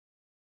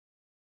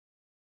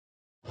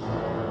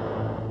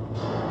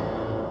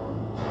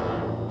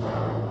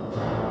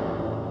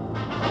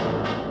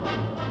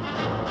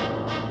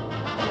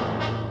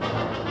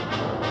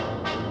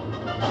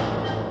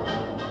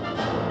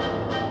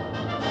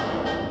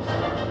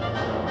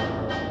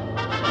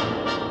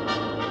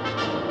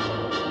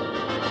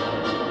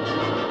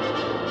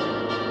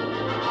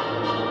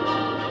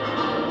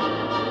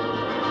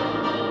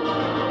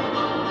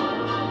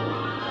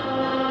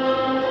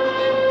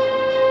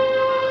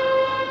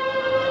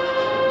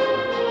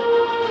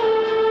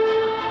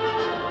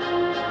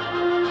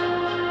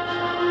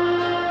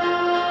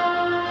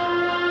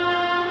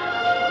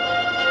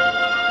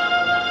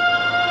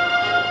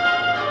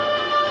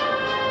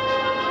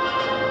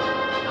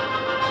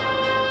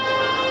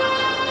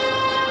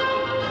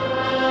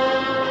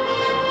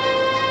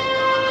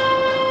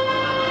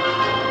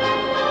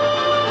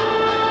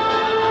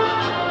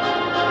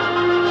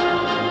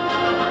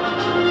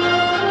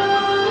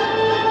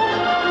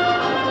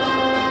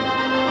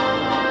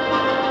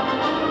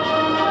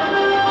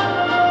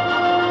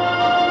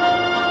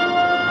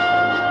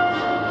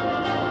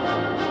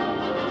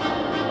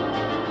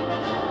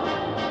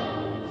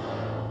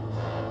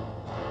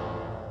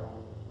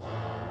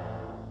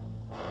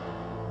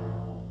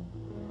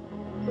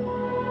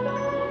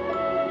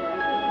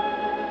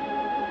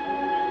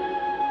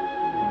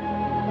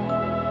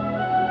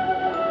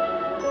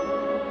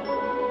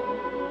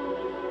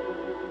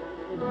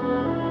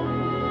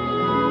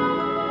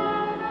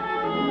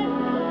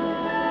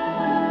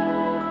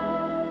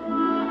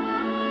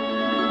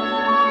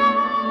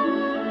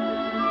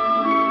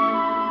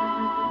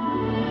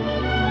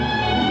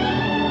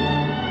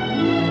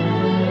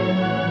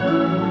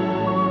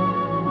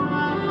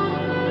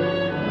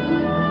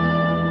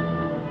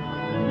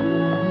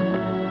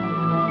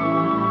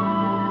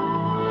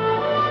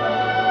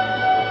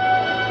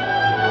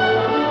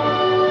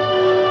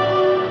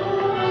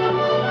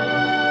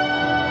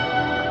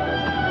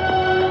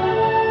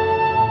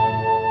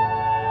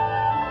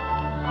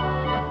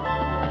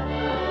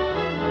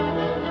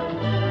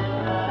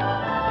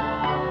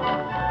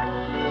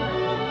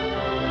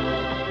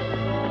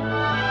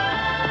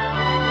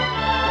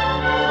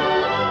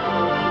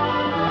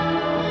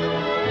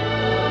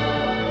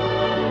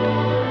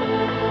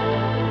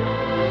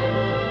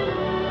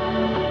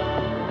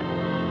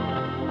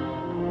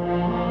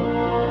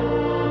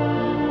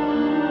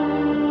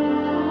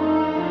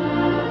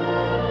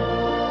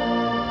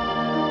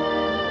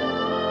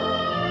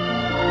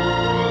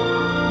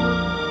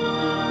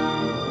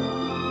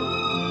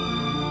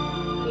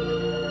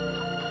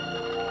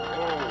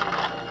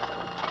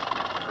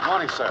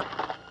morning, sir.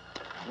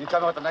 Can you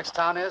tell me what the next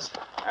town is?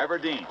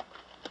 Aberdeen.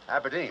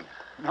 Aberdeen?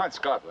 Not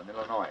Scotland,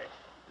 Illinois.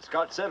 The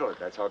Scots settled it.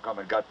 That's how come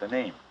it got the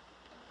name.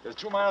 Just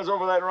 2 miles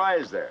over that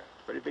rise there.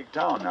 Pretty big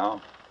town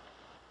now.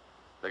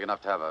 Big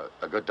enough to have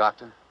a good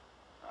doctor?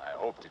 I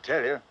hope to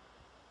tell you.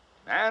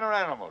 Man or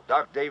animal,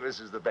 Doc Davis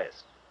is the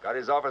best. Got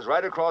his office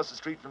right across the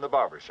street from the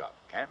barber shop.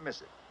 Can't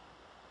miss it.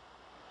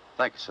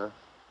 Thank you, sir.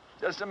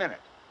 Just a minute.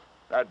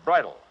 That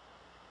bridle.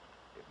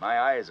 If my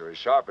eyes are as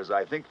sharp as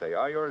I think they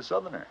are, you're a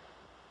Southerner.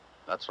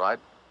 That's right.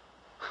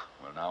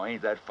 Well, now,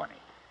 ain't that funny?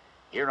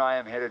 Here I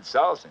am headed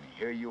south, and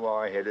here you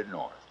are headed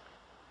north.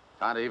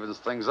 Kind of evens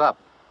things up.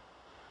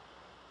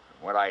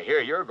 From what I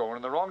hear, you're going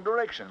in the wrong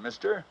direction,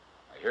 mister.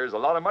 I hear there's a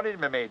lot of money to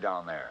be made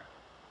down there.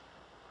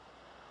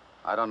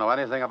 I don't know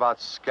anything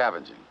about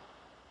scavenging.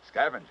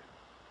 Scavenging?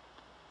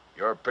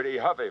 You're pretty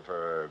huffy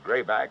for a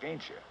grayback,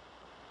 ain't you?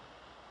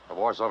 The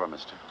war's over,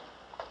 mister.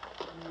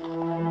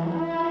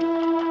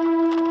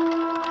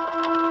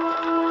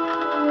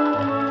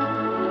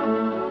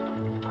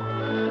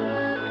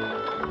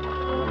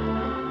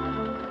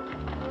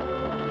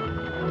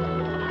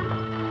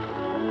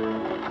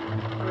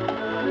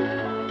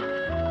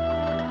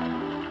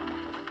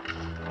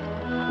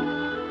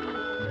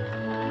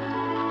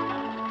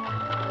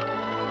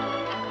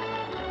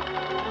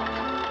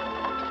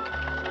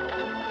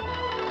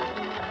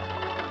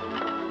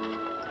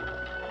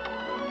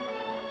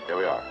 Here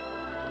we are.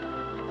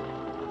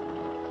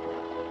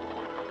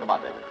 Come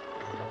on, David.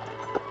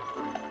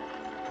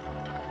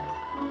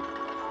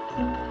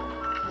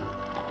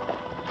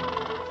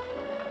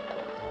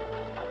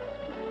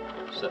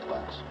 Sit,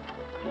 Lance.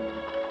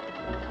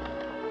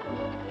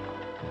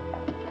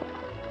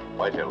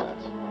 Wait here,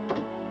 Lance.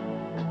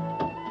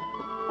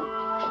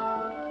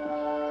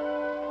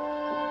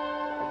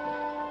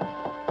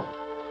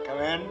 Come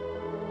in.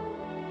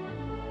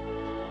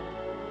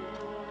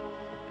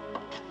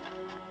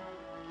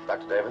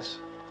 Dr. Davis?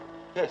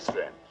 Yes,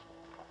 friend.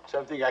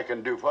 Something I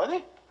can do for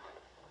thee?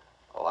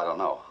 Oh, I don't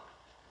know.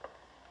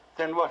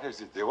 Then what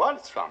is it thee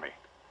wants from me?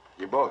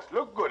 You both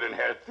look good and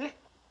healthy.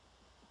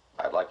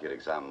 I'd like you to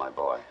examine my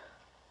boy.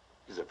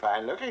 He's a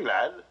fine-looking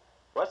lad.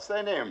 What's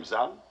thy name,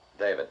 son?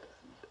 David.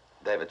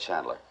 David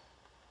Chandler.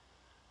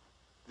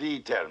 Thee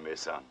tell me,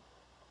 son.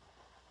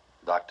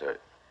 Doctor,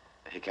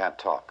 he can't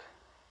talk.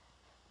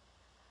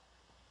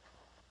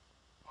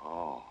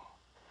 Oh.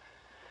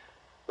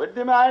 Would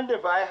thee mind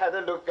if I had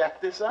a look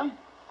at this, son?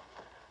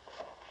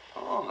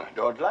 Oh, I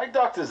don't like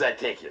doctors, I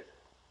take it.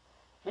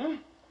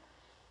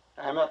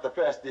 I'm not the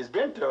first he's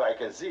been to, I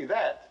can see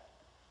that.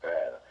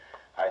 Well,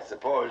 I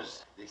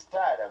suppose he's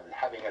tired of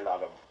having a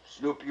lot of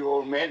snoopy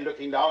old men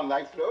looking down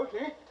thy throat,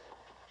 eh?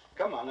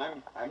 Come on,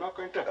 I'm not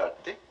going to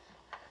hurt thee.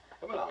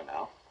 Come along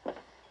now.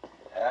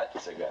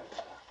 That's a good.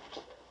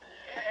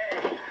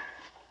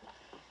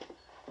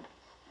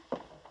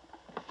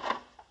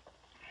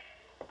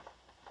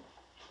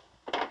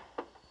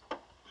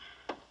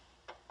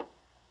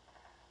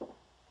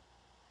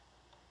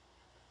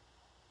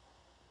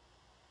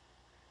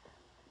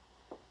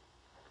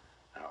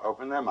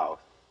 Open their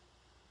mouth.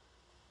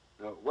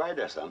 No,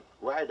 wider, son,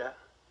 wider.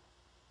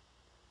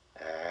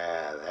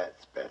 Ah,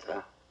 that's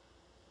better.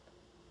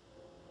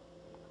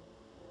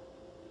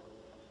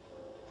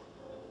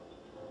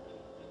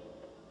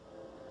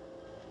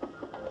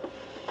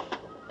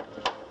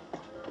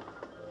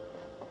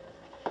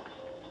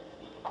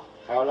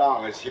 How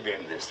long has he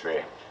been this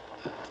way?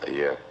 A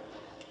year.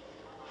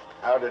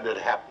 How did it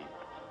happen?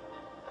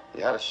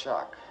 He had a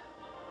shock.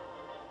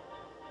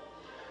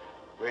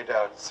 Wait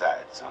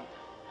outside, son.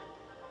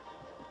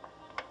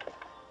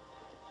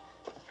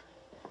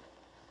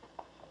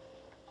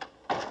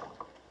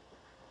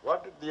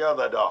 What did the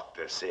other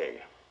doctor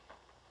say?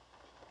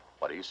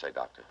 What do you say,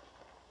 Doctor?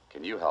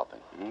 Can you help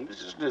him?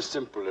 This isn't as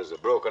simple as a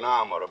broken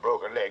arm or a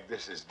broken leg.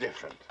 This is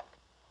different.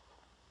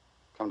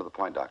 Come to the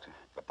point, Doctor.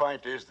 The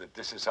point is that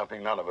this is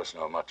something none of us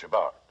know much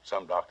about.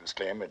 Some doctors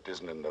claim it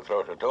isn't in the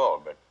throat at all,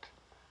 but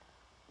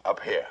up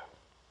here.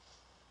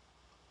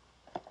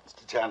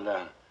 Mr.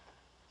 Chandler,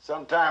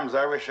 sometimes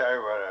I wish I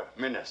were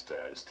a minister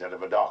instead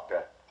of a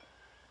doctor.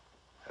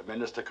 A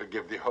minister could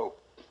give thee hope.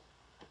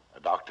 A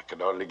doctor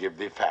can only give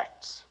thee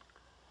facts.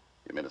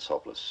 You mean it's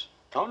hopeless?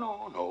 No,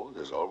 no, no.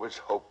 There's always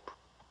hope.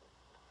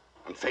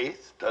 And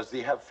faith. Does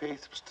thee have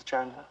faith, Mr.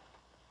 Chandler?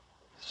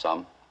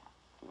 Some.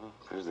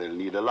 Because they'll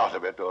need a lot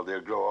of it or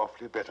they'll grow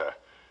awfully bitter.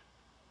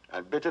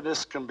 And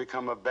bitterness can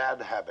become a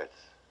bad habit.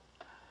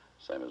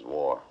 Same as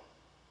war.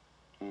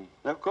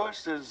 Of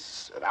course,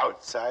 there's an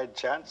outside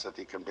chance that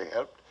he can be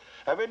helped.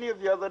 Have any of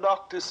the other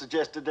doctors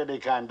suggested any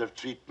kind of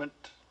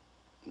treatment?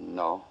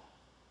 No.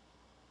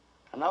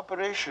 An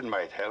operation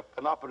might help.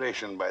 An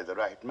operation by the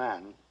right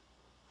man.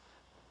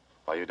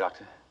 By you,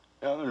 Doctor?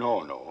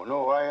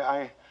 No.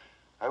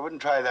 I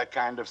wouldn't try that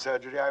kind of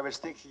surgery. I was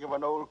thinking of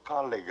an old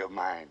colleague of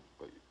mine.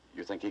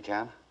 You think he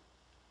can?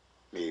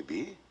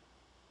 Maybe.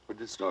 But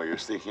it's no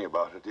use thinking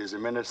about it. He's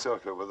in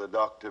Minnesota with a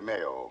Dr.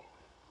 Mayo.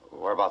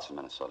 Whereabouts in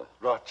Minnesota?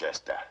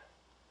 Rochester.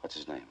 What's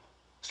his name?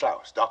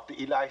 Strauss. Dr.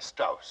 Eli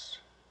Strauss.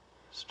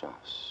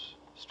 Strauss.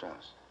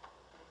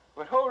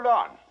 But hold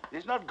on.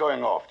 He's not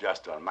going off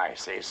just on my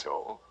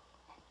say-so.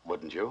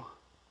 Wouldn't you?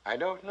 I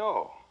don't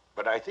know,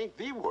 but I think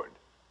thee would.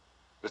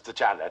 Mr.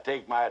 Chandler,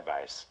 take my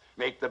advice.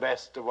 Make the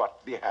best of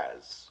what thee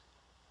has.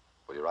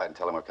 Will you write and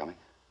tell him we're coming?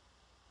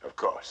 Of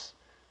course.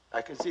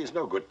 I can see it's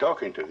no good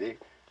talking to thee.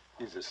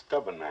 He's a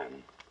stubborn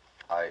man.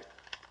 I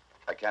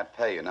can't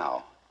pay you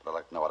now, but I'd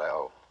like to know what I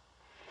owe.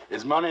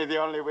 Is money the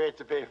only way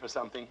to pay for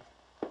something?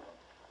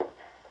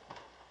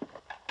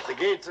 The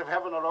gates of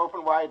heaven are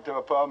open wide to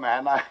a poor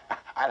man. I'll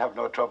have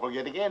no trouble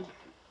getting in.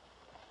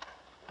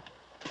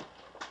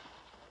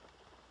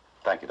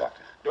 Thank you,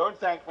 Doctor. Don't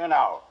thank me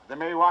now. They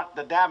may want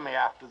to damn me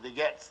after they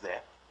gets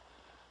there.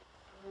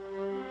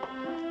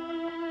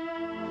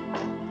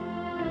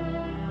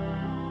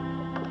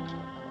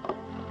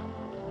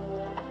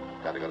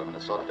 Got to go to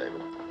Minnesota,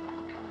 David.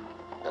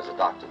 There's a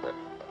doctor there.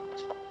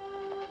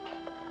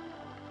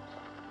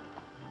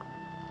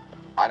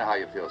 I know how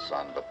you feel,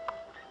 son, but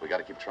we got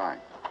to keep trying.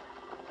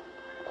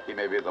 He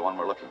may be the one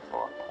we're looking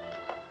for.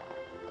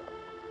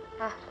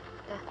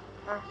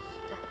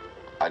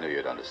 I knew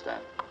you'd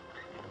understand.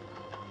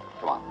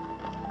 Come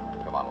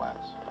on. Come on,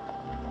 Lance.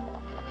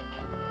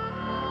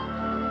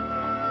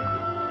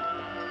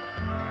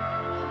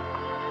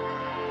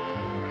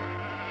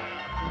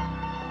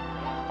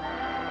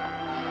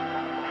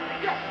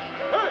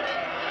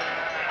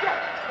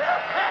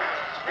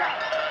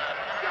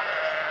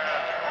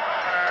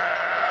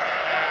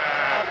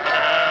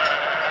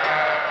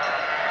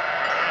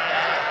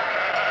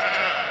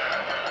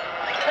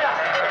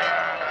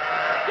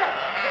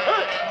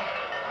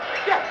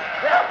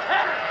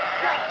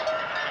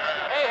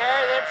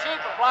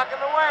 Blocking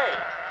the way.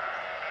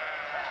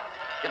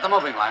 Get them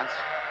moving, Lance.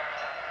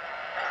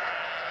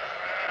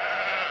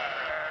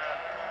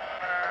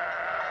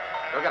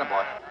 Go get him,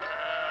 boy.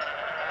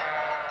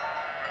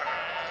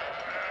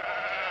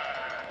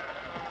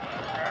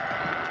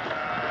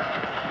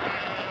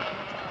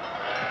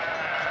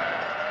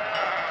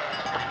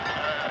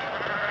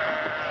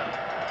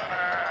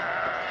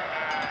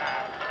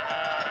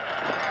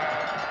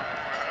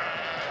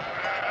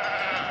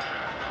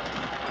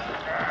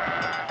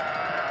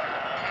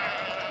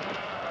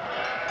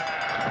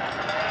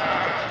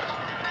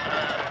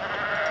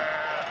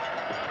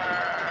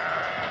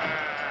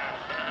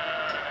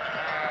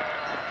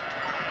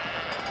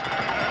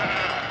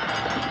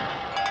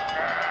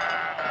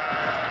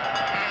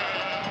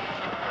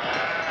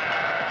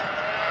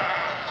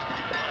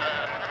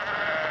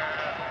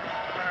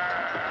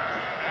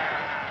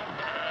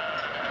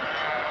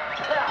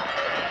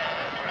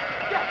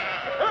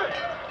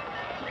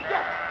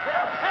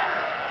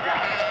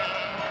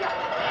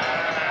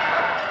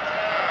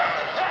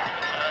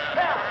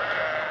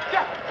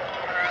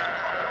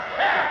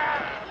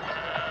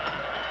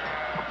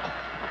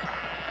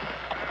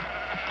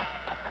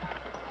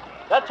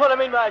 That's what I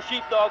mean by a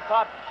sheepdog,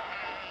 Pop.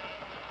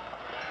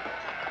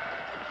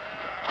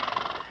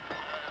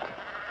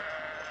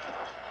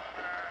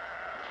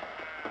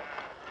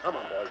 Come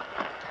on, boy.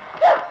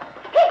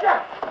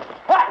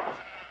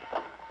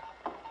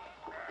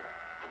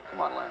 Come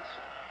on, Lance.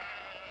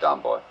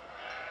 Down, boy.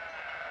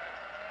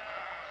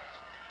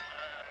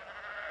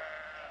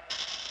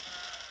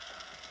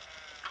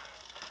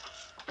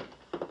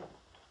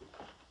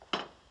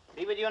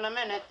 Be with you in a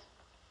minute.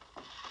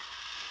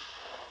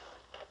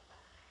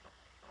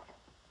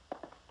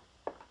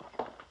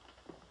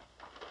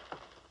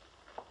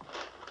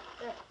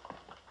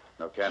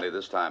 No candy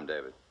this time,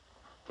 David.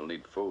 We'll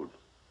need food.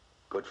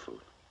 Good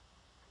food.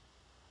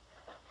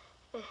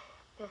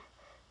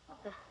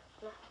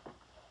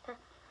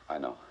 I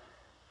know.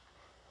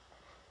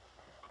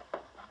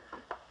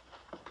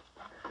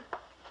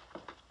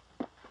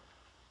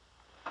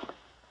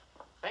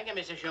 Thank you,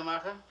 Mr.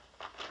 Schumacher.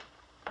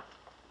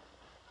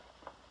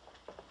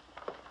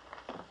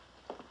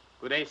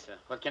 Good day, sir.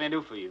 What can I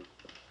do for you?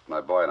 My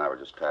boy and I were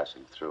just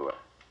passing through.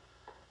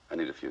 I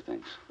need a few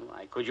things. Well,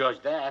 I could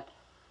judge that.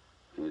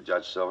 Can you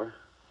judge silver?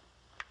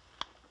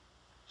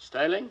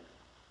 Sterling?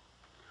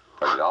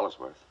 $30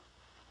 worth.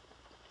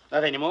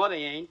 Not anymore,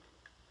 they ain't.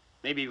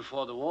 Maybe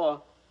before the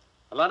war.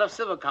 A lot of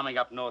silver coming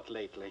up north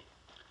lately.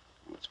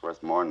 It's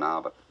worth more now,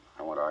 but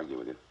I won't argue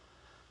with you.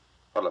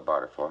 What'll I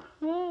barter for?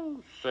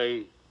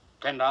 Say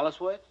 $10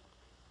 worth?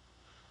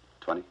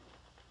 20?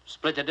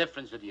 Split the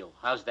difference with you.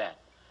 How's that?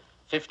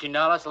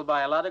 $15 will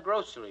buy a lot of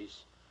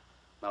groceries.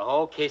 A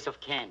whole case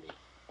of candy.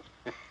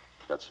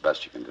 That's the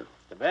best you can do.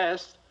 The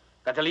best.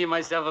 Got to leave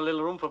myself a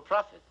little room for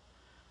profit.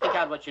 Pick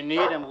out what you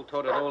need and we'll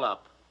total it all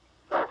up.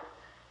 But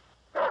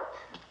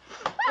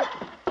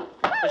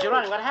you're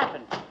running. What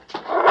happened?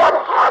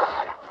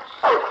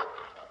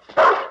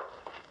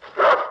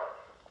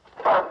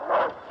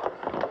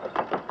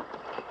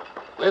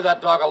 Leave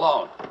that dog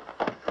alone.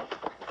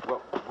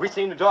 Well, we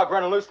seen the dog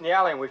running loose in the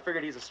alley and we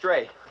figured he's a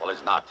stray. Well,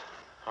 he's not.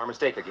 Our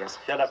mistake, I guess.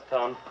 Shut up,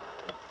 Tom.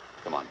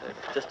 Come on, David.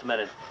 Just a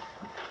minute.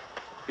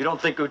 You don't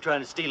think we're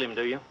trying to steal him,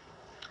 do you?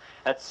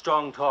 That's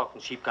strong talk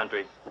in sheep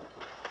country.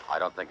 I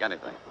don't think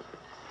anything.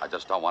 I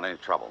just don't want any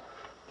trouble.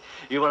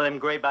 You one of them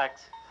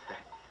graybacks?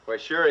 Well,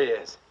 sure he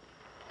is.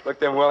 Look,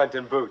 them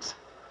Wellington boots.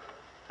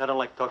 I don't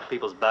like to talk to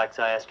people's backs.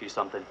 I ask you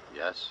something.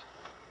 Yes?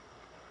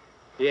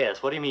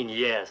 Yes, what do you mean,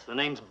 yes? The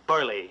name's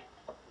Burley.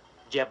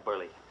 Jeb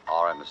Burley.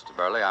 All right, Mr.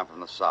 Burley, I'm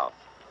from the South.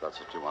 That's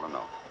what you want to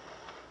know.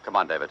 Come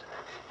on, David.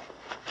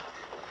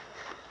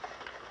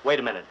 Wait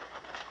a minute.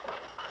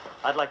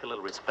 I'd like a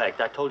little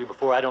respect. I told you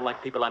before I don't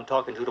like people I'm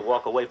talking to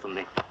walk away from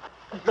me.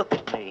 Look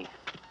at me.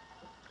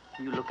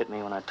 You look at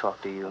me when I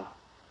talk to you.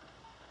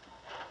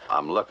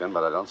 I'm looking,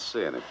 but I don't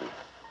see anything.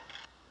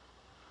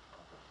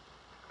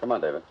 Come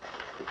on, David.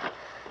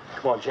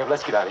 Come on, Jeb,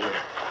 let's get out of here.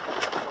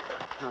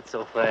 Not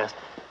so fast.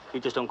 You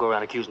just don't go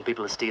around accusing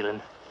people of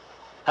stealing.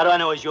 How do I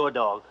know he's your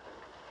dog?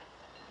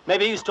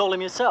 Maybe you stole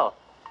him yourself.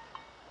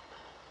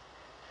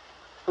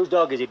 Whose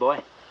dog is he,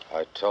 boy?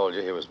 I told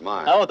you he was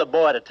mine. I want the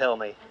boy to tell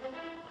me.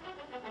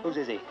 Whose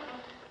is he?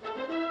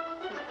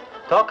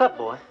 Talk up,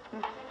 boy.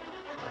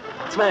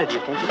 What's the matter with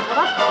you? Can't you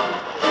talk?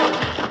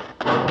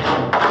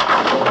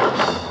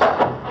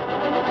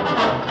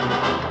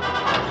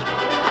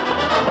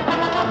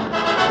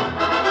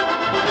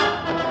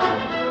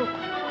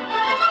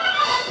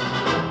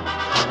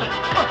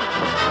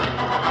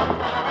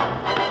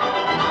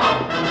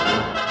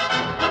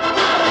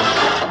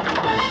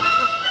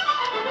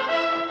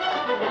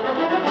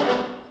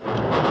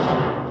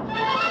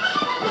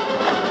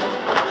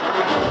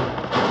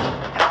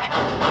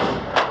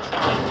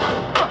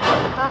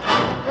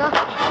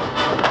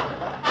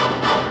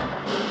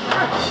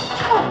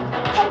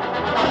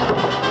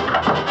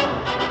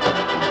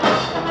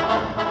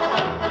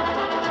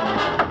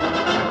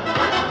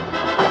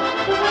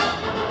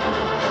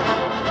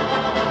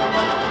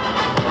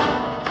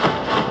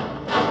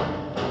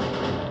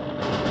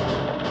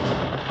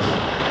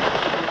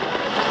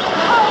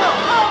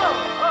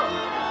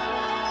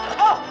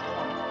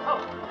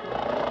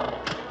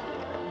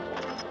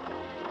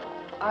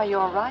 Are you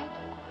all right?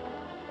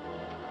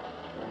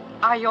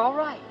 Are you all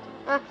right?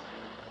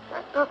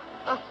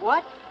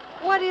 What?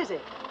 What is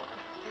it?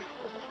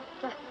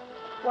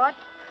 What?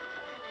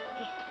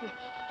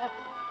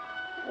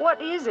 What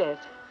is it?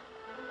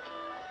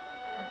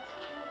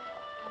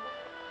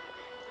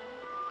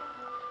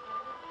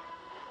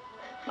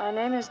 My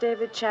name is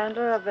David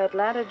Chandler of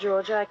Atlanta,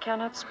 Georgia. I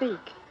cannot speak.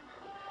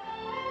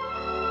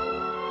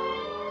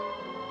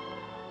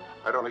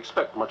 I don't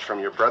expect much from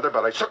your brother,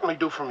 but I certainly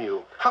do from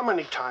you. How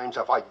many times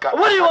have I got...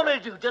 What do you want me to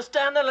do? Just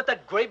stand there and let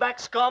that grayback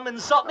scum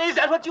insult me? Is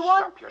that what you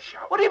want? Stop your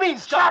shout. What do you mean,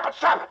 stop? Stop it,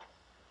 stop it!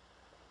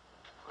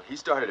 Well, he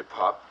started it,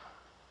 Pop.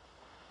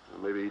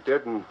 Maybe he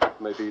did, and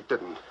maybe he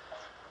didn't.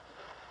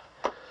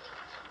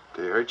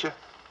 Did he hurt you?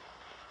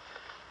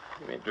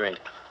 Give me a drink.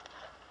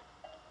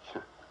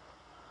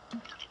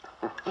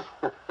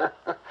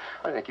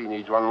 I think he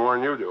needs one more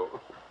than you do.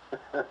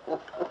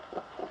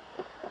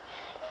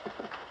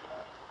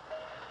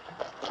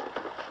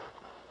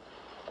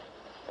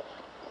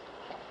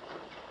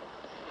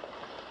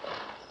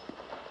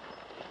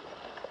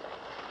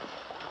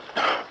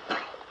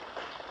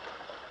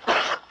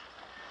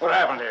 What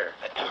happened here?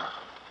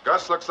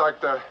 Gus, looks like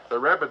the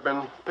Reb had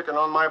been picking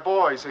on my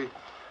boys. He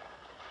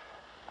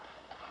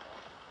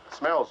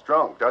smells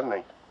drunk, doesn't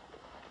he?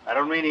 I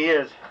don't mean he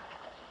is.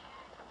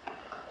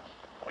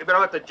 We better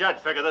let the judge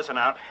figure this one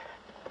out.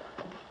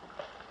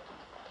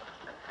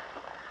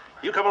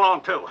 You come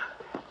along, too.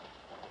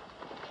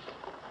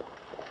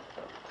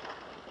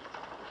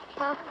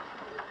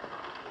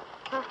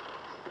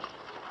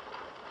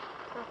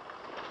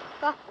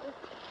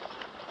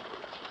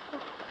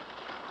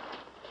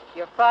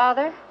 Your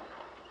father?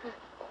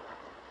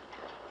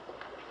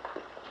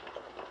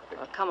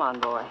 Well, come on,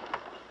 boy.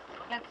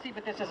 Let's see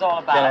what this is all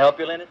about. Can I help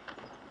you, Leonard?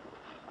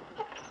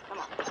 Come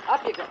on,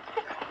 up you go.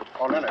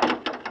 Oh, Leonard.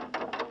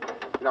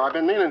 You know, I've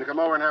been meaning to come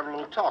over and have a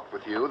little talk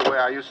with you, the way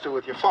I used to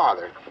with your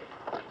father.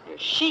 Your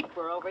sheep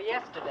were over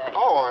yesterday.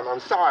 Oh, I'm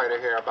sorry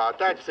to hear about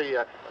that. See,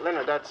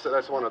 Leonard,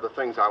 that's one of the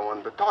things I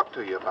wanted to talk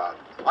to you about.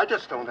 I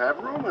just don't have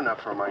room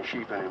enough for my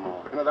sheep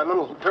anymore. You know, that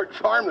little dirt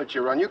farm that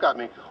you run, you got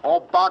me all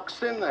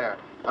boxed in there.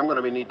 I'm going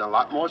to be needing a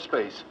lot more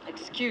space.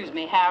 Excuse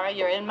me, Harry,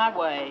 you're in my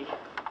way.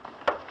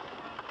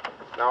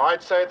 Now,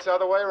 I'd say it's the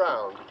other way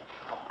around.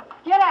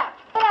 Get out!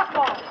 Get out,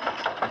 boy!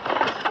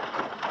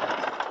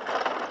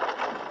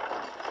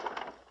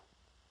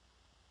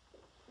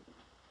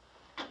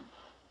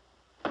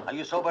 Are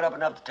you sobered up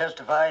enough to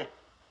testify?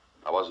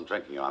 I wasn't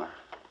drinking, Your Honor.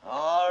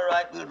 All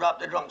right, we'll drop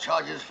the drunk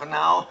charges for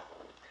now.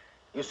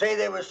 You say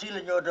they were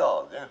stealing your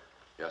dog, eh?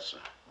 Yes, sir.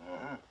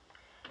 Mm-hmm.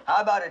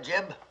 How about it,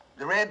 Jeb?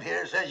 The Reb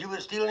here says you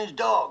were stealing his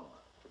dog.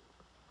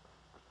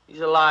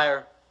 He's a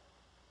liar.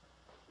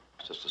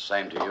 It's just the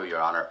same to you, Your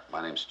Honor.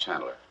 My name's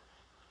Chandler.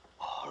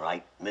 All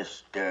right,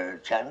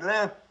 Mr.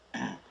 Chandler.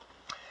 Now,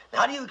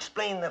 how do you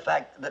explain the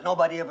fact that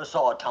nobody ever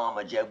saw Tom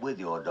or Jeb with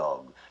your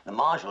dog? The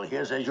marshal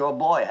here says your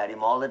boy had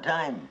him all the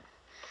time.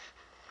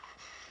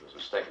 He was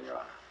mistaken, Your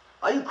Honor.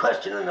 Are you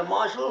questioning the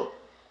marshal?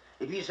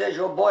 If he says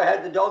your boy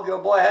had the dog, your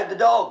boy had the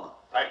dog.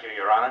 Thank you,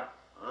 Your Honor.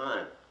 All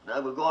right. Now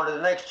we're going to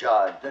the next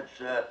charge. That's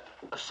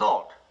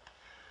assault.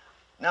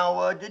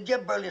 Now, did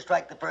Jeb Burley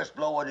strike the first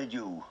blow, or did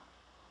you?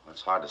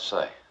 It's hard to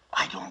say.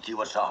 I don't see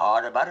what's so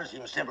hard about it. It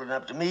seems simple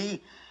enough to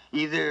me.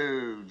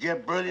 Either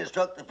Jeb Burley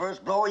struck the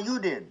first blow or you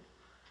did.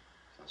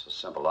 It's a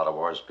simple. A lot of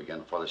wars begin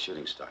before the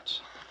shooting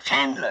starts.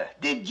 Chandler,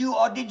 did you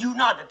or did you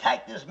not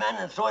attack this man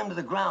and throw him to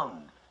the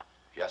ground?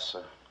 Yes,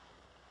 sir.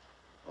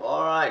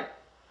 All right.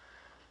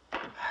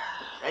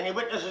 Any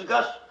witnesses,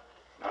 Gus?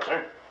 No,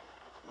 sir.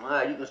 All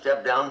right, you can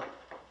step down.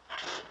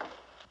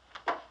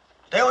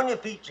 Stay on your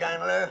feet,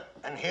 Chandler,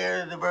 and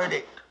hear the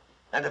verdict.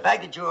 And the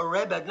fact that you're a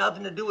Reb had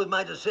nothing to do with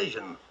my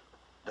decision.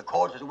 The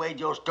court has weighed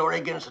your story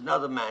against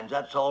another man's.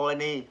 That's all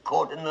any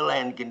court in the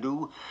land can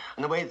do.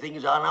 And the way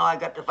things are now, I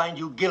got to find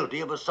you guilty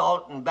of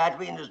assault and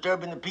battery and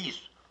disturbing the peace.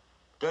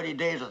 30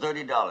 days or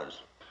 $30.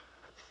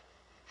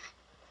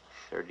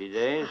 30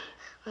 days,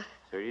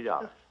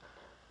 $30.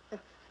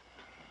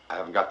 I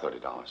haven't got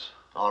 $30.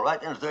 All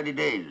right, then it's 30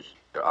 days.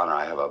 Your Honor,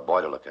 I have a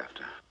boy to look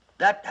after.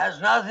 That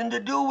has nothing to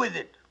do with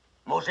it.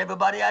 Most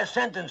everybody I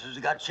sentence has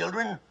got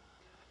children.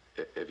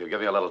 If you give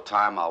me a little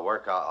time, I'll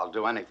work. I'll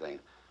do anything.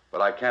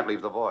 But I can't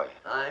leave the boy.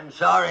 I'm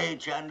sorry,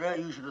 Chandler.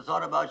 You should have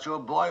thought about your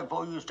boy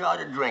before you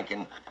started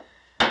drinking.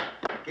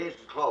 Case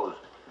is closed.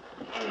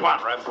 Come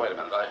on, Reb. Wait a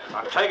minute.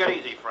 Now, take it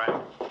easy,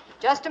 friend.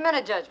 Just a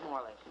minute, Judge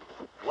Morley.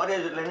 What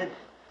is it, Leonard?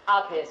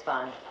 I'll pay his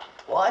fine.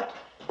 What?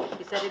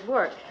 He said he'd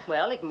work.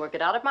 Well, he can work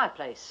it out at my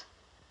place.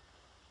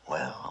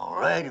 Well, all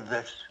right, if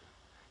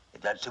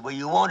that's the way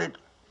you want it.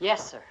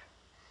 Yes, sir.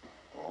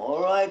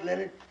 All right,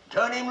 Leonard.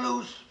 Turn him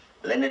loose.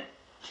 Leonard,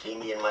 see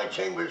me in my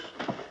chambers.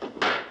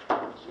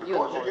 You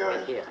hold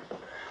it here.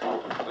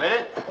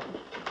 Leonard?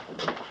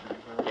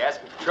 You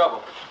asking for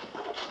trouble?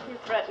 You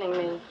threatening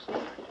me?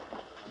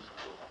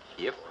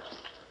 Yep.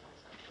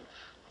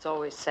 It's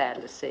always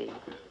sad to see.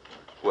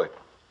 What?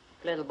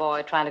 Little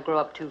boy trying to grow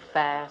up too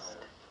fast.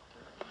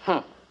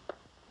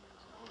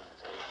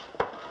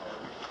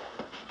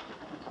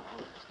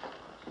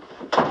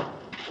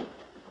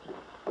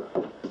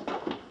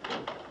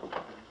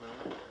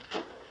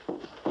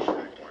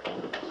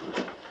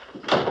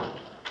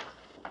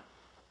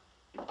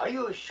 Are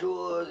you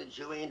sure that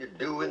you ain't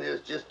doing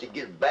this just to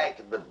get back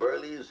at the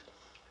Burleys?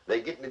 They're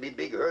getting to be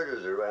big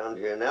herders around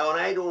here now, and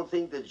I don't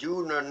think that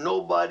you nor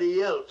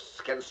nobody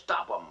else can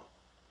stop them.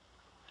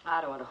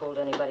 I don't want to hold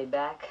anybody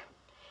back.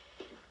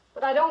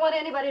 But I don't want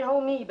anybody to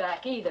hold me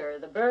back either,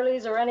 the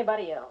Burleys or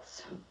anybody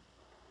else.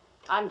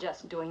 I'm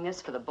just doing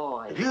this for the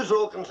boy. If you're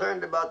so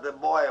concerned about the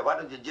boy, why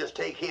don't you just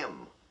take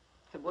him?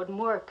 It wouldn't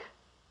work.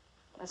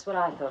 That's what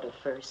I thought at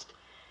first.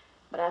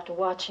 But after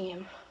watching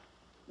him,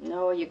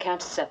 no, you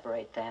can't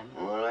separate them.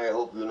 Well, I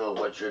hope you know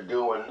what you're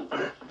doing.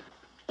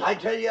 I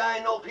tell you, I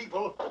know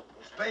people,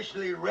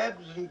 especially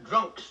Rebs and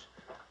drunks.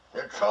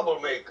 They're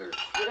troublemakers.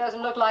 He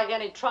doesn't look like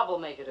any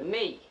troublemaker to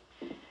me.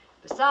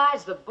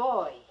 Besides, the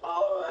boy.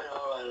 All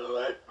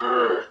right.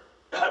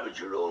 Have it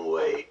your own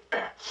way.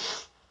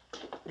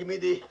 Give me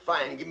the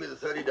fine. Give me the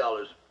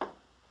 $30.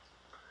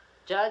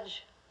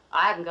 Judge,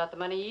 I haven't got the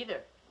money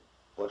either.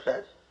 What's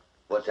that?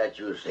 What's that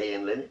you're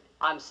saying, Lenny?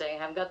 I'm saying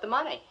I haven't got the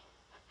money.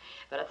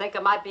 But I think I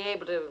might be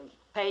able to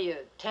pay you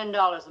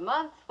 $10 a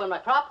month when my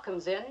crop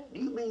comes in. Do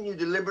you mean you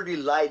deliberately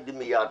lied to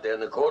me out there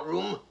in the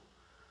courtroom?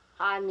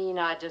 I mean,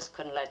 I just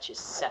couldn't let you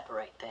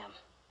separate them.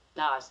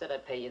 Now, I said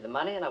I'd pay you the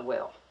money, and I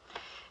will.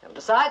 And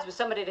besides, with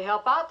somebody to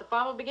help out, the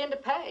farm will begin to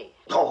pay.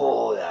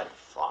 Oh, that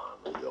farm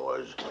of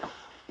yours.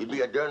 You'd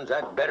be a darn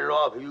sight better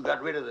off if you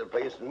got rid of the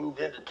place and moved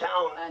into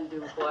town. And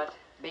do what?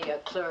 Be a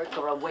clerk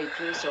or a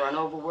waitress or an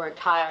overworked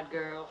hired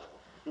girl?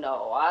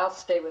 No, I'll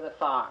stay with the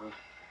farm.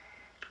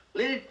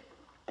 Lily,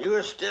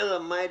 you're still a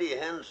mighty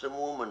handsome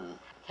woman.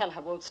 And I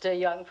won't stay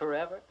young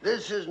forever.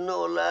 This is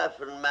no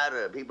laughing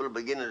matter. People are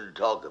beginning to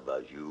talk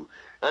about you.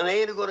 And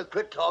they ain't going to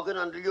quit talking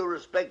until you're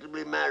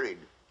respectably married.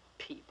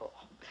 People.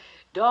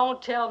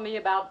 Don't tell me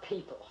about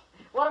people.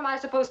 What am I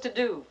supposed to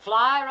do?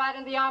 Fly right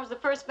in the arms of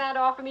the first man to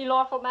offer me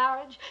lawful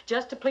marriage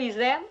just to please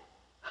them?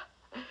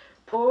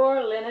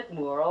 Poor Lynette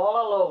Moore,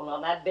 all alone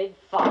on that big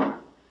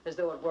farm, as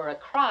though it were a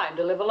crime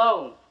to live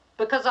alone,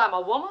 because I'm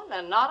a woman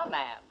and not a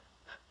man.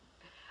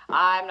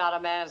 I'm not a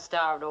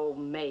man-starved old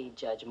maid,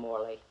 Judge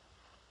Morley.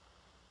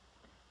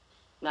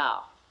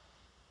 Now,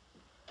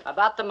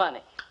 about the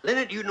money.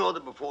 Lynette, you know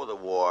that before the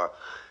war,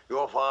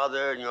 your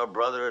father and your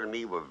brother and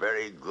me were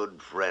very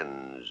good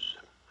friends.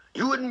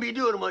 You wouldn't be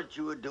doing what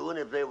you were doing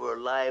if they were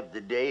alive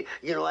today.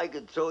 You know, I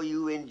could throw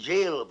you in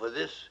jail for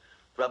this,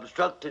 for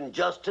obstructing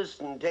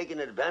justice and taking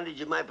advantage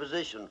of my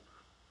position.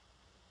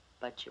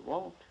 But you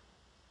won't.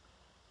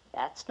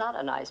 That's not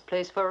a nice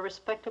place for a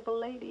respectable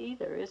lady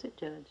either, is it,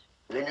 Judge?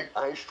 Lynette,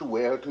 I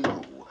swear to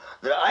you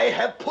that I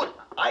have put,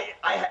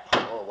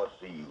 oh, what's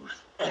the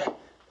use?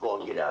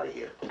 Go on, get out of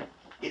here.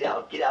 Get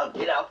out, get out,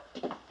 get out.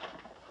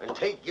 And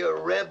take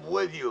your Reb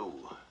with you.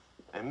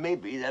 And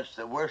maybe that's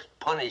the worst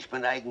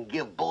punishment I can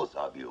give both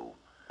of you.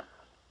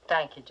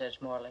 Thank you, Judge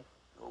Morley.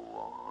 Go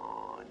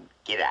on,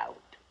 get out.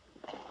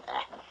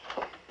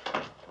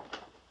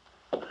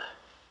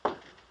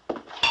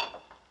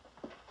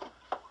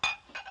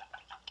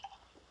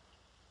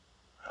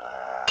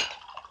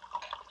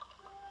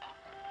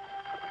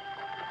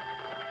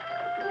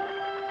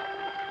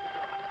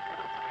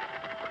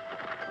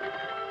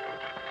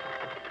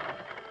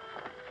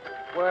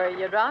 Were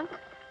you drunk?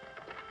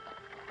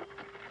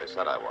 They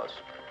said I was.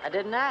 I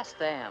didn't ask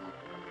them.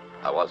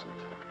 I wasn't.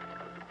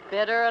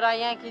 Bitter at our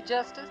Yankee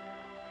justice?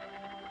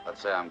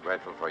 Let's say I'm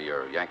grateful for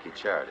your Yankee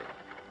charity.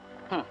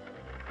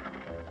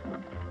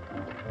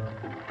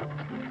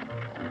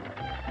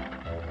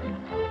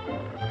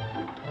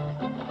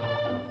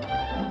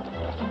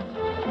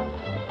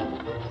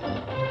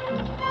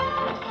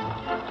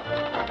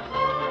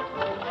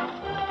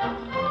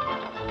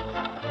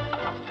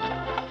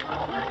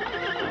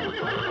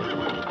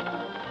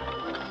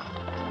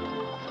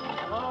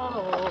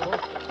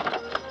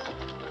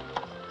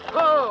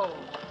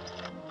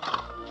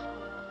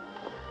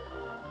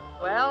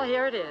 Well,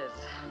 here it is.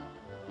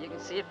 You can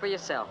see it for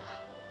yourself.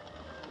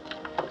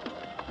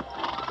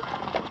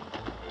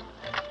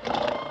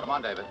 Come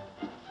on, David.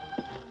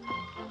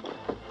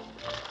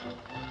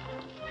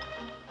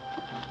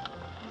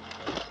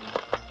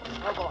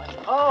 Oh, boy.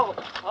 Oh,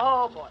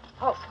 boy.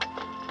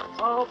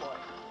 Oh, boy.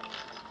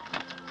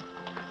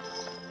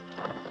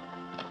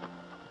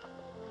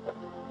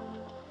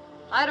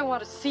 I don't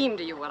want to seem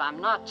to you what I'm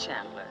not,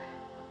 Chandler.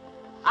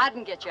 I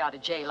didn't get you out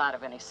of jail out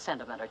of any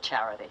sentiment or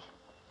charity.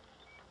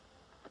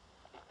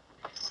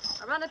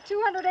 I run a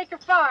 200-acre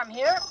farm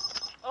here,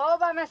 all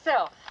by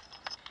myself.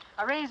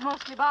 I raise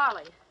mostly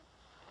barley.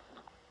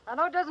 I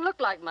know it doesn't look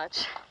like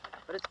much,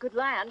 but it's good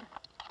land.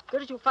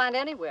 Good as you'll find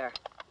anywhere.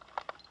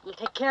 It'll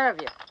take care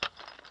of you,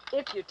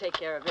 if you take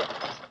care of it.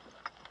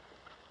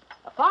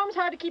 A farm's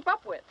hard to keep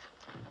up with.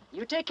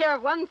 You take care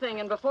of one thing,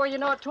 and before you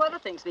know it, 2 other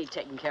things need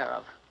taken care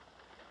of.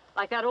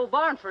 Like that old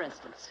barn, for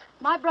instance.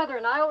 My brother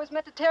and I always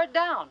meant to tear it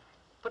down,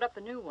 put up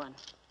a new one.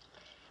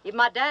 Even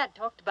my dad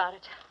talked about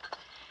it.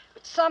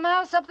 But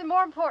somehow something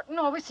more important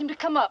always seemed to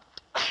come up.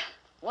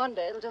 One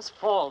day it'll just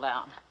fall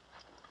down.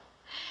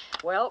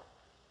 Well,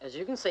 as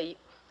you can see,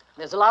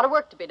 there's a lot of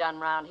work to be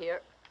done around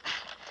here.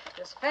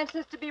 There's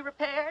fences to be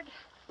repaired,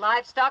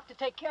 livestock to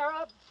take care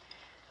of.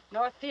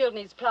 North field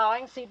needs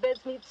plowing, seed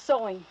beds need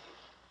sowing.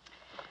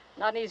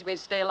 Not an easy way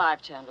to stay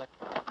alive, Chandler.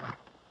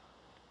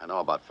 I know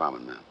about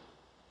farming, ma'am.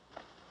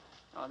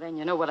 Oh, then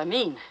you know what I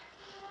mean.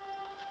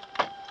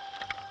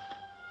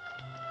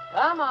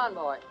 Come on,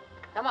 boy.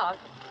 Come on.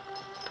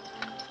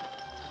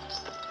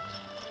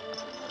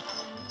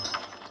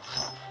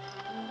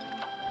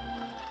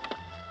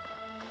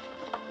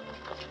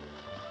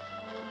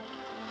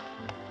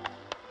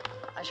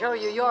 I'll show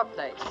you your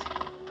place.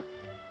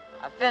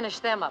 I'll finish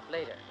them up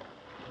later.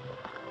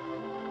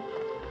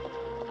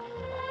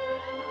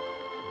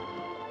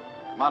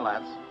 Come on,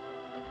 lads.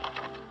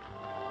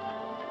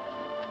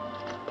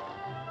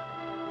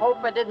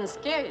 Hope I didn't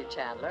scare you,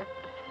 Chandler.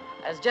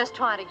 I was just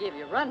trying to give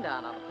you a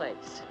rundown on the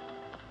place.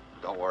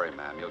 Don't worry,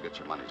 ma'am. You'll get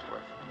your money's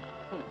worth.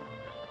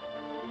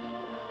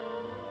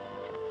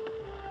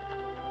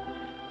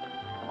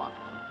 Come on.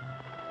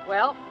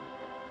 Well,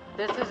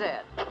 this is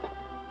it.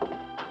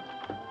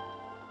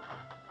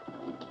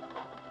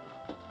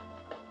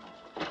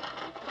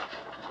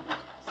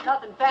 It's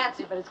nothing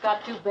fancy, but it's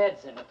got 2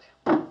 beds in it.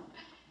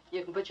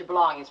 You can put your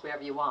belongings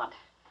wherever you want.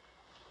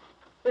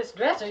 This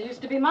dresser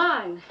used to be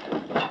mine.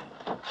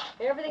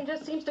 Everything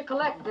just seems to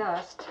collect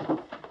dust.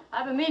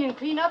 I've been meaning to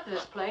clean up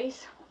this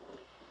place.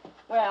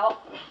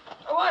 Well,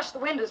 I'll wash the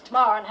windows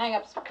tomorrow and hang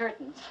up some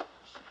curtains.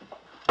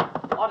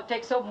 Ought to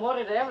take soap and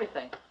water to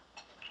everything.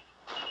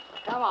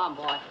 Come on,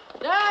 boy.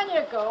 Down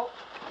you go.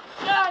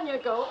 Down you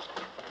go.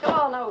 Come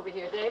on over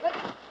here, David.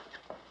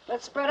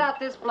 Let's spread out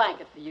this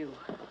blanket for you.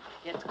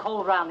 It gets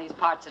cold around these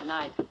parts at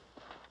night.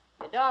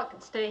 Your dog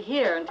can stay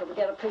here until we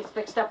get a place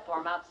fixed up for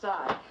him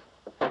outside.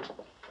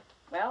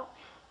 Well,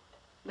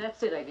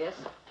 that's it, I guess.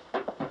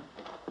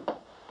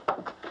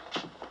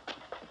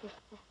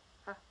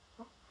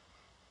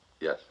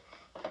 Yes.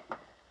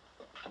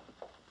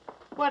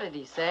 What did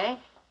he say?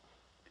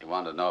 He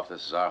wanted to know if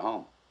this is our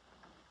home.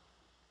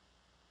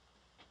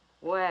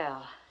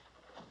 Well,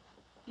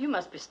 you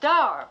must be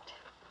starved.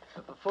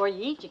 But before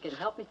you eat, you can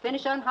help me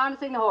finish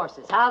unharnessing the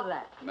horses. How's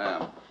that?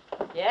 Ma'am,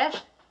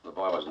 Yes? the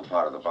boy wasn't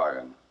part of the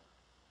bargain.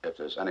 If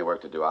there's any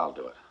work to do, I'll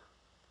do it.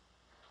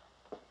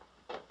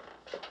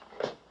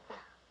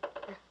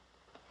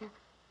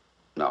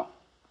 No.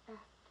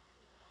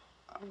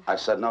 I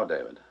said no,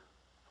 David.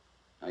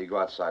 Now you go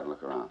outside and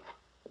look around.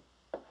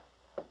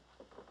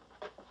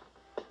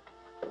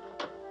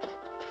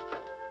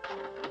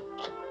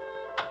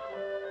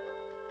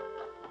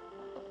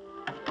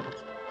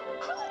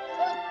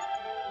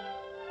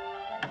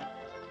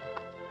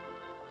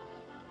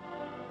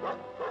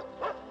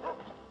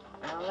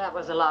 Well, that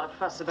was a lot of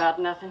fuss about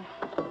nothing.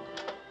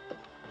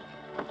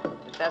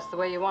 If that's the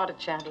way you want it,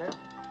 Chandler,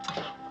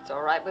 it's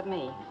all right with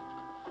me.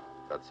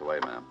 That's the way,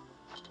 ma'am.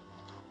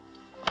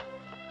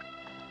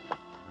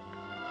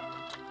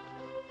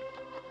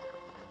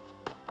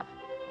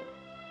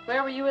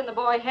 Where were you and the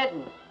boy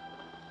heading?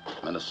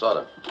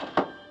 Minnesota.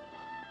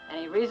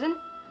 Any reason?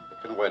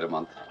 It can wait a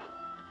month.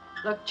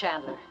 Look,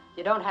 Chandler,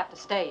 you don't have to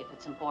stay if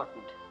it's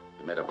important.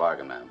 We made a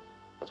bargain, ma'am.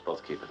 Let's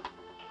both keep it.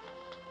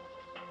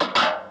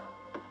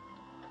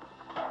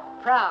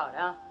 Proud,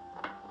 huh?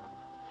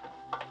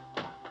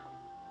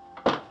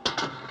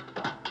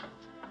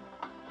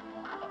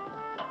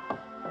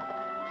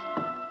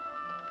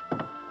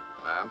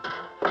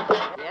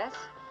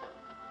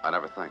 I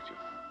never thanked you.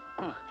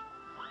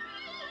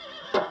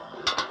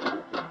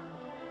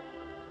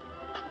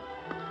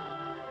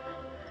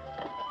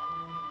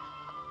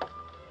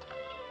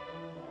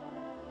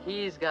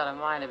 He's got a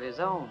mind of his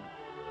own.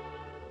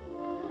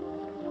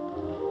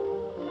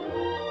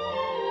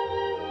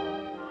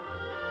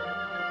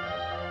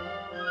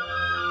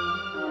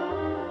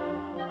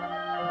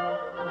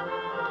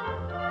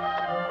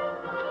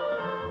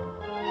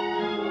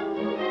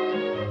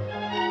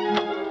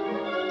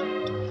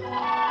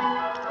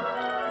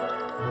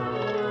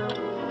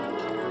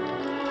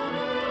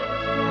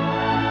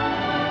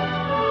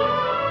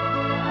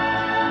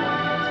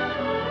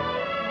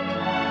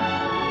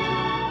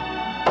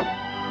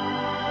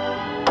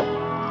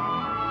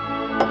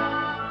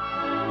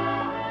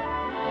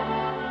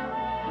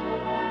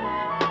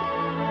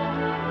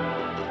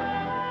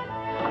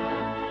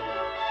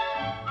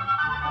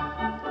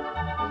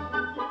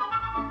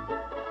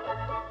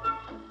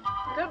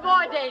 Good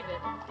boy, David.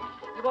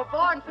 You were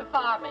born for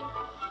farming.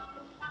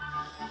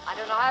 I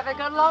don't know how I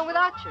got along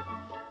without you.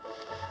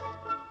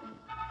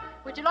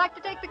 Would you like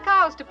to take the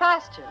cows to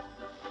pasture?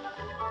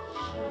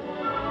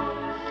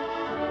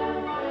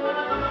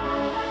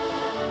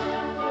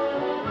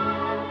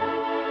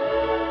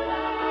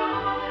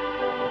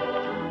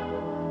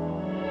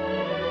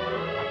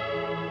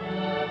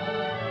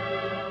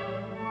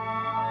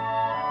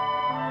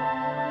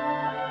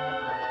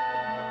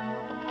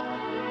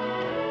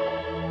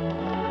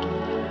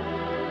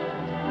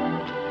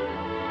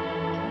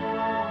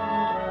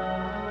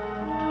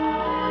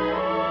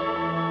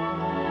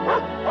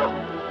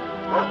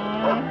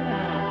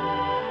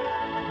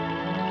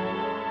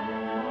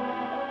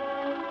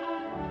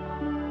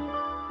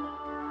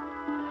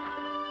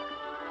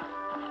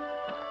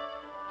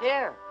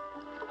 Here.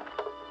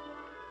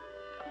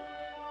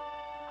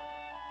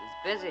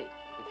 He's busy.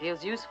 He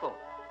feels useful.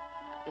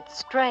 It's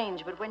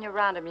strange, but when you're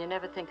around him, you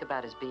never think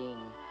about his being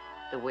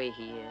the way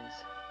he is.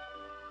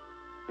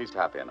 He's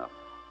happy enough.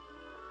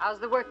 How's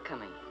the work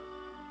coming?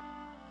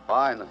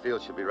 Fine. The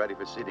field should be ready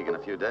for seeding in a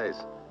few days.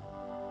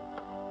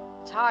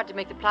 It's hard to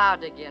make the plow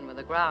dig in when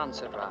the ground's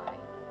so dry.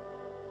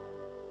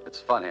 It's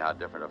funny how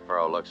different a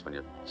furrow looks when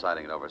you're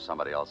siding it over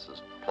somebody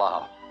else's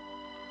plow.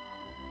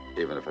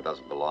 Even if it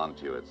doesn't belong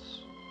to you, it's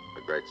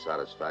a great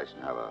satisfaction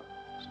to have a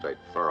straight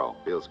furrow.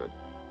 Feels good.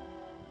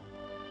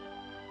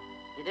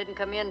 You didn't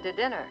come in to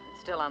dinner.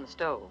 It's still on the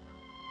stove.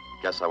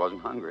 Guess I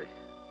wasn't hungry.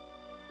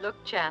 Look,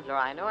 Chandler,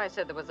 I know I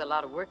said there was a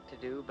lot of work to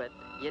do, but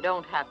you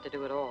don't have to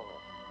do it all.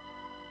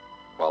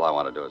 Well, I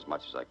want to do as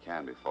much as I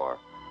can before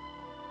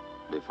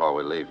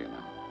we leave, you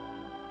know.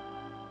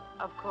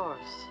 Of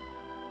course.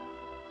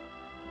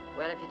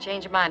 Well, if you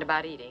change your mind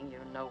about eating,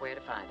 you'll know where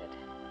to find it.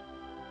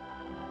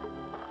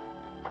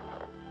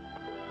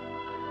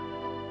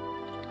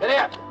 Get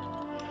here!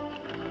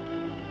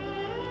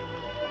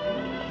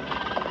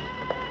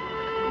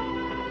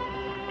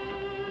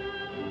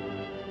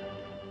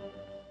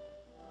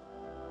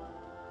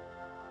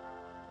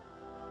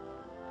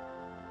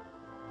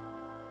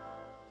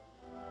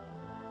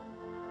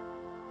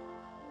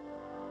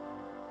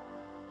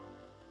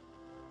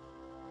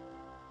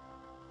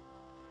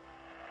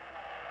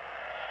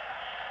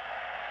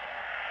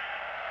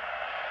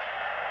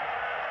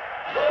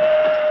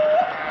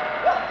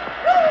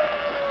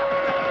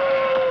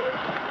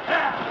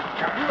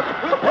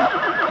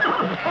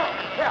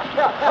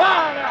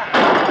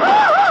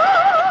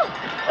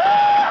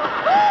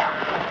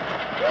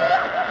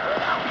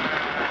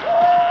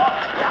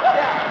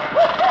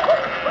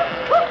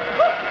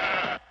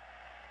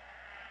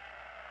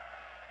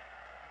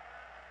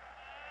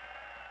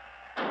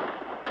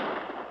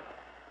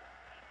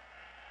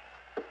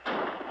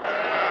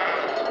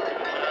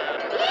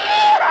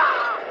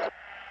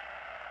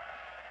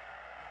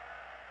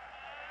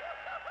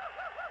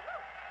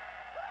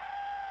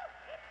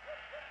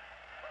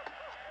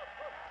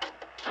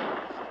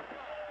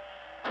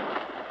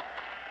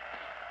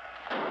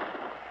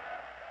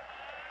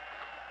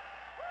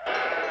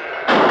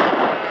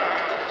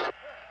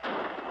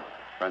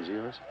 Friends of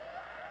yours?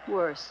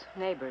 Worse,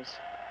 neighbors.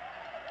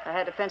 I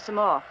had to fence them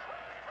off.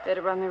 They'd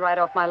have run me right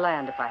off my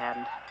land if I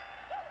hadn't.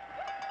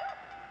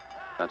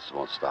 Fences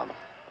won't stop them.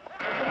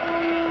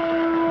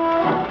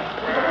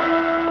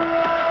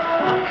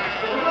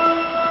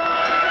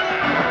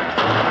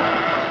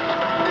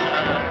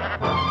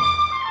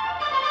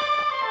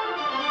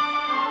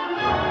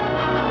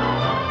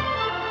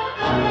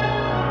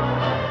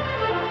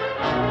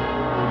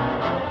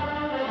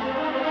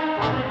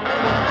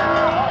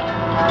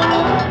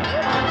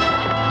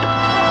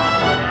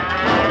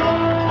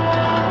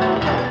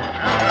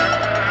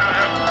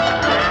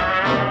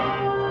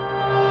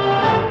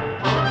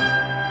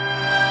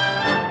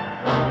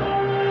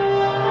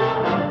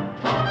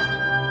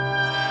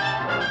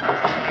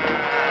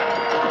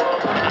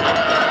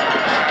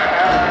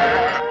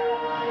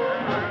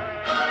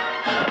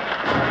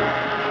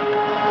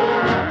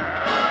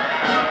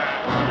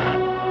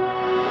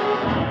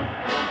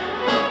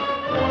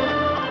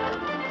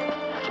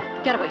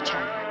 Get away,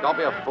 Chandler. Don't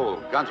be a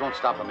fool. Guns won't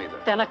stop them either.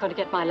 They're not going to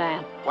get my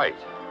land. Wait.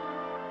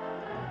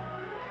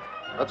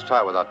 Let's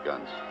try without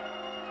guns.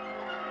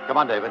 Come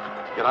on, David.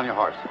 Get on your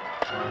horse.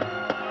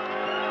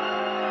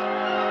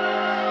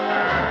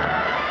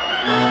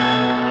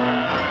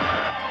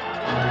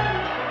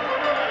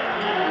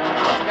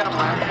 Let's get him,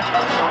 Lance.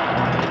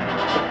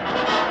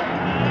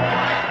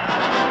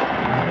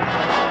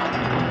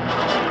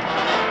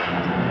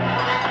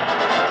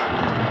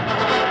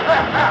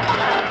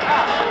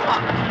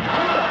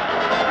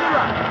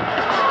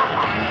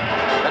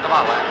 Pick him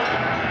up, Lance.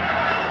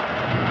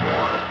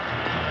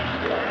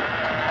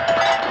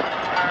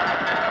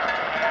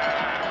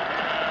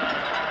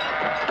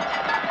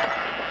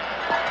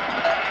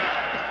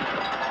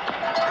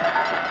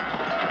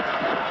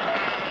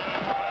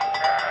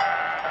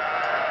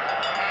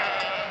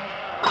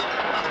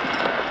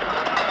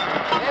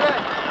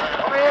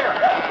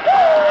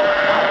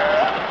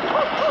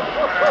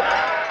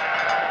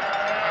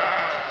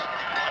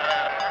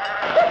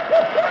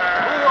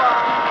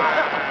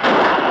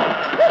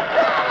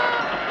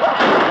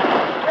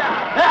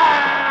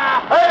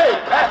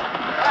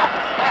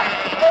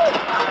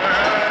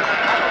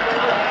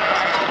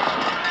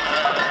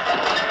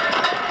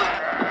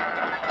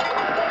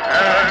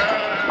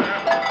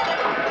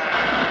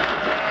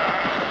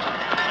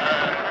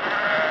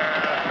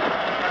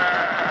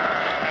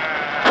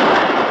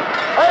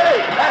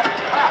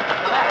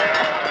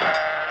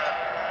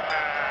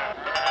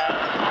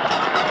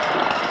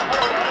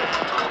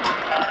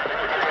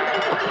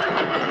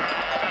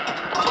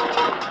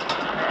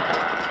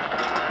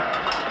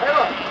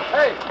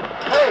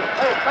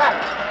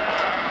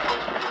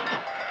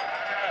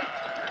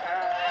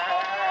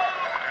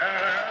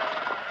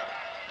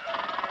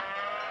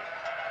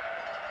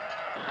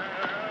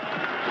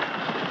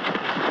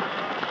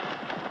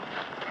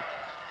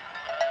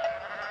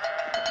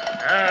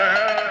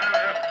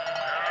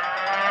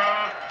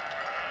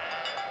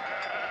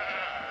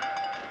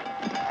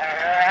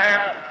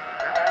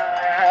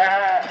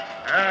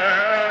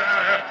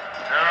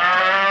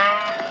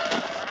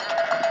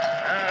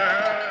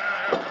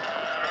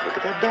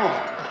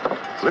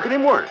 Look at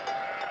him work.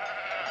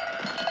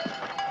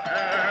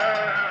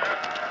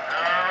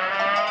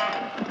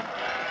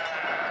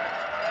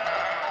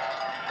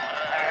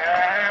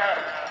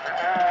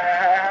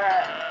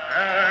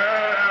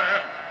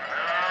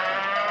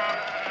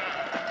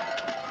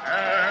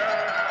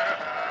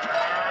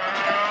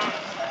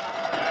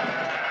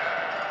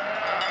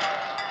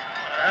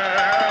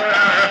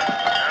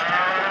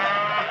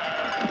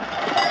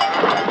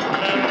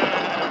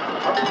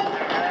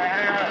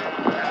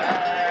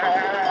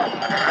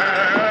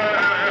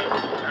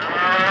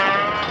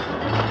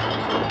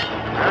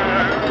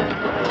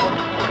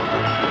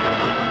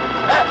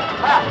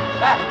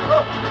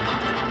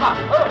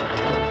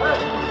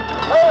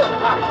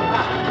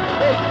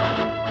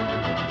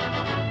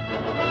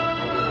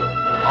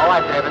 All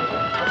right, David.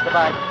 Let's go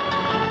back.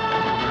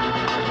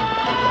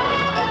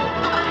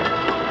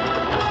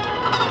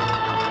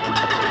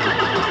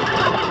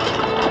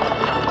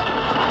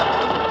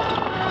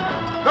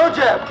 Go,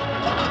 Jeb!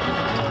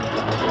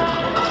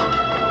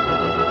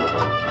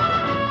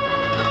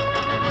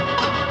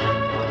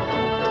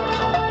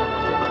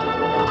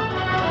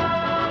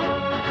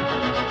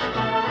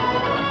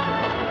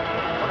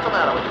 What's the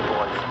matter with you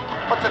boys?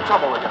 What's the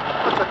trouble with you?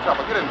 What's the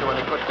trouble? You didn't do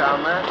any good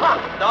down there.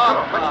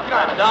 Dog, what you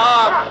got?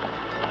 dog.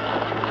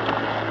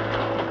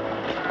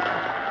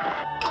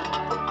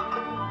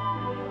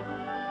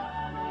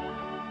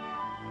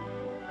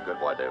 Good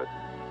boy, David.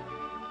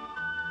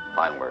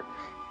 Fine work.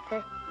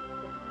 Okay.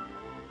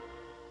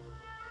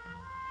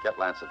 Get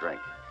Lance a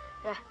drink.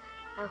 Yeah.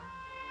 Oh.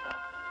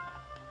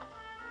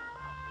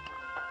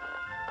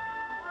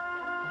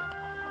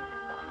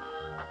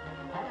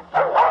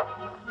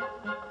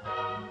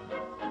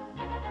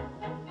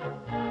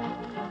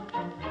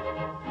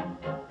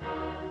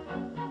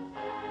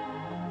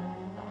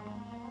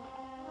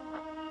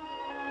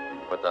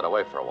 Put that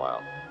away for a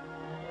while.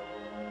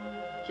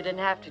 You didn't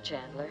have to,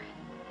 Chandler.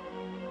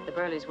 The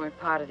Burleys weren't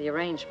part of the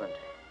arrangement.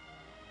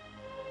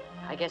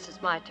 I guess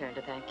it's my turn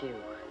to thank you.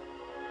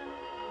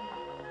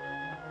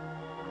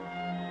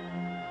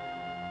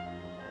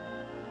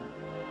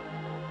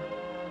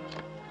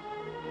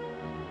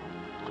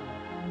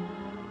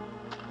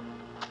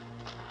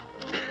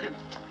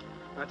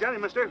 I tell you,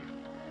 mister,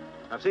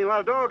 I've seen a lot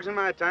of dogs in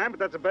my time, but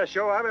that's the best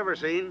show I've ever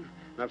seen.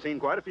 And I've seen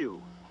quite a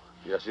few.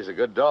 Yes, he's a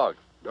good dog.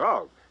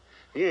 Dog?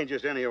 He ain't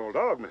just any old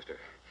dog, mister.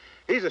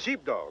 He's a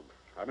sheepdog.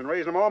 I've been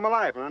raising them all my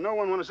life, and I know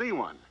one want to see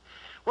one.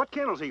 What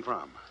kennel's he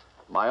from?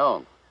 My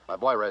own. My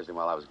boy raised him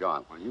while I was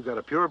gone. Well, you got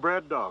a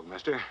purebred dog,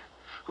 mister.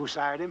 Who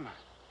sired him?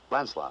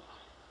 Lancelot.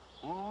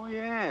 Oh,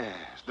 yes.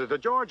 The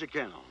Georgia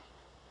kennel.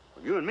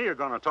 Well, you and me are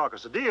going to talk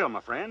us a deal,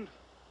 my friend.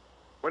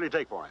 What do you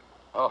take for him?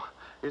 Oh,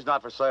 he's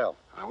not for sale.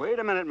 Now, wait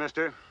a minute,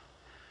 mister.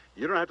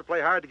 You don't have to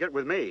play hard to get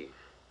with me.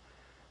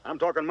 I'm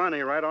talking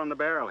money right on the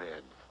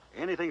barrelhead.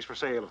 Anything's for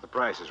sale if the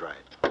price is right.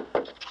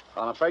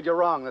 I'm afraid you're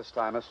wrong this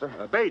time, mister.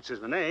 Bates is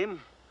the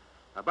name.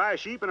 I buy a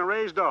sheep and I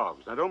raise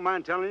dogs. I don't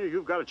mind telling you,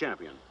 you've got a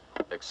champion.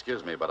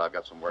 Excuse me, but I've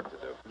got some work to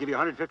do. I'll give you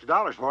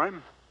 $150 for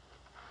him.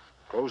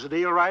 Close the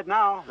deal right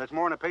now. That's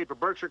more than I paid for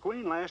Berkshire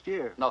Queen last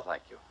year. No,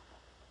 thank you.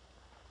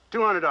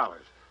 $200.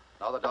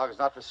 No, the dog is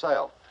not for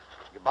sale.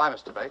 Goodbye,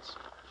 Mr. Bates.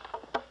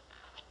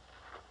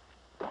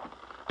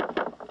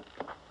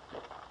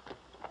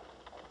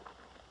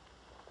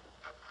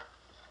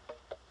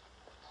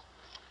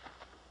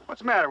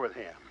 What's the matter with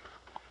him?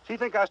 Does he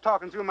think I was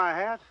talking through my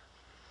hat?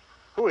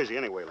 Who is he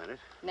anyway, Leonard?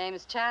 Name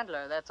is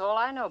Chandler. That's all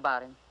I know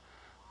about him.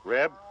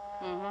 Reb?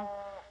 Mm-hmm.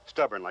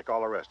 Stubborn like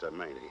all the rest of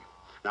them, ain't he?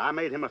 Now, I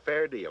made him a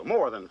fair deal,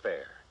 more than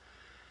fair.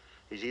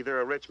 He's either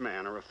a rich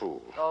man or a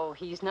fool. Oh,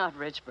 he's not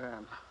rich,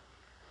 Berm.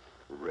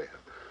 Reb.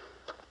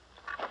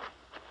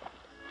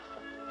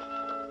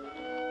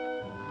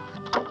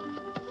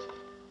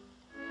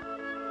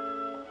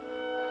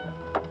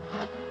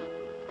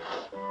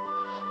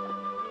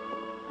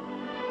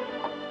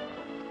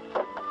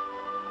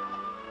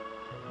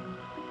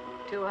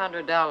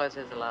 $200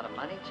 is a lot of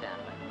money,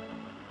 Chandler.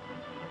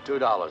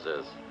 $2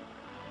 is,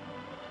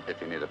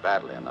 if you need it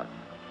badly enough.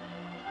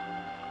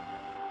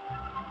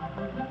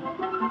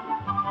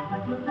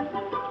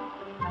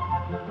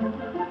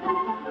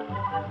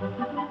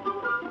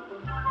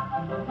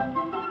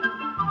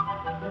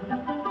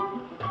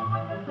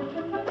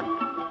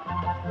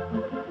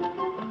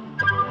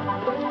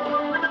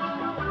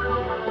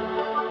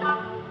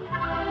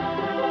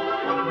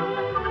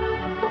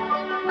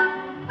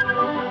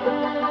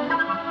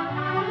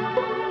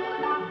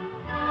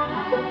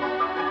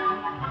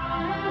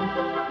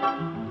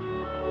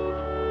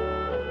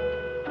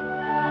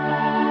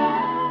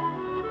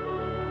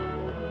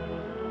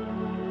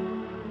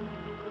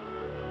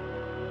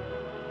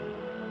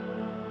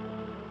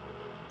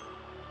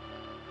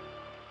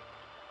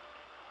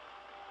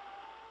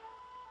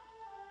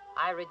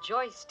 I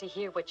rejoice to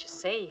hear what you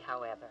say,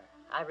 however.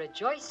 I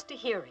rejoice to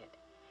hear it.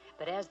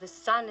 But as the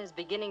sun is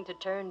beginning to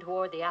turn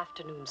toward the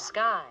afternoon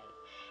sky,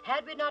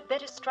 had we not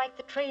better strike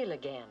the trail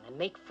again and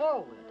make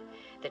forward,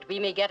 that we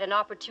may get an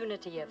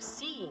opportunity of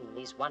seeing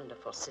these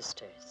wonderful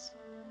sisters?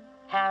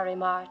 Harry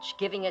March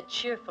giving a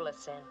cheerful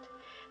assent,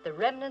 the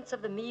remnants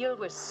of the meal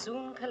were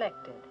soon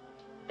collected.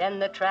 Then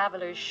the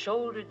travelers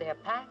shouldered their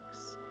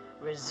packs,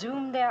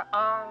 resumed their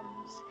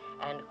arms,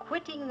 and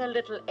quitting the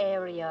little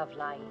area of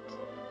light,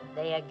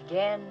 they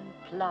again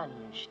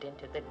plunged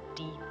into the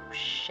deep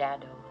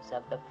shadows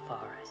of the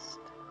forest.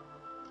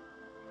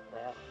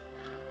 Well,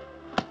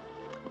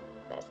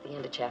 that's the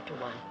end of chapter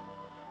 1.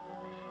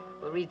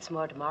 We'll read some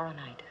more tomorrow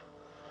night.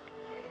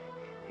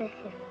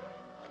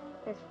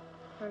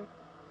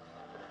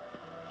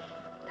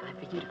 Time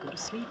for you to go to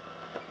sleep.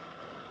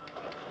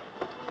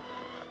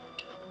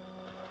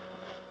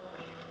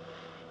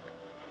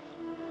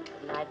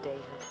 Good night,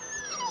 David.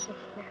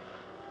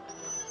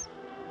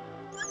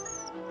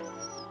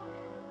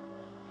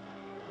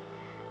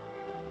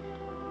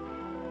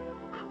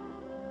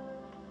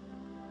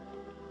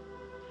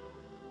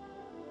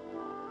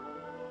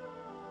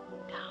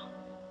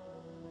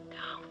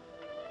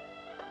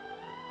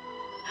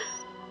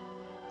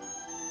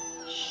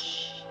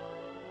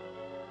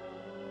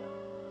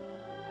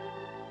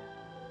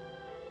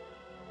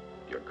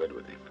 You're good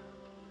with him.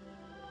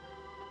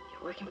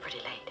 You're working pretty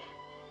late.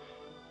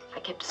 I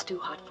kept a stew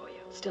hot for you.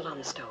 It's still on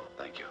the stove.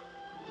 Thank you.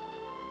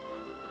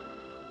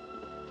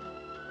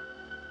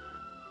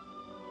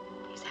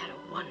 He's had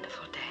a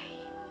wonderful day.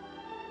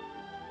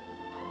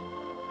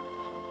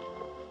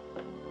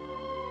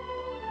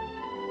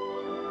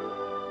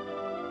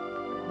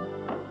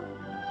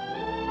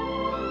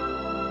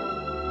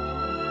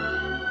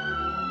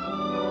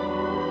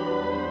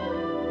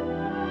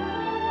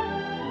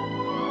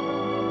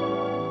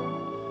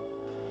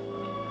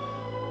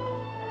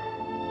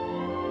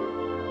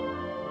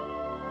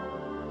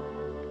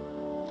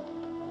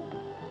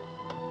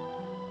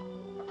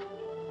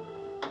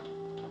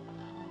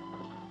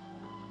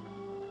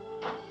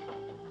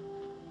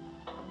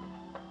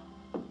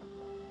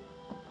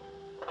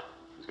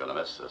 Gonna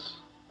miss this.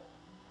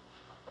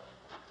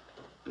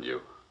 And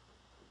you?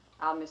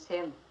 I'll miss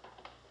him.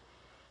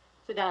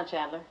 Sit down,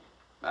 Chandler.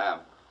 Ma'am,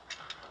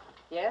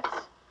 Yes?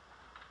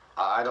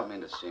 I don't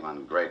mean to seem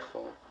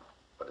ungrateful,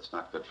 but it's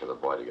not good for the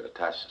boy to get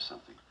attached to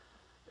something.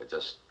 It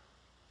just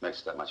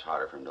makes it that much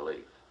harder for him to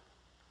leave.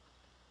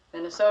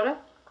 Minnesota?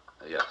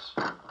 Yes.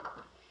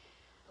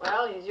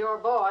 Well, he's your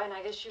boy, and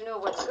I guess you know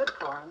what's good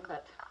for him,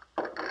 but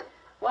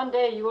one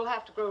day you will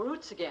have to grow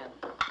roots again.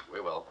 We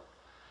will,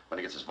 when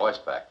he gets his voice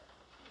back.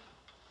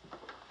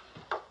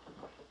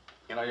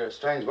 You know, you're a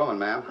strange woman,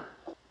 ma'am.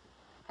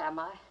 Am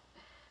I?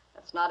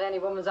 That's not any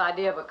woman's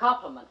idea of a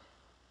compliment.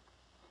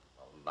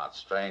 Well, not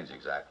strange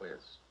exactly.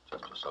 It's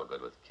just you're so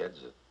good with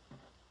kids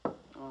that...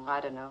 Oh, I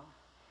don't know.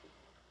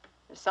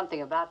 There's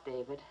something about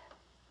David.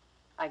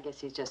 I guess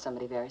he's just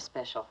somebody very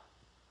special.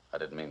 I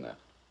didn't mean that.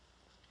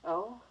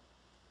 Oh?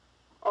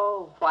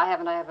 Oh, why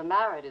haven't I ever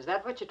married? Is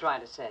that what you're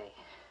trying to say?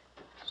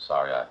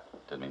 Sorry, I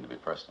didn't mean to be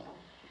personal.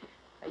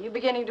 Are you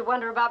beginning to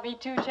wonder about me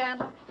too,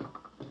 Chandler?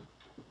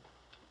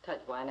 Tell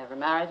you why I never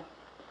married.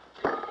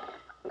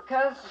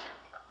 Because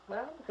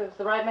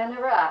the right man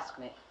never asked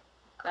me.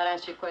 That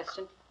answer your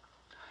question?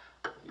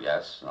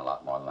 Yes, and a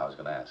lot more than I was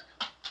going to ask.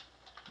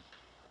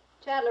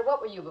 Chandler,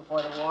 what were you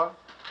before the war?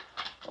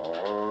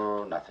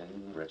 Oh,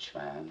 nothing, rich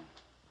man.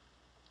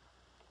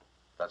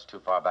 That's too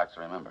far back to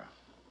remember.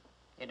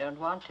 You don't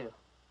want to.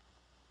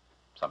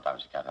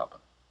 Sometimes you can't help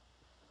it.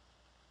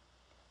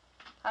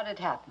 How did it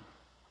happen?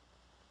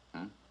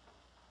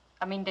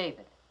 I mean,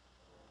 David.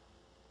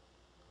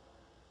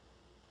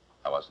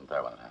 I wasn't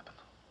there when it happened.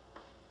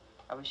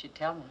 I wish you'd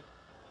tell me.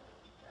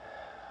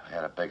 We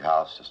had a big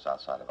house just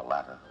outside of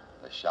Atlanta.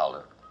 They shelled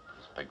it. There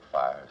was a big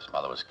fire. His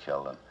mother was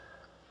killed, and...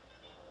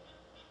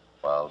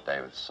 well,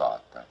 David saw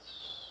it.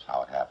 That's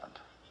how it happened.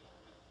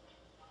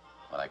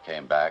 When I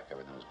came back,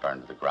 everything was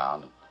burned to the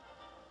ground. And,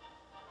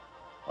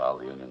 well,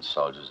 the Union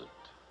soldiers had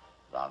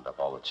rounded up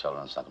all the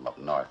children and sent them up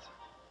north.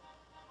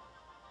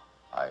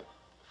 I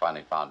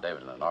finally found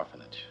David in an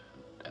orphanage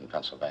in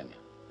Pennsylvania.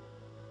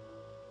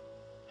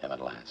 Him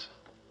and Lance.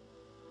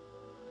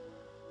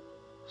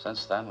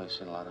 Since then, we've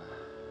seen a lot of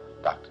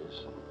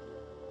doctors and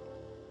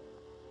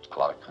a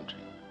lot of country.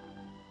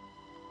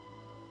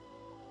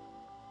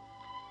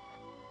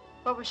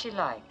 What was she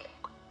like?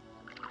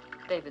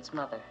 David's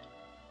mother.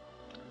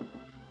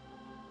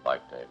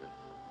 Like David.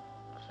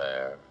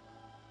 Fair,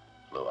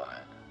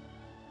 blue-eyed.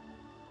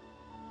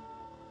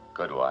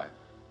 Good wife.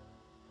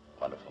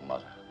 Wonderful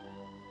mother.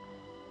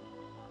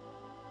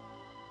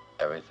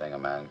 Everything a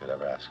man could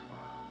ever ask for.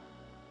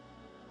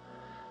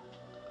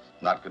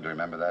 Not good to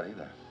remember that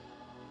either.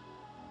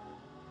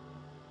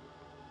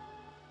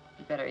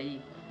 You better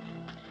eat.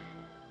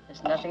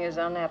 There's nothing as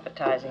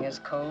unappetizing as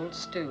cold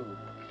stew.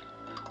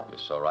 You're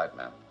so right,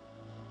 ma'am.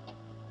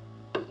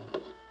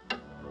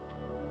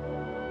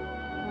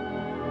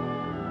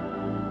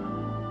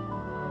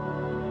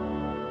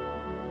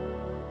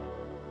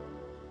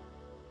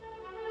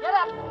 Get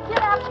up!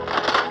 Get up!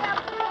 Get up!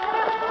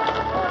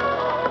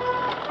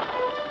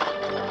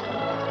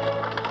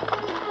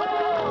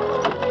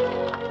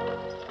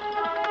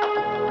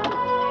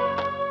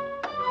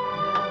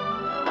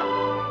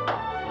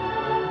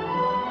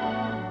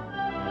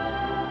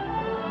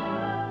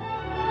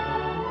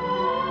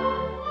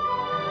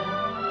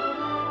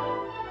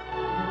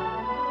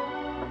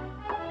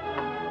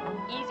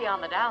 On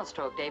the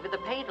downstroke, David. The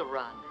paint will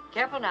run.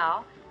 Careful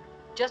now.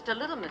 Just a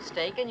little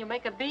mistake and you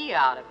make a B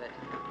out of it.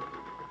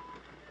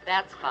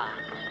 That's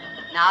fine.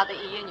 Now the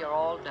E and you're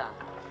all done.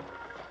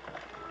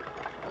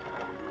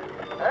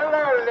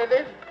 Hello,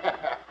 Lillie.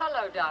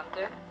 Hello,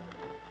 Doctor.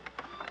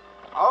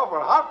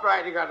 Awful hot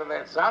riding out of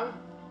that sun.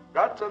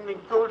 Got something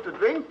cool to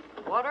drink?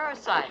 Water or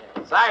cider?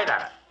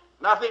 Cider.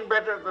 Nothing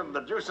better than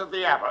the juice of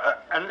the apple,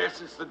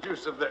 unless it's the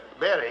juice of the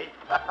berry.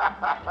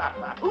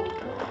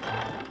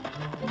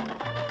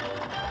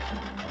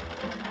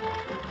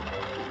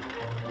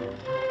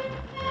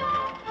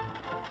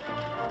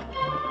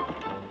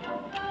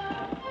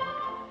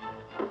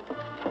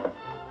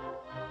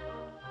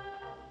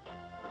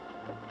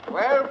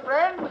 Well,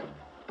 friend,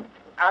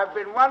 I've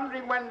been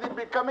wondering when they'd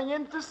be coming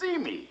in to see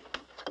me.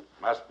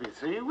 Must be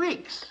 3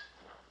 weeks.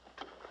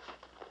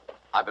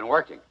 I've been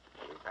working.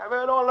 I've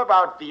heard all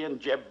about thee and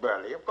Jeb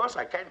Burley. Of course,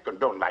 I can't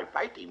condone my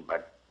fighting,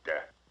 but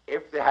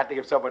if they had to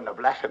give someone a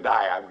blackened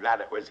eye, I'm glad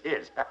it was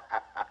his.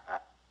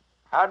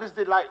 How does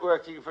they like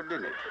working for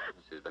Lillie?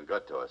 She's been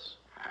good to us.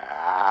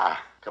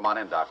 Ah. Come on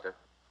in, Doctor.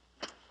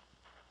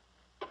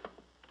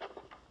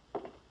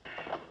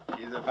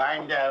 She's a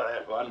fine gal,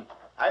 that one.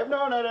 I've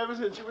known her ever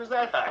since she was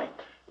that high.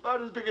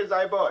 About as big as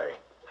thy boy.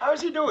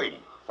 How's he doing?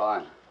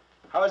 Fine.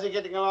 How's he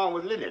getting along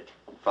with Lillie?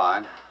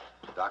 Fine.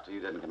 Doctor,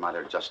 you didn't come out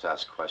here just to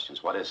ask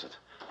questions. What is it?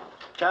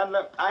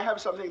 Chandler, I have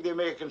something they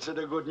may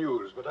consider good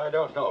news, but I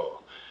don't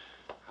know.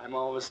 I'm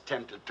always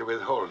tempted to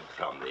withhold it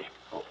from thee.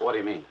 What do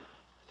you mean?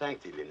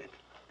 Thank thee, Lillie.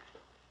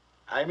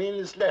 I mean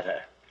this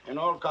letter. In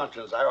all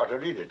conscience, I ought to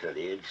read it to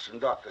thee. It's from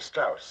Dr.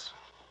 Strauss.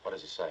 What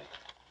does he say?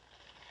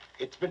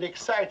 It's been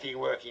exciting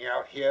working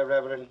out here,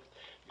 Reverend.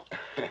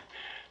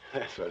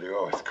 That's what you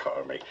always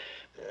call me.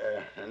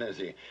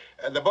 Lizzie.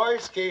 The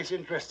boy's case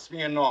interests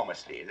me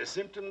enormously. The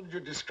symptoms you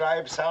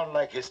describe sound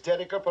like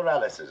hysterical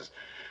paralysis.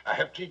 I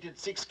have treated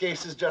 6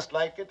 cases just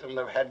like it and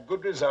have had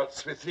good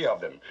results with 3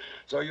 of them.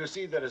 So you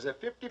see, there is a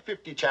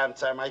 50-50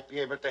 chance I might be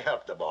able to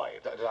help the boy.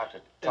 Doctor,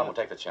 Tom will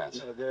take the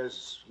chance.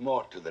 There's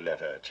more to the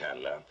letter,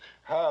 Chandler.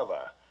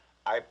 However,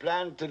 I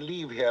plan to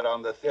leave here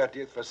on the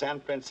 30th for San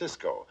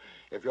Francisco.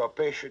 If your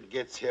patient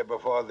gets here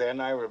before then,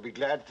 I will be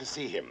glad to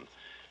see him.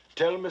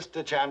 Tell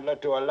Mr. Chandler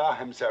to allow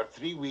himself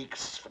 3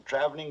 weeks for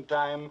traveling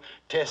time,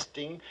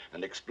 testing,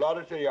 and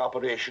exploratory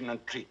operation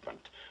and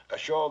treatment.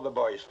 Assure the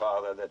boy's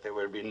father that there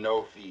will be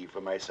no fee for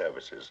my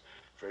services.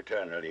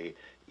 Fraternally,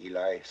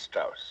 Eli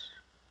Strauss.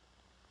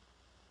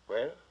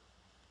 Well?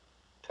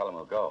 Tell him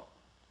we'll go.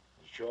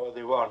 Sure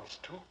they wants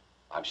to?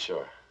 I'm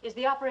sure. Is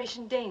the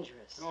operation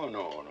dangerous?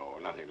 No,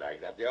 nothing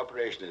like that. The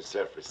operation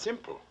itself is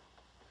simple.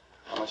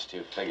 How much do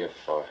you figure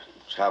for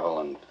travel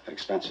and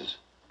expenses?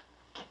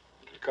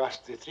 It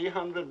cost you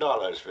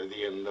 $300 for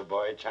thee and the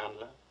boy,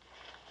 Chandler.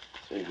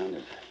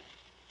 300.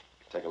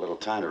 Take a little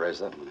time to raise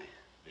that money.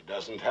 It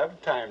doesn't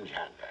have time,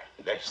 Chandler.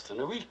 Less than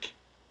a week.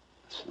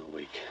 Less than a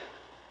week.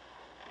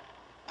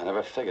 I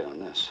never figured on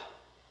this.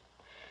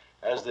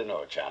 As they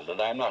know, Chandler,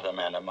 I'm not a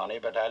man of money,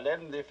 but I'll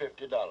lend thee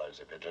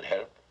 $50 if it'll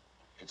help.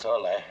 It's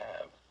all I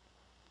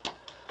have.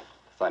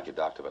 Thank you,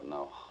 Doctor, but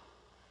no.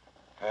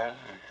 Well,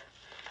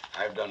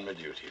 I've done my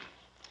duty.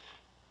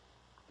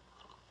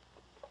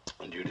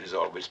 And duty's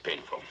always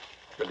painful.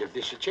 But if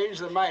they should change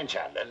their mind,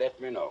 Chandler, let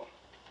me know.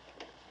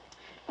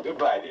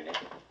 Goodbye, Lillie.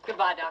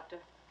 Goodbye, Doctor.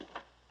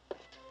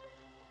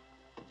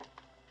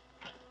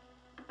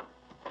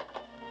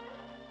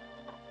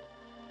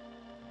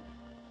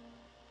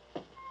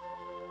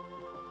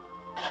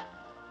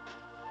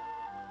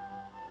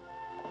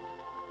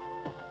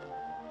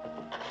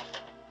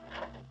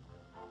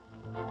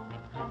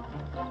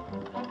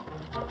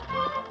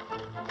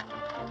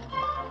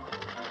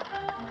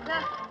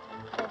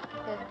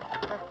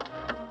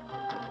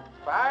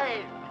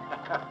 Fine.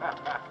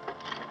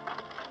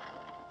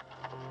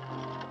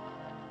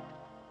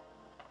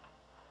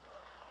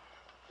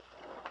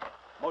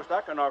 Most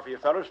I can offer you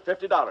fellas,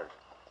 $50.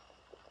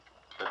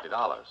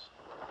 $50?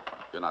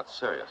 You're not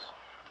serious.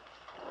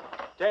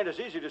 It ain't as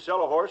easy to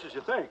sell a horse as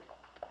you think.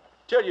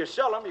 Till you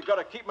sell him, you got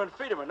to keep him and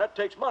feed him, and that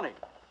takes money.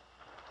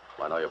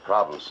 Well, I know your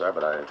problem, sir,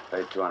 but I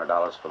paid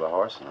 $200 for the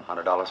horse and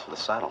 $100 for the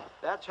saddle.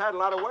 That's had a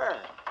lot of wear.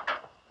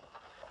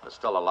 There's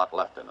still a lot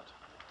left in it.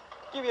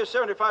 Give you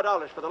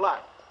 $75 for the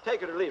lot.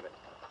 Take it or leave it.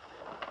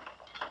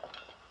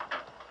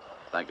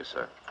 Thank you,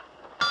 sir.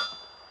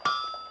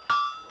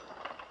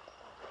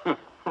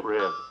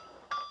 Really?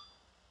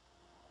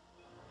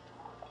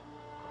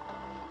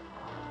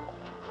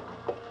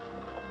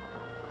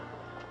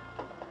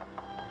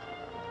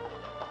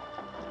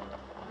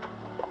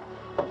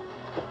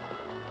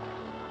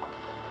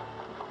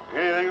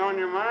 Anything on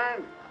your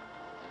mind?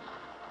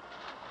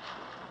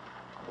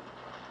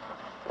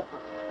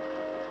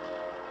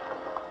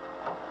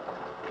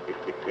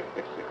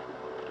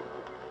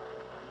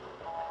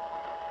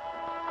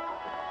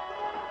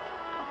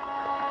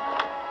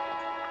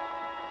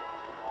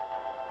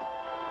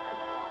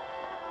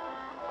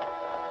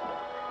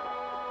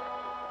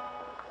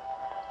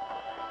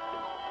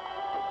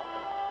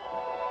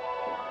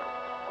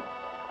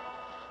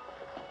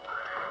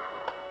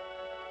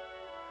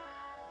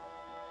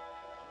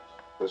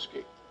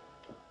 Whiskey.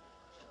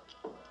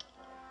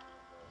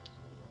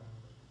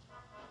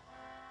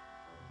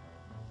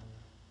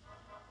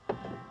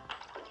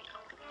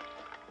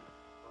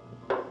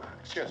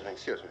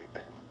 Excuse me.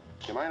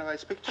 Do you mind if I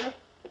speak to you?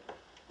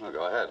 Well,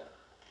 go ahead.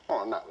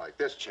 Oh, not like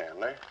this,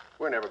 Chandler.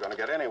 We're never going to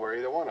get anywhere,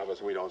 either one of us,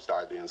 if we don't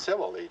start being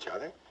civil to each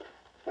other.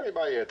 Let me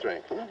buy you a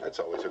drink. That's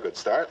always a good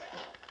start.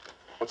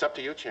 What's up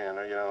to you,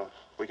 Chandler? You know,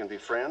 we can be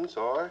friends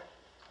or,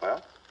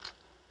 well?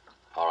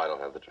 All right, I'll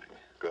have the drink.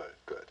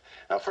 Good.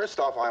 Now, first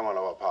off, I want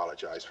to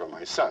apologize for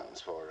my sons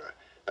for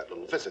that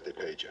little visit they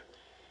paid you.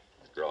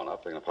 Grown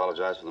up, they can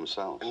apologize for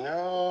themselves.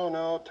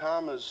 No,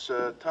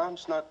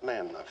 Tom's not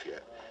man enough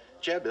yet.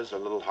 Jeb is a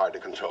little hard to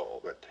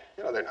control, but,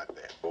 you know, they're not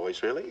bad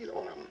boys, really. Either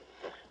one of them.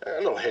 A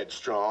little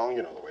headstrong,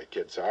 you know the way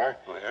kids are.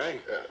 Oh,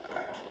 Harry?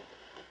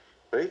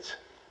 Bates?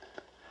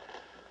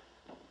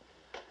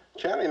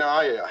 Charlie, now,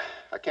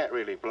 I can't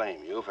really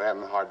blame you for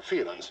having hard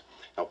feelings.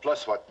 Now,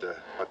 plus what the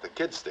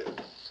kids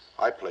did.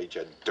 I played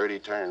you a dirty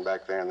turn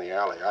back there in the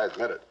alley, I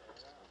admit it.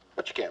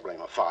 But you can't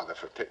blame a father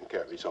for taking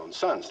care of his own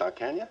sons, now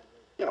can you?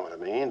 You know what I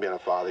mean, being a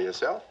father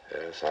yourself.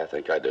 Yes, I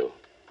think I do.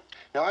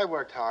 Now, I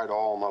worked hard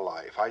all my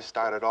life. I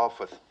started off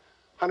with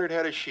 100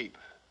 head of sheep,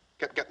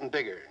 kept getting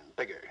bigger and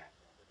bigger.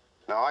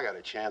 Now, I got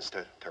a chance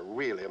to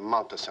really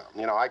amount to something.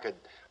 You know, I could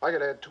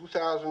add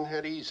 2,000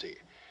 head easy.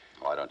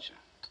 Why don't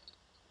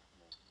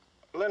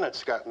you?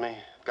 Lennox got me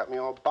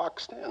all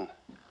boxed in.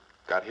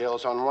 Got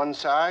hills on one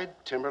side,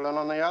 timberland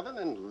on the other,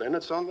 and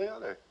Lennox on the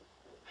other.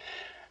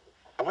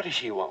 And what does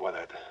she want with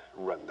that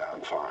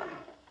rundown farm?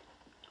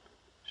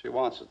 She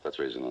wants it. That's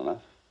reason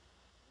enough.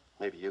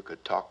 Maybe you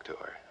could talk to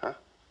her, huh?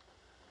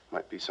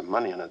 Might be some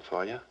money in it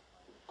for you.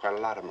 Quite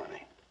a lot of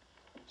money.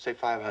 Say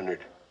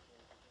 500.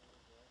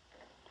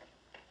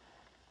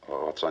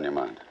 Well, what's on your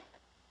mind?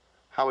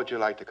 How would you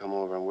like to come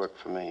over and work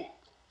for me?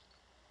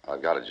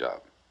 I've got a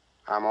job.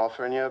 I'm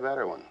offering you a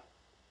better one.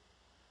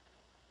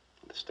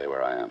 To stay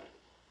where I am.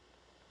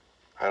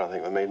 I don't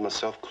think I made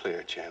myself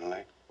clear,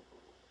 Chandler.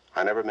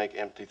 I never make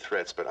empty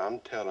threats, but I'm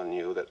telling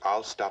you that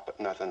I'll stop at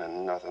nothing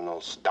and nothing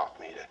will stop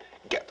me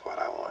to get what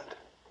I want.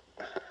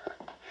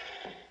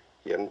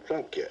 You haven't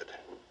drunk yet.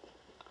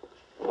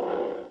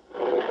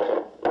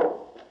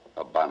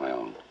 I'll buy my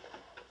own.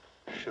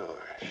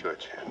 Sure,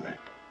 Chandler.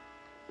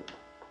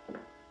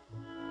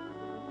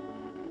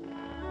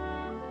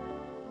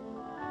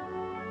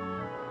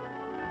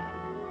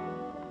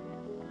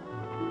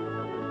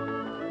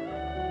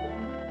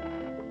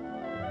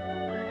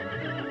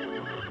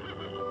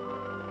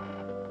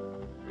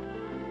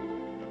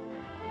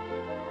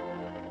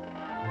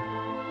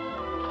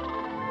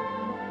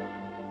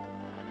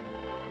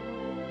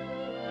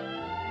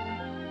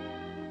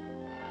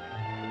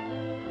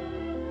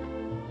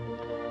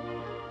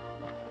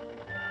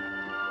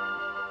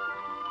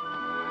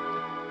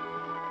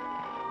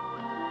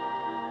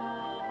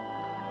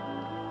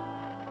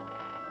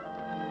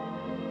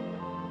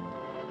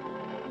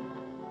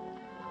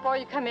 before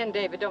you come in,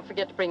 David, don't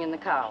forget to bring in the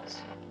cows.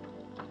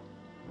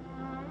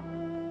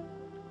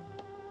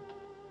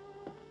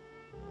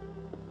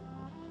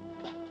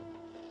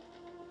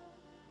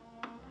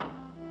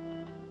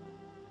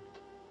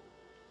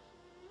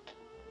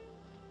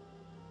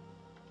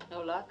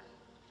 No luck?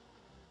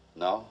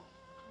 No?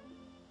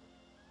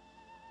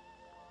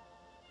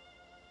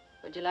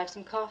 Would you like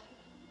some coffee?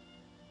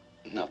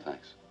 No,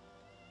 thanks.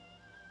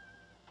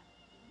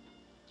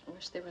 I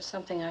wish there was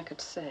something I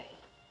could say.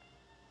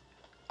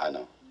 I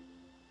know.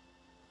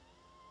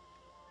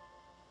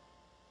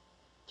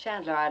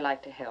 Chandler, I'd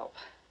like to help.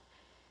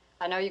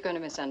 I know you're going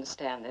to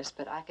misunderstand this,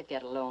 but I could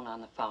get a loan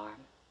on the farm.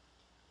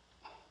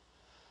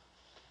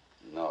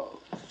 No,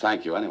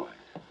 thank you anyway.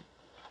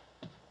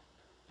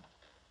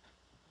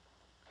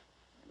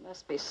 There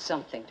must be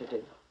something to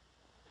do.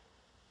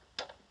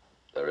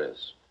 There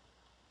is.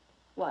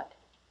 What?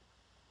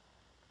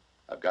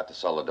 I've got to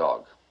sell the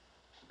dog.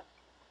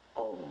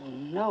 Oh,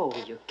 no,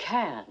 you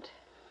can't.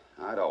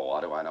 I don't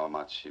want to. I know how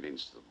much she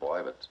means to the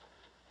boy, but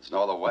there's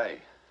no other way.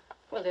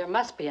 Well, there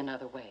must be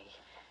another way.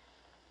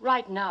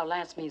 Right now,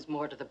 Lance means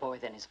more to the boy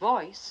than his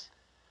voice.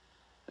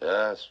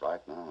 Yes,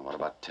 right now. What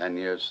about 10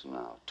 years from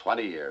now?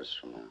 20 years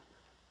from now?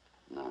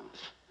 No.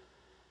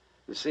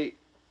 You see,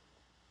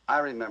 I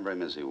remember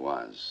him as he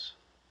was.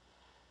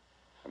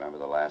 Remember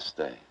the last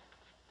day.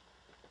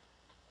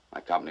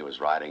 My company was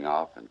riding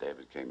off, and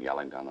David came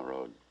yelling down the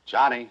road,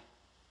 "Johnny!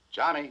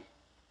 Johnny!"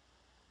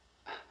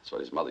 That's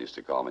what his mother used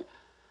to call me.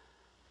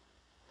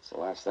 It's the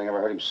last thing I ever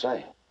heard him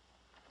say.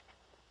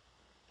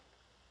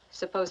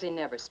 Suppose he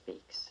never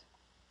speaks.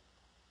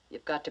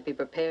 You've got to be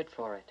prepared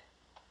for it.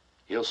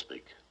 He'll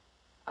speak.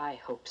 I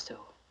hope so.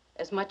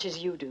 As much as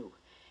you do.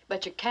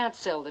 But you can't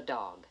sell the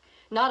dog.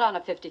 Not on a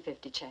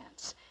 50-50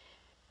 chance.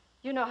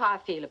 You know how I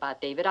feel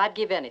about David. I'd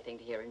give anything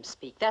to hear him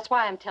speak. That's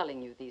why I'm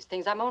telling you these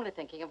things. I'm only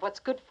thinking of what's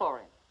good for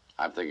him.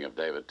 I'm thinking of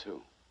David,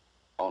 too.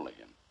 Only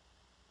him.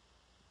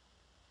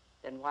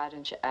 Then why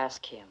don't you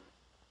ask him?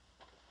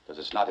 Because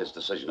it's not his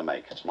decision to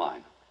make. It's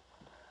mine.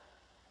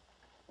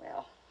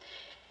 Well,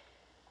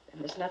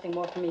 then there's nothing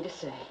more for me to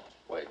say.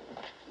 Wait.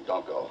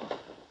 Don't go.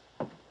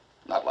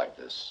 Not like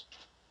this.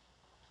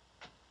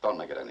 Don't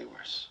make it any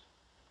worse.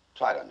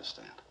 Try to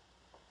understand.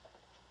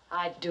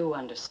 I do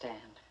understand.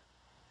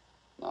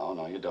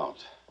 No, you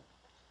don't.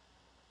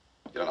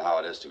 You don't know how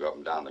it is to go up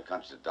and down the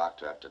country to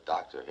doctor after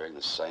doctor, hearing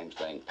the same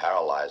thing,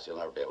 paralyzed. You'll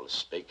never be able to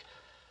speak.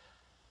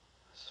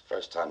 It's the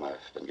first time I've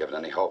been given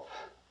any hope.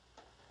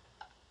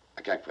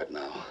 I can't quit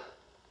now.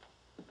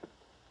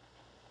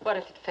 What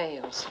if it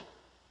fails?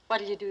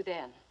 What'll you do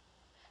then?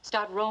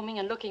 Start roaming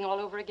and looking all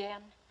over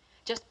again?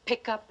 Just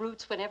pick up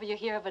roots whenever you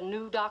hear of a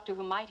new doctor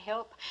who might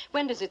help?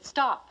 When does it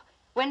stop?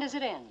 When does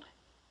it end?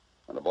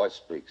 When the boy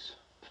speaks.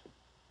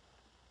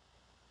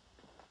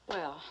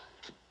 Well,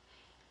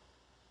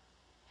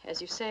 as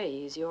you say,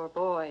 he's your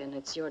boy and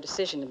it's your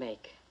decision to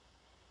make.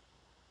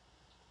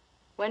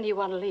 When do you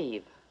want to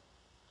leave?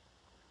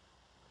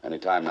 Any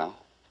time now.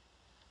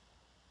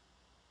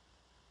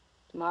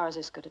 Tomorrow's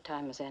as good a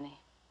time as any.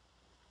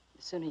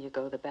 The sooner you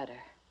go, the better.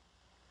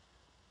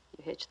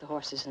 You hitch the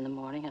horses in the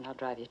morning and I'll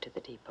drive you to the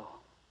depot.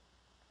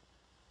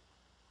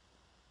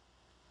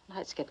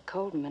 Nights get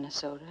cold in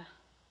Minnesota.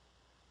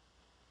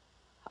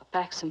 I'll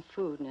pack some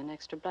food and an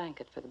extra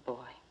blanket for the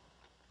boy.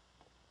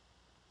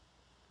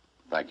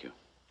 Thank you.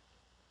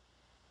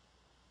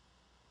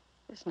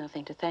 There's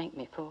nothing to thank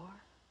me for.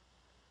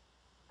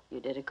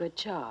 You did a good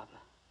job.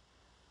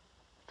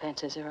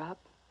 Fences are up,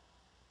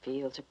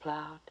 fields are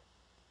plowed,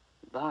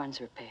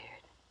 barns repaired.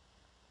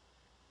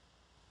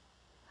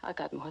 I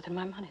got more than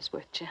my money's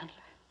worth, Chandler.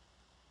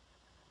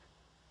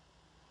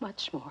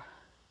 Much more.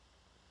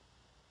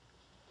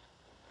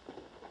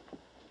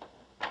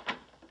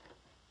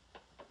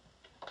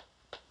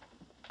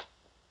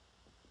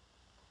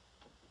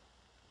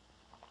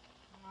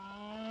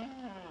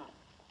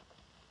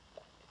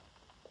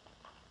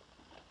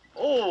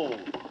 Oh!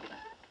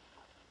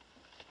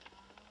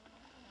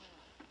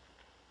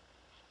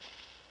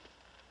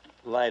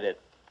 Light it.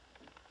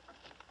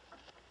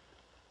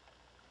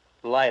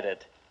 Light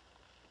it.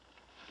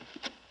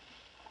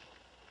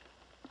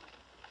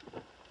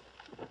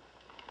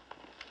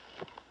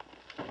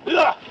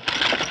 Ugh!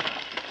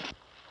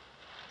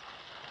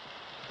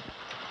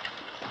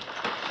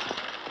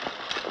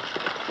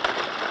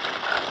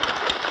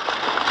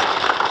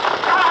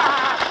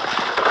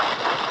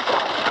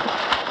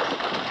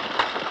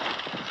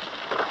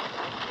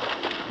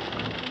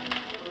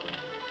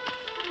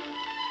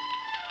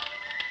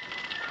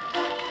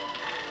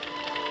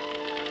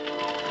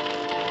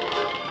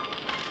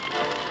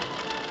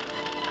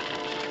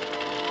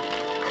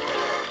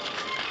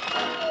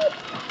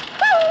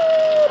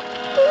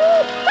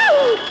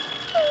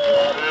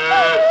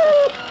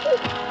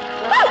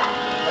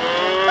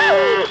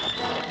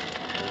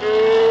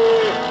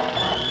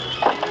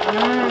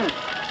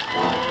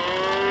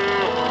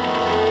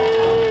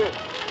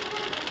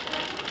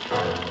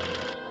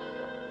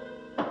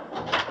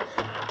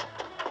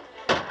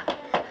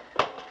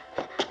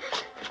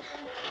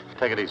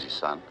 Take it easy,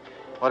 son.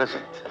 What is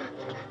it?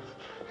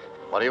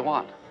 What do you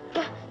want?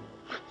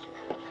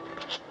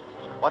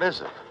 What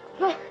is it?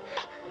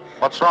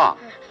 What's wrong?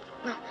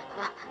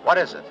 What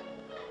is it?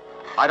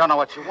 I don't know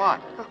what you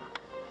want.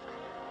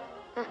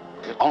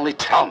 You only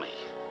tell me.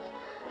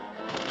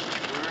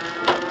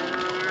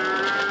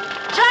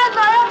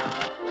 Chandler!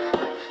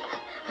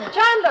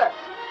 Chandler!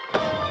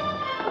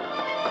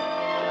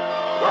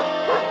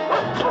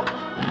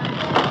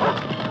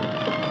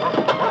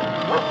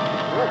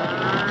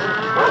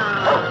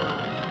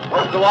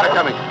 Where's the water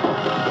coming?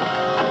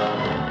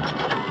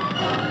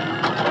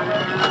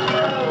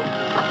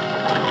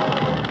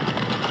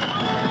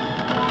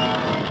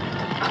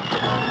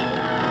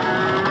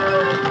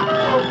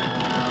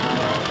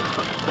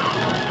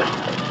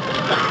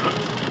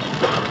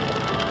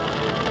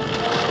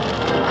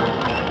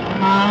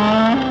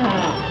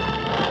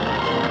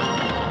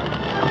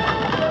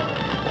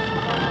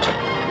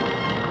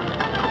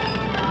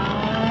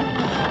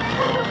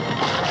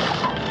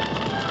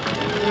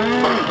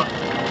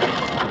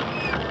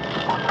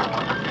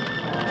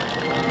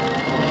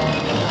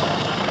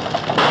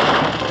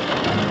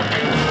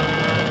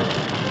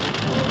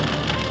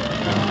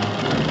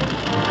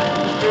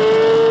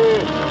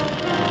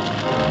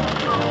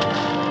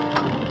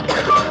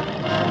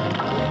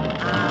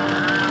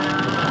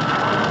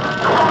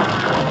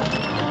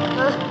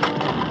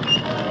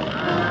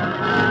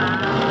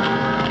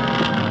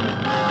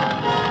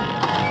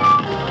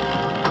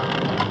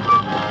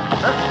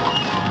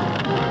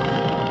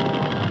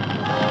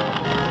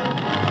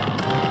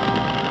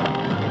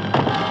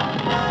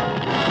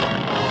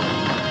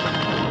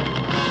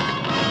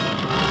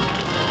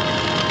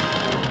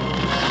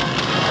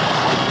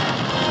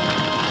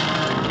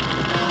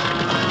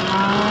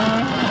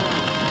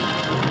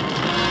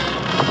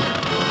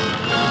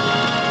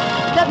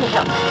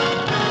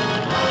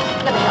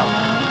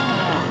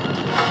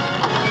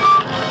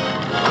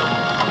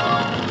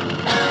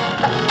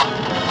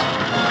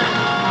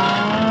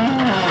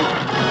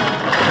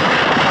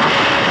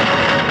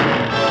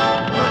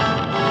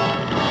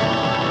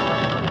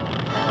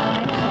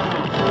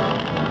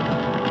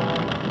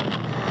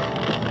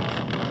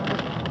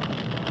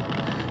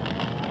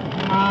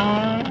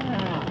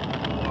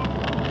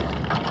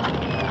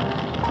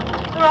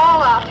 They're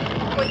all out.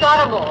 We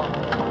got them all.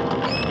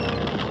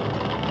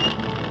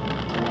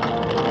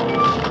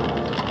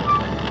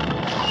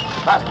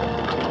 Faster!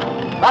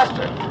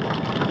 Faster!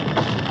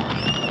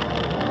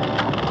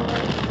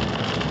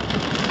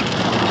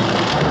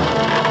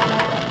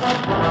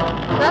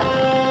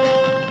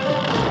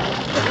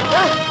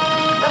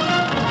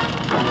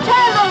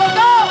 Chandler, look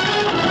out!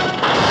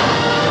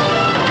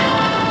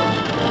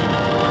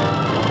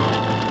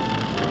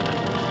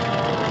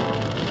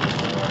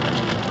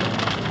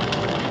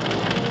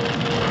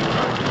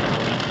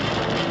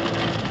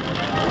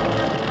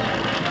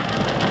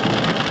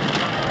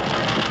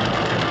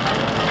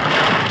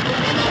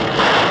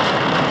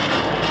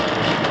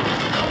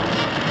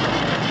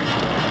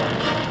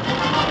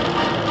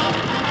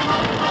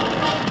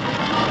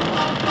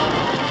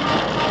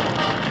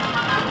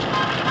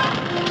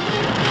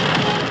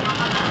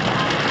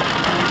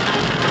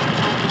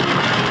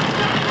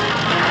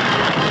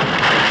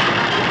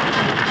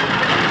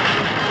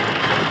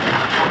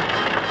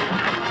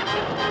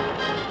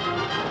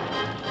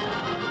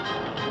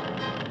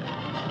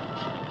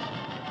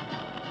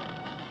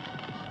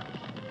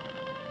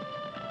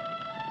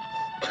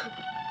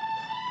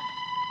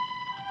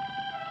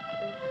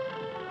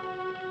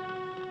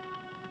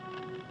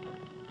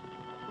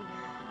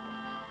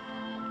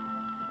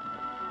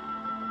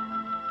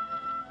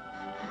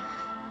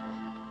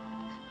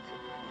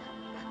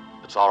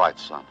 It's all right,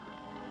 son.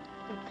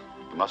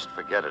 You mustn't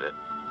forget it.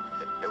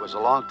 It was a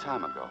long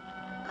time ago.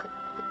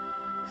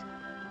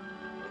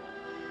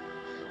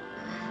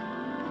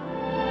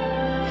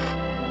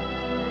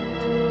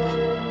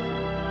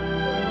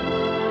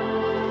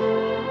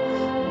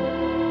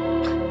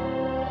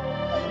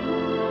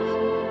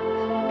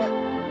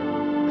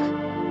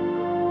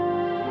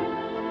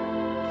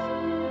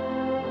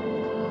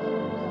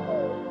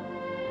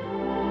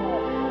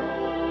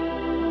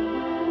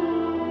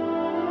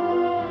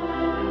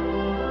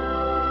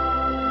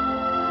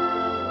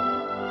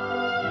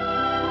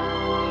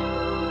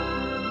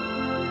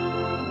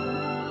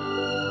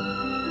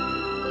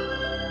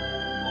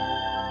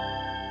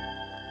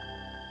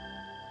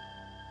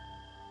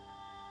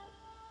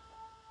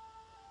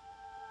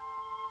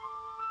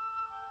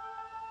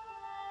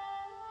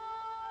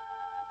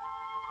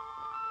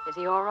 Is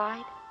he all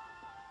right?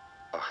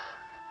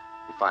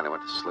 He finally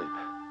went to sleep.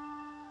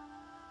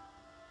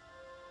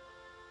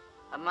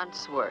 A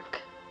month's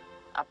work.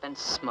 Up in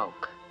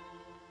smoke.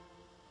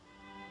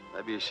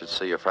 Maybe you should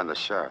see your friend the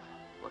sheriff.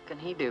 What can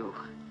he do?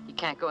 He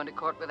can't go into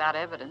court without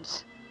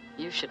evidence.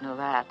 You should know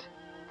that.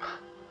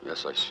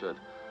 Yes, I should.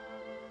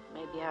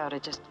 Maybe I ought to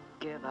just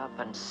give up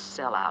and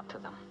sell out to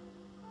them.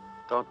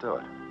 Don't do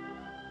it.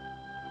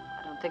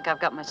 I don't think I've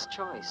got much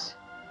choice.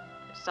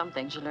 There's some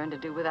things you learn to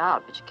do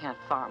without, but you can't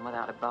farm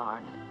without a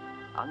barn.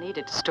 I'll need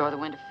it to store the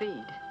winter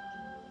feed.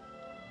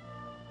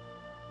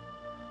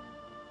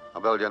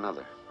 I'll build you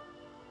another.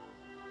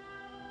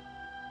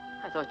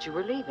 thought you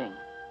were leaving.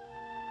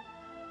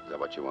 Is that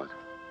what you want?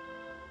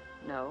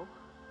 No.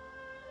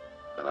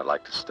 Then I'd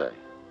like to stay.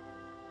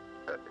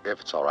 If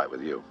it's all right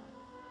with you.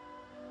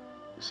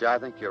 You see, I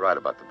think you're right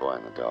about the boy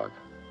and the dog.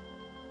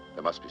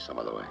 There must be some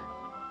other way.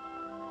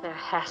 There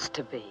has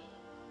to be.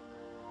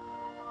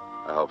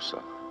 I hope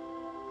so.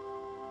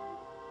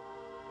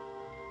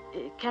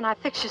 Can I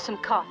fix you some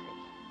coffee?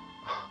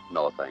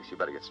 No, thanks. You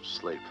better get some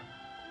sleep.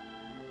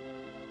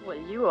 Well,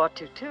 you ought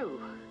to, too.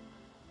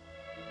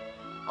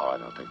 All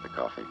right, I'll take the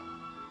coffee.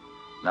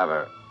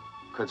 Never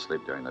could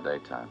sleep during the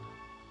daytime.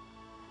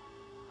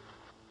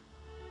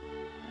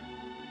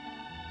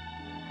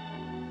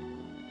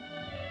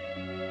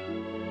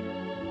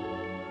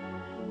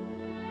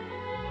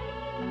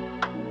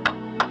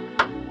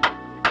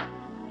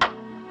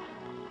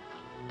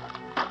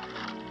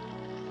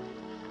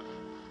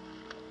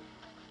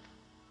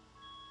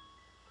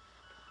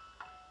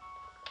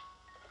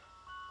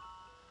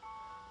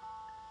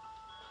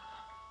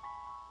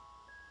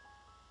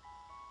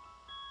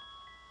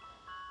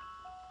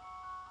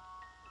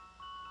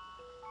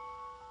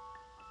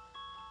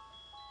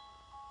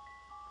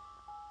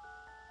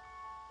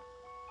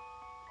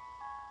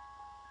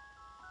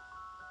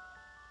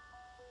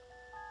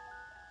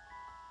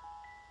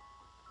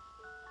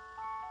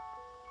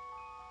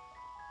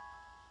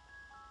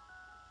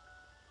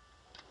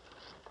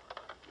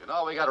 You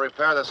know, we got to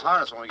repair this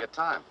harness when we get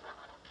time.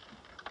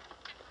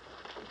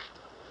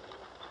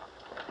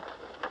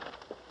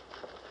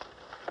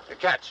 Here,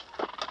 catch.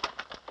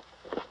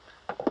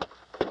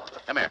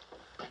 Come here.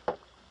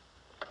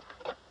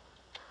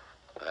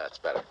 That's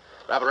better.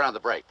 Wrap it around the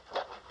brake.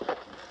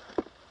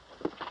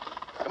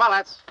 Come on,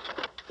 Lance.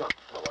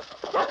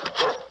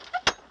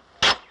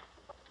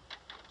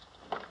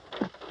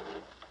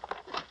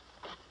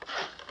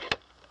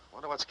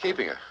 Wonder what's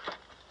keeping her.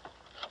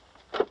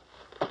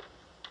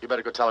 You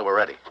better go tell her we're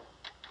ready.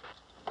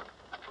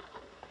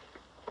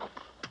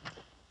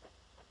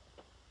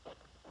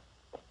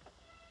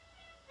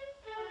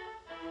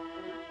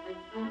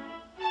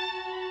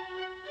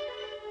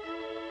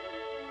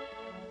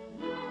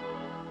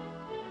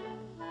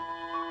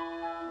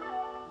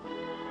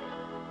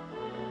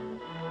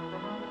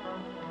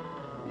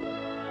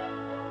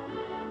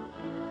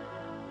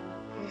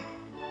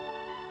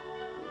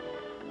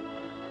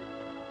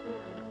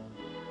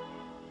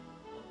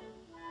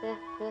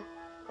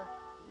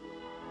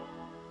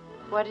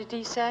 What did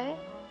he say?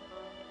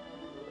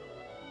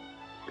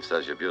 He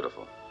says you're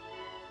beautiful.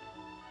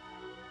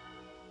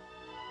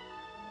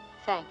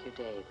 Thank you,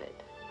 David.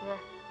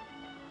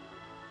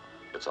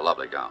 It's a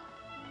lovely gown.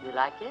 You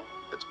like it?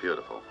 It's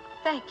beautiful.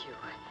 Thank you.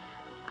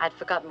 I'd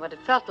forgotten what it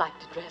felt like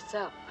to dress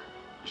up.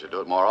 You should do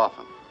it more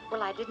often.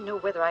 Well, I didn't know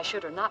whether I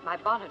should or not. My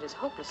bonnet is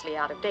hopelessly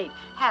out of date.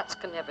 Hats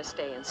can never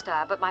stay in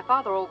style, but my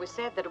father always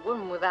said that a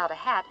woman without a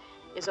hat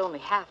is only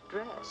half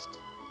dressed.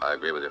 I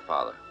agree with your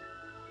father.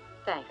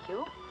 Thank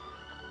you.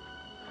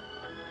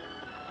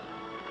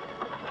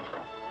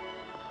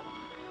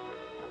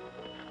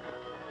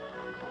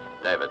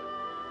 David,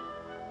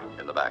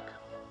 in the back.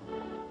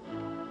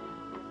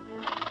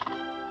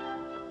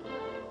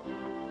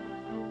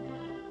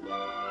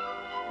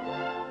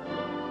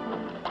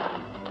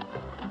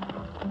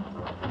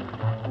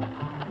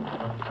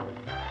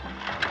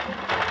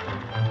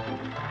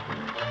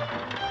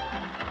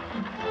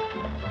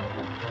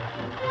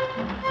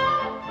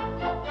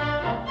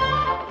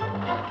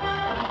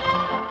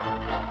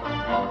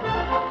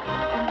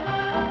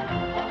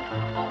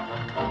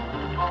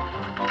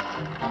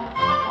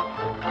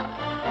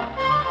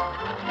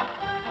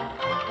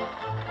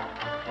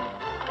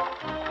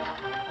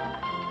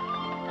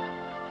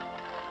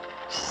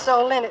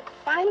 So Lynette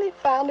finally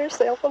found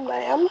herself a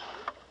man.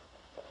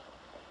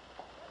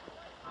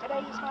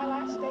 Today's my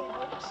last day,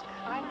 folks.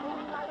 I'm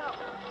moving right up.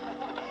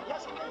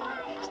 Yes,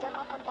 indeed. Step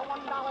up and for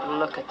 $1.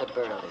 Look at the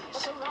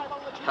Burleys.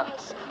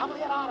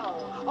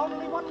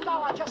 Only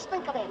 $1. Just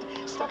think of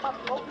it. Step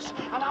up, folks,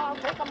 and I'll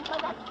take a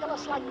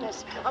miraculous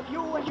likeness of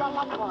you and your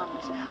loved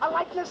ones. A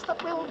likeness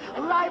that will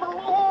rival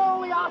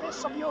all the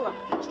artists of Europe.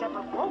 Step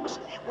up, folks.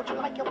 Would you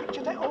like your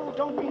picture? Oh,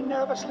 don't be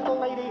nervous, little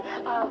lady.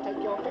 I'll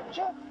take your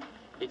picture.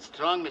 It's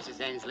strong,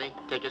 Mrs. Ainsley.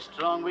 Take a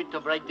strong wit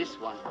to break this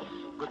one.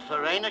 Good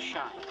for rain or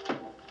shine.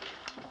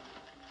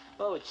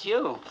 Oh, it's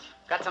you.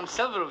 Got some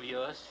silver of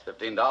yours.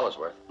 $15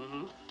 worth.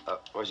 Mm-hmm.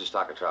 Where's your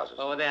stock of trousers?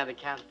 Over there on the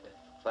counter.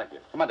 Thank you.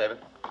 Come on, David.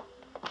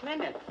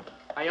 Minute.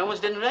 I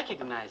almost didn't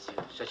recognize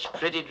you. Such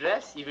pretty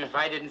dress, even if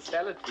I didn't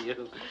sell it to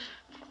you.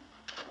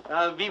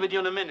 I'll be with you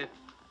in a minute.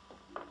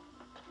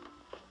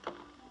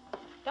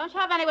 Don't you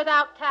have any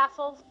without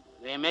tassels?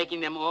 They're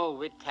making them all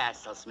with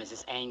tassels,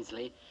 Mrs.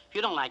 Ainsley. If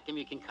you don't like them,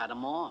 you can cut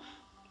them off.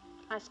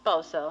 I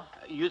suppose so.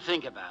 You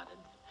think about it.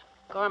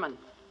 Gorman.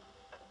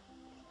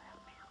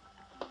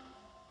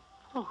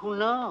 Oh, who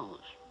knows?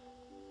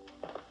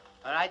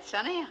 All right,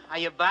 Sonny, are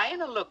you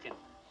buying or looking?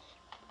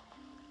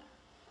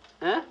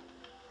 Huh?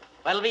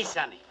 What'll be,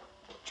 Sonny?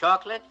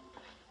 Chocolate?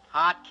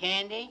 Hot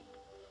candy?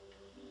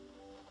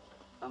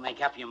 Well,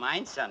 make up your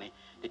mind, Sonny.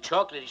 The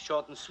chocolate is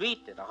short and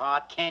sweet. The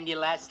hard candy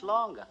lasts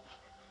longer.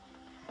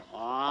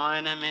 Oh,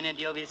 in a minute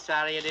you'll be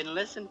sorry you didn't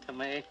listen to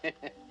me.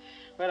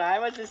 But I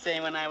was the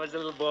same when I was a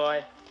little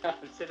boy.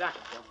 Sit down,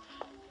 Joe.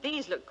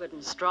 These look good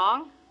and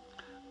strong.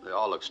 They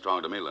all look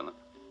strong to me, Lynette.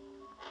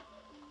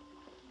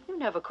 You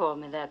never called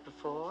me that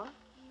before.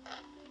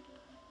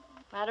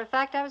 Matter of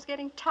fact, I was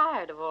getting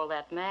tired of all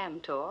that ma'am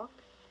talk.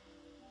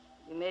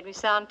 You made me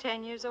sound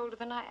 10 years older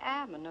than I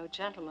am, and no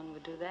gentleman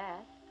would do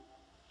that.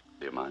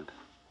 Do you mind?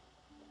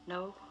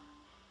 No.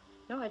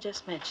 No, I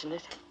just mentioned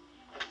it.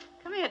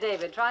 Come here,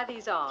 David. Try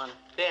these on.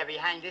 There,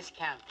 behind this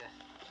counter.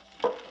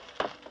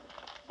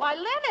 Why,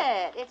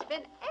 Lynette, it's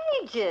been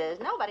ages.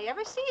 Nobody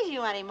ever sees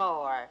you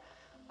anymore.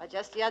 Well,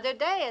 just the other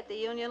day at the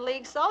Union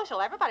League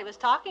social, everybody was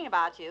talking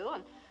about you,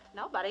 and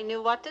nobody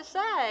knew what to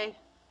say.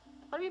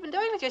 What have you been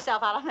doing with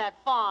yourself out on that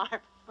farm?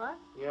 What?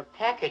 Your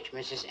package,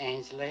 Mrs.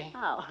 Ainsley.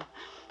 Oh,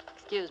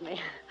 excuse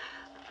me.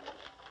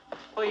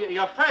 Oh,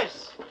 your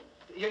purse.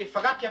 You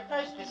forgot your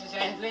purse, Mrs.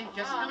 Ainsley.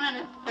 Just a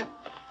minute.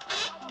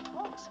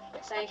 Folks,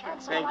 it's the Thank you.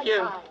 chance of a Thank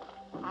you. lifetime.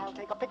 I'll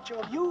take a picture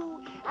of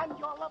you and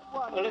your loved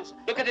ones. Well,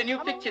 look at the new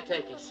picture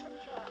takers.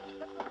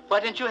 Why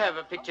didn't you have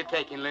a picture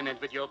taken, Lynette,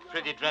 with your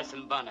pretty dress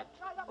and bonnet?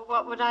 Well,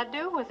 what would I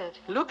do with it?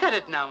 Look at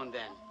it now and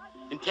then.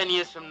 In 10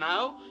 years from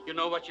now, you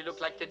know what you look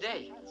like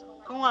today.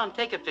 Go on,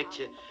 take a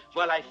picture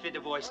while I fit the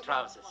boy's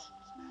trousers.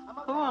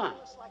 Go on.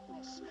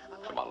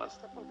 Come on, let's.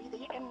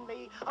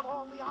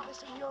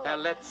 Now,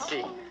 let's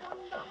see.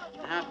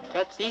 Now,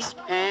 but these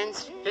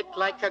pants fit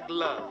like a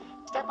glove.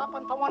 Step up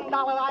and for $1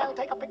 I'll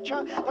take a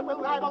picture that will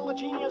rival the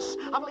genius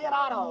of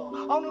Leonardo.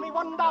 Only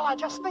 $1,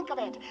 just think of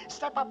it.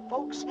 Step up,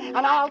 folks, and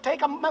I'll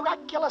take a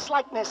miraculous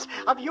likeness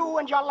of you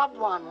and your loved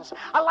ones.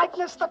 A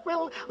likeness that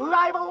will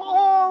rival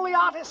all the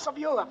artists of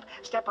Europe.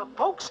 Step up,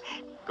 folks.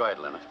 Go ahead,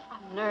 Lynette.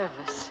 I'm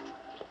nervous.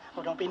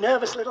 Oh, don't be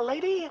nervous, little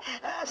lady.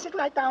 Sit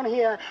right down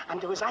here and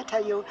do as I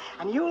tell you,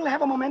 and you'll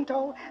have a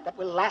memento that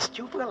will last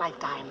you for a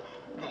lifetime.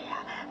 There.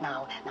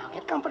 Now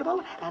get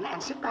comfortable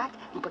and sit back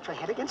and put your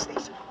head against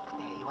this.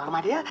 There you are, my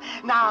dear.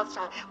 Now,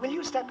 sir, will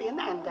you step in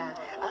and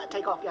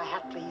take off your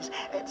hat, please?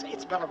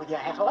 It's better with your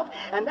hat off.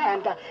 And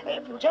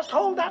if you just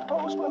hold that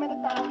pose for a minute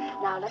now.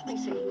 Now, let me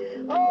see.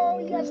 Oh,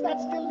 yes,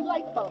 that's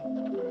delightful.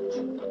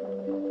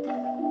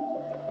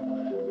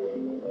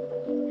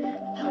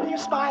 Will you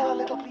smile a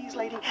little, please,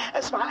 lady?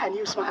 Smile, and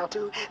you smile,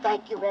 too.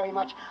 Thank you very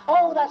much.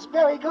 Oh, that's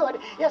very good.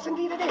 Yes,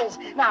 indeed it is.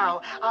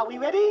 Now, are we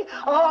ready?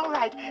 All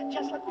right.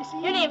 Just let me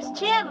see. Your name's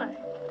Chandler.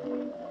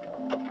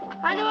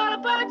 I know all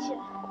about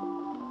you.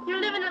 You're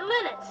living at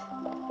Lynette's.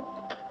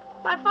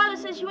 My father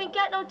says you ain't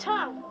got no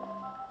tongue.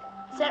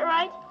 Is that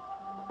right?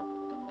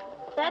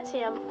 That's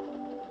him.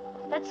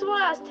 That's the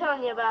one I was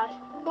telling you about.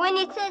 When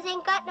it says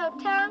ain't got no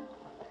tongue?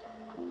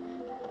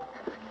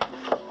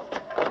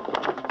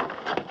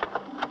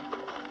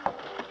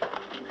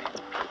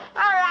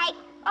 All right,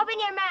 open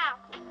your mouth.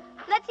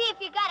 Let's see if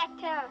you got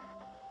a tongue.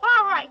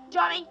 All right,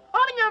 dummy,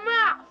 open your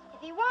mouth.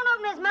 If he won't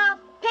open his mouth,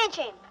 pinch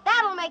him.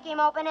 That'll make him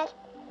open it.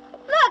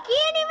 Look, he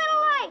ain't even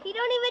alive. He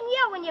don't even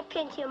yell when you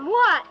pinch him.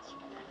 Watch.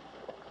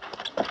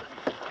 Open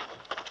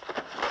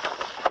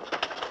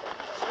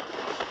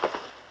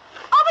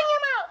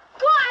your mouth.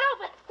 Go on,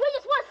 open. We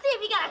just want to see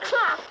if you got a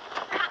tongue.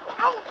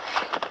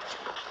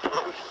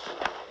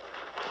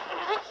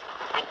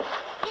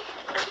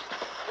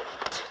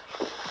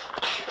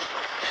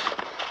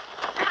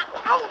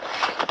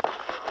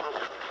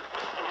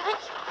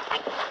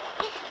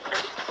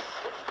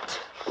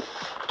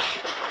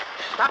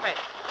 Stop it.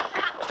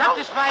 Stop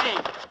this fighting.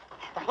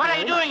 What are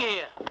you doing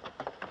here?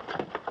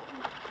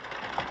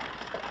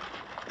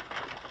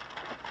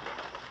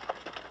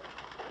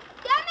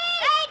 Dummy!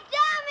 Hey,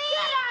 dummy!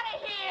 Get out of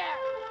here!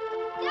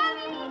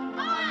 Dummy! Come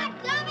on,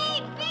 dummy!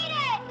 Beat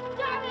it!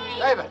 Dummy!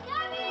 David!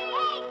 Dummy!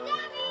 Hey,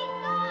 dummy!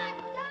 Come on,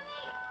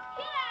 dummy!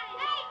 Get out of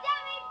here! Hey,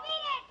 dummy!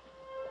 Beat it!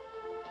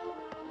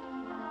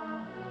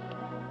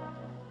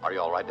 Are you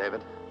all right,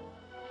 David?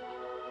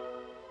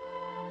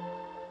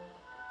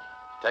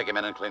 Take him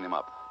in and clean him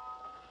up.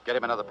 Get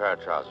him another pair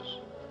of trousers.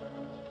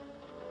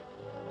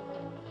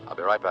 I'll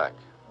be right back.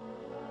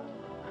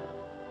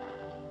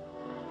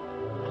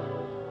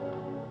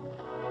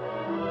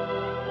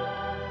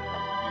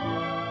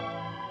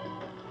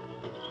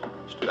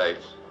 Mr.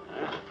 Bates.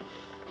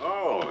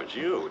 Oh, it's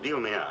you. Deal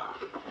me out.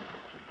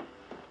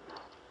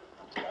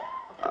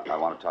 I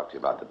want to talk to you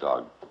about the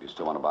dog. You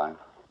still want to buy him?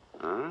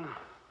 Huh?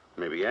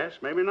 Maybe yes,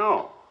 maybe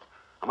no.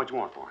 How much you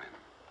want for him?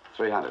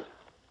 300.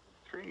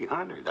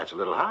 300? That's a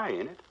little high,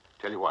 ain't it?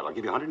 Tell you what, I'll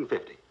give you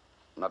 150.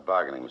 I'm not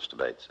bargaining, Mr.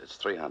 Bates. It's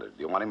 300.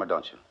 Do you want him or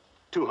don't you?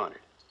 200.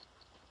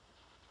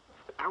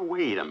 Now,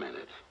 wait a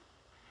minute.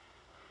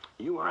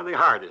 You are the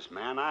hardest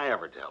man I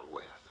ever dealt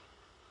with.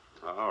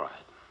 All right.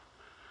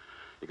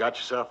 You got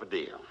yourself a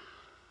deal.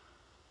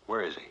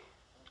 Where is he?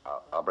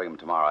 I'll bring him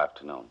tomorrow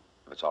afternoon,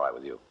 if it's all right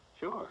with you.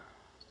 Sure.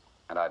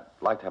 And I'd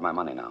like to have my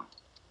money now.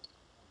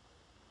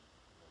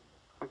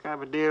 What kind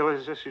of a deal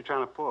is this you're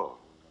trying to pull?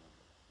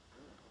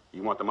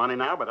 You want the money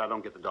now, but I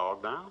don't get the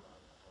dog down?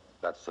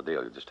 That's the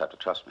deal. You just have to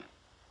trust me.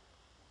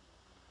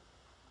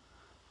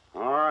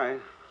 All right.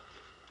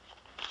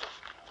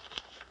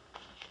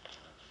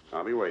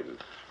 I'll be waiting.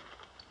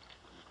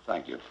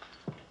 Thank you.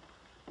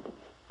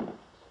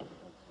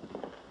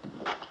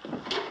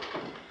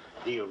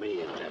 Deal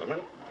me in,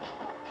 gentlemen.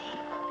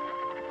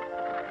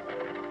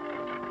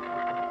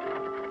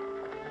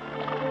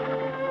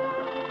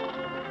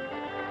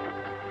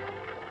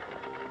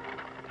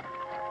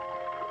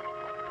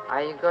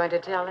 Are you going to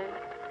tell him?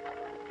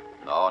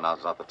 No,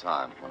 now's not the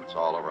time. When it's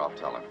all over, I'll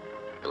tell him.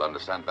 He'll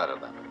understand better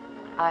then.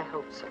 I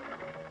hope so.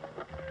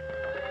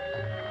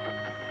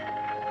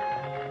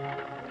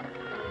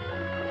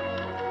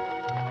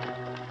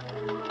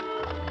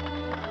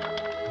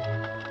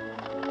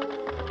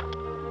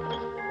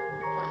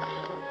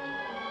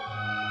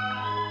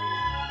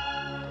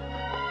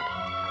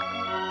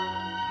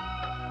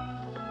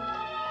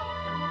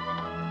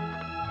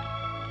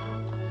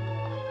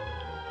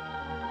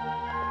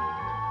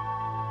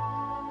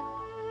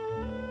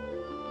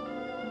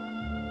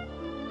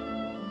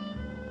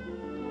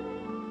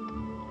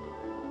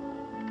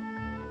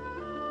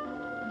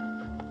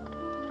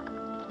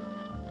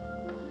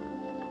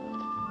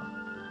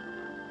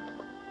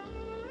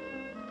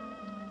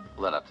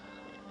 Linnet,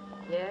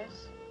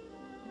 Yes?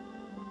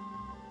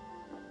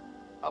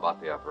 about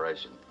the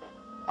operation.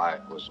 I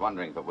was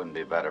wondering if it wouldn't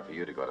be better for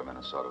you to go to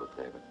Minnesota with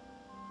David.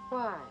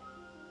 Why?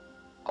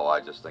 Oh,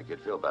 I just think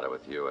you'd feel better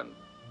with you, and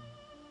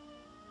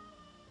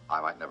I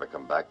might never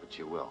come back, but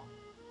you will.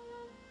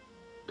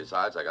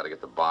 Besides, I got to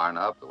get the barn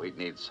up. The wheat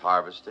needs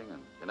harvesting,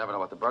 and you never know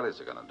what the Burleys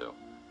are going to do.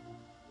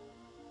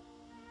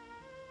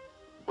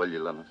 Will you,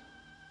 Linnet?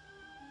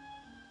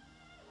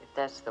 If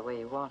that's the way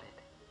you want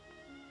it.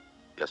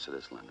 Yes, it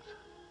is, Linnet.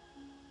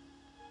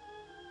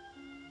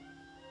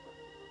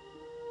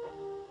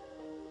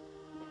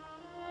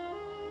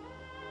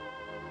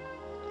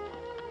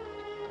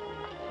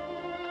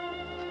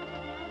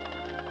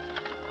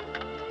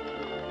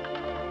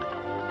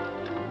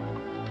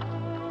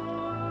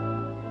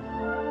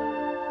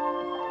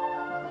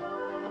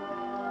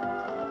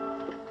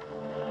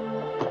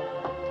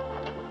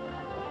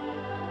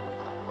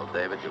 Well,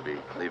 David, you'll be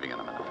leaving in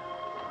a minute.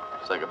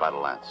 Say goodbye to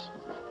Lance.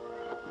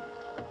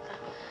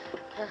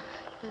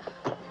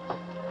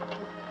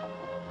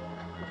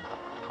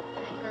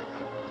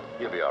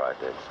 You'll be all right,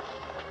 Dave.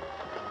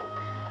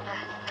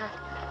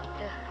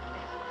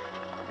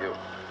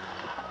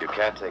 You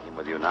can't take him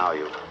with you now.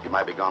 You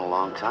might be gone a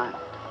long time.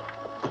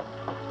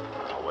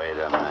 Oh, wait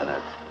a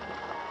minute.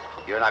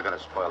 You're not going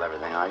to spoil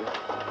everything, are you?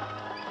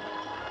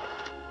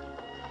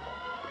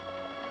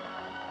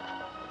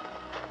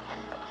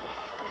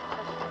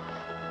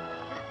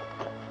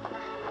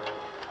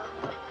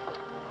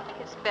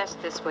 It's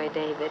best this way,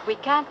 David. We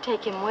can't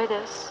take him with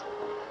us.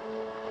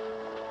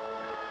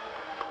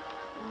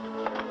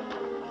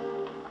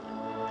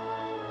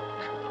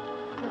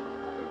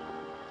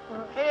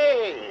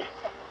 Hey,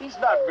 he's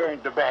not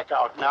going to back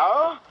out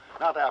now.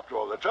 Not after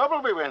all the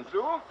trouble we went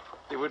through.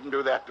 He wouldn't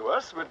do that to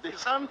us, would he,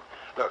 son?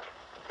 Look,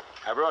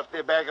 I brought thee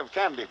a bag of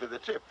candy for the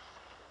trip.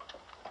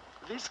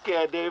 Are thee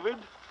scared, David?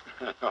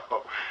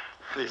 No,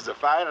 he's a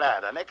fine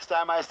lad. And next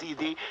time I see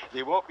thee,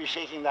 they won't be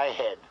shaking thy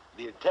head.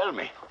 They'll tell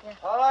me. Yeah.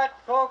 All right,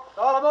 folks,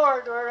 all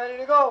aboard. We're ready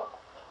to go.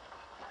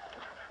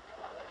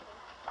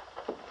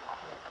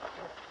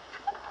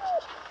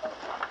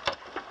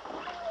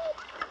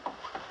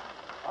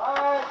 All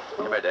right.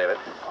 Come here, David.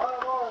 All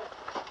aboard.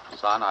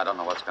 Son, I don't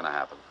know what's going to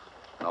happen.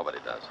 Nobody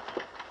does.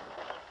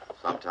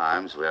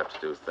 Sometimes we have to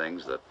do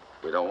things that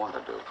we don't want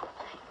to do.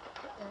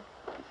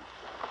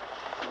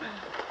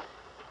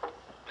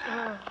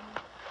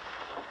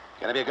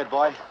 Can I be a good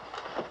boy?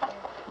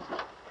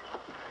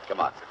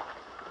 Come on.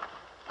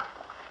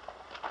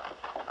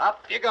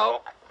 Up you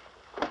go.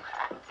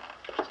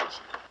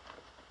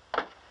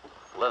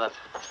 Linnet,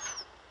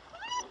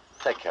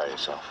 take care of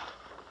yourself.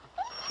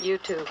 You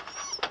too.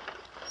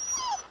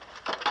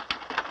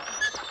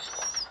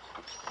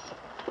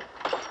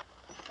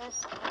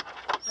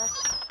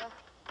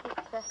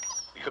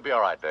 You'll be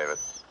all right, David.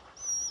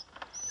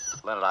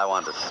 Linnet, I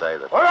wanted to say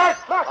that... All right,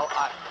 look! Oh,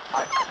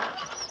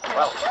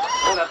 well,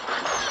 Linnet,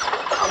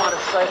 I want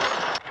to say...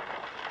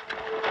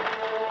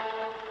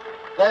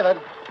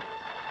 David,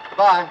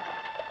 goodbye.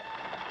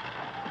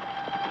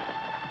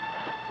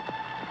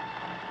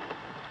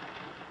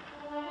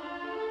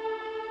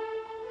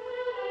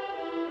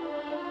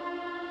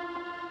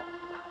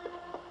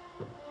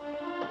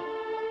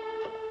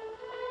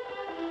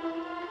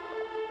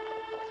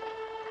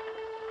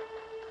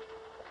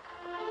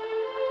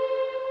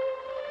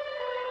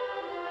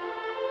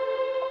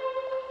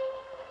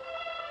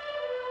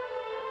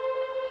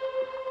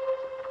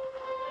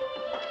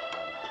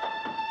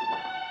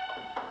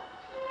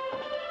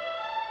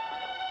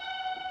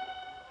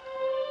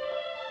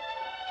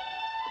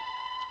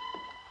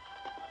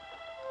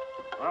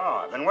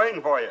 Oh, I've been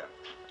waiting for you.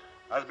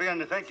 I was beginning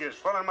to think you was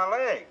pulling my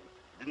leg.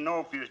 Didn't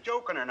know if you was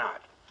joking or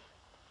not.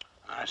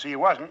 I see you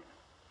wasn't.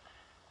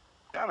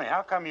 Tell me,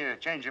 how come you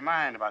changed your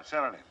mind about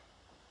selling him?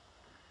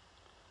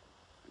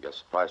 I guess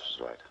the price was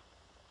right.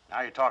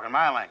 Now you're talking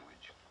my language.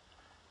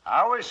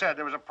 I always said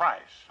there was a price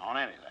on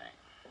anything.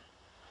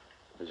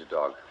 Here's your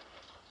dog.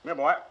 Come here,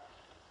 boy.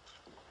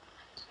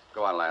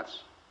 Go on, Lance.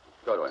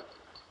 Go to him.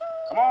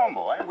 Come on,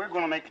 boy. We're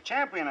going to make a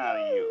champion out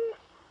of you.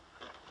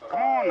 Come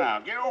on now.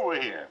 Get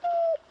over here.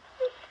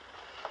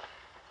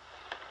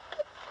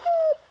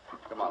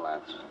 Come on,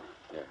 Lance.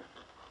 Here.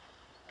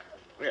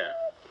 Here.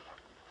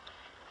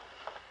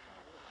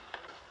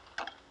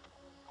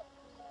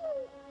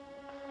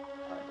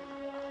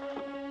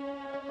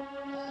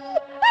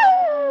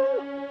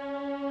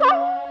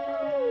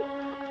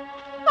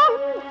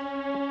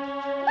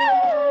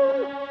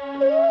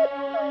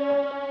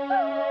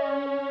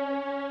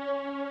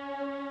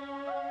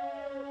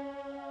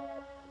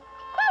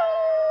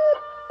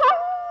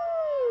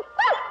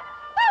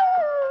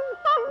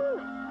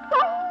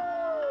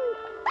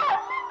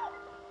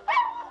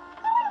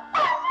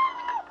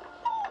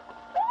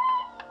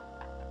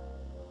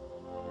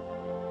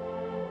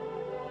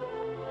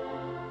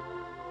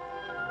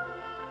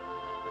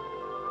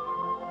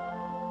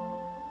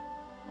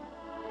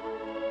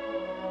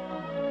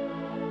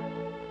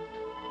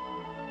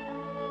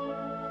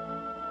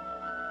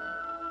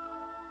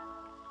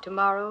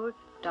 Tomorrow,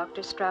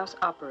 Dr. Strauss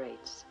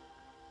operates.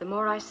 The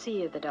more I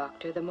see of the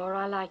doctor, the more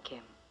I like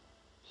him.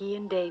 He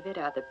and David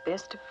are the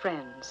best of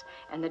friends,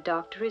 and the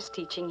doctor is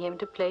teaching him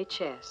to play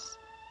chess.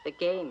 The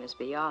game is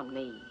beyond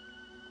me.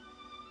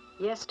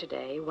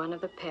 Yesterday, one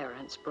of the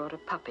parents brought a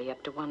puppy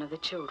up to one of the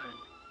children,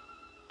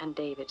 and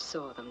David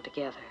saw them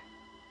together.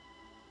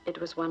 It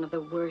was one of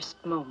the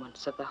worst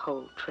moments of the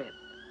whole trip.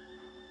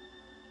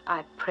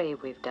 I pray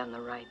we've done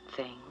the right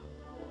thing.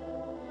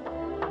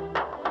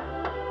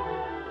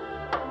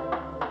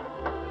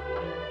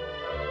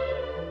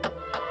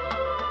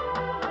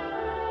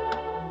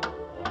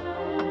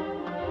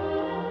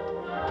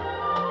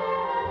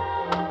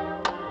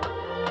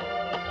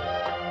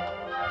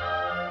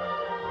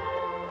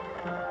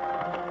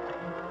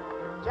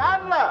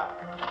 Chandler!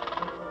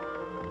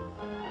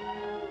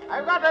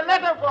 I've got a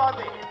letter for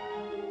thee.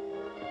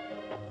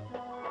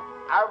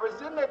 I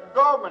was in at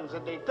Gorman's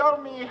and they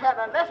told me he had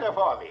a letter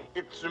for thee.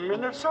 It's in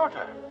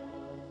Minnesota.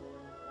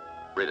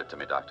 Read it to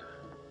me, Doctor.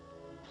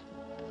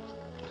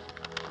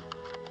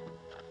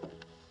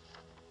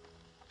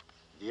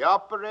 The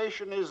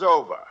operation is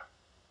over.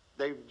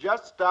 They've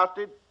just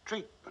started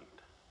treatment.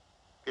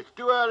 It's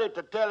too early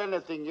to tell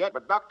anything yet,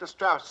 but Dr.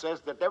 Strauss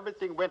says that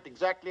everything went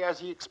exactly as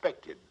he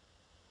expected.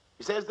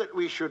 He says that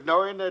we should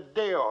know in a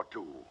day or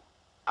two.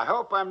 I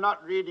hope I'm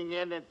not reading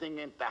anything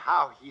into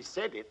how he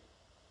said it,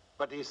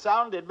 but he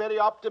sounded very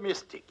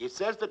optimistic. He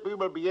says that we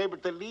will be able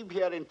to leave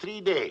here in 3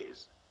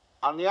 days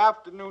on the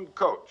afternoon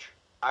coach.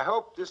 I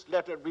hope this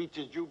letter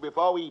reaches you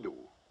before we do.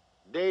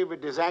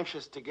 David is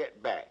anxious to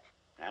get back,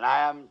 and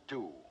I am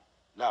too.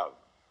 Love,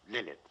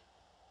 Lillie.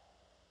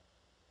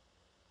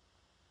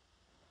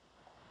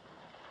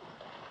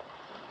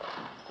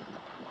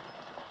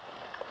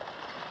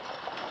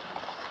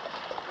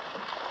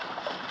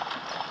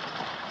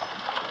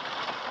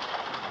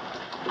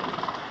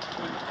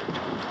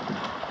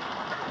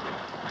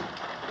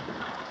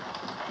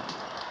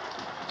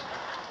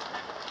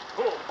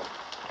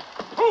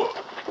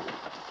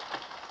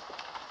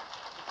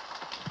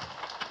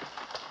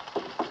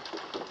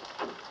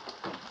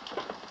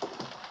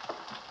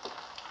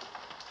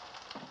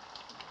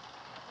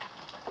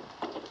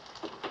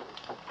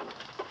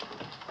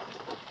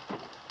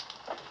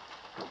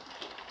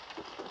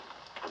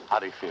 How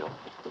do you feel?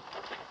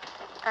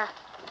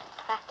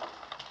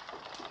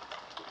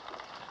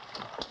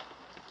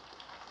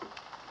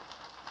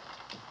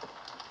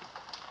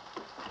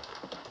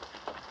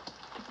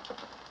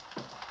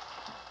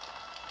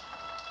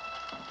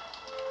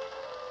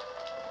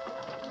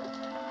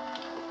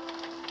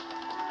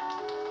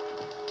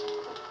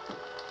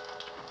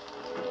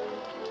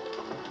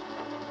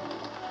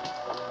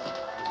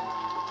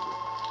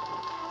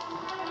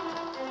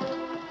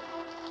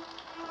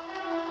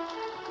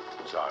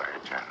 Sorry,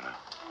 Chandler.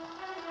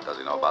 Does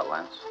he know about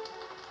Lance?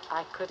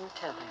 I couldn't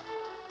tell him.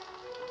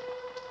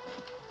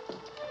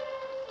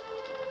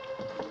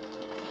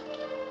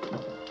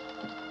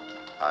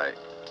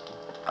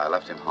 I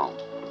left him home.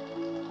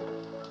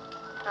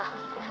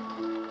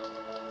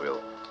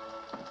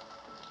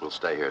 We'll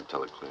stay here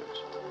until it clears.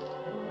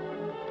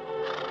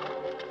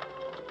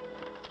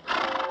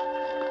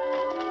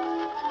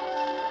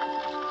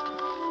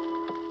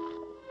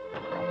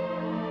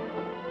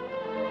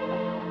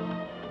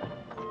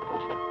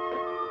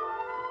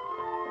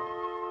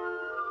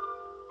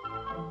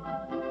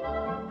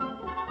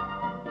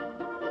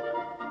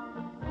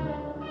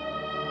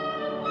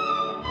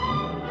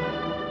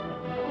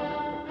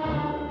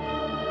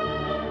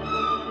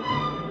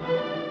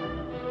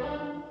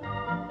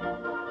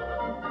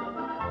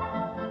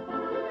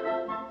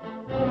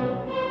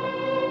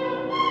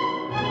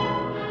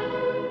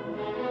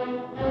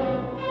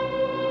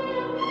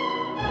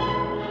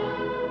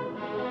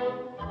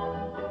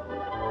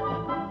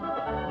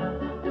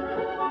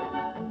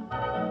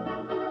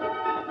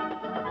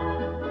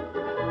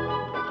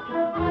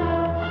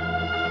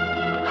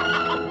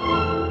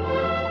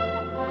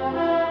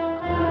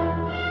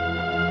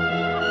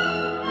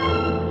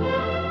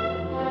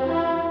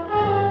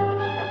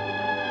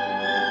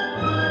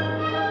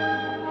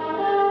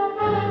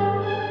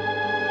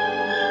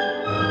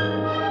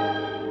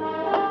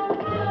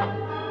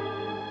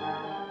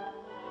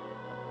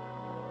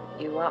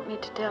 You want me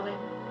to tell him?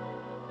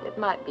 It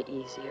might be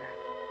easier.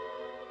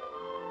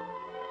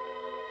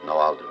 No,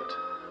 I'll do it.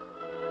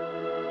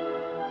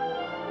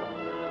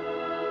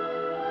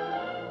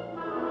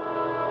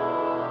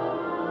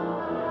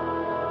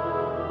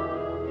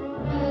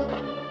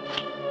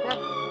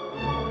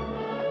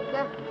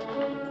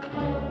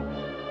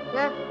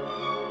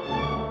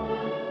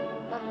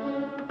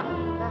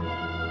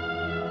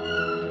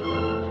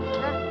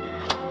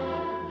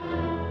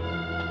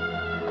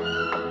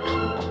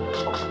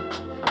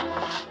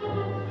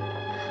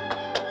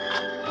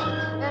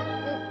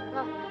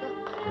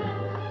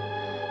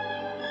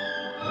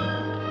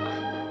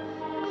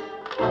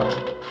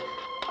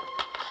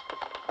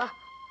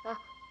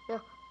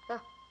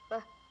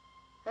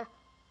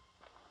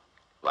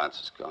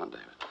 Lance is gone,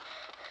 David.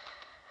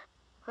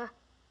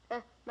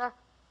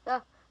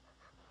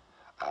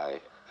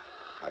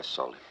 I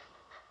sold him.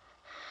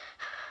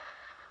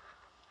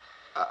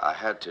 I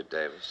had to,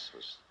 Davis.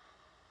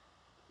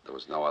 There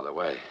was no other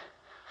way.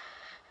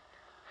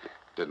 It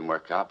didn't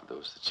work out, but there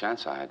was the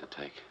chance I had to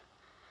take.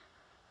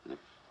 And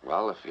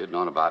if you'd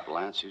known about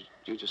Lance,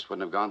 you just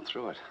wouldn't have gone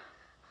through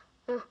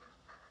it.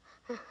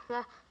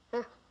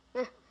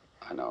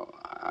 I know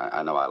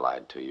I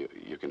lied to you.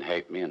 You can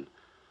hate me, and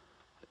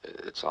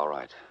it's all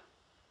right.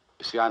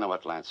 You see, I know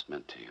what Lance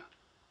meant to you.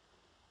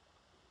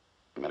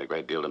 He meant a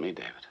great deal to me,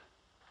 David.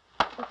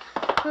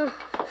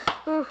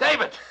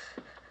 David!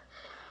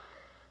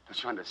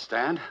 Don't you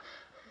understand?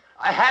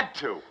 I had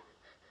to.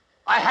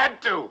 I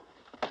had to.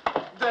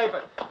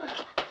 David.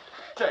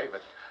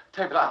 David,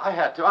 I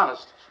had to,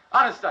 honest.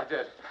 Honest, I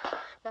did.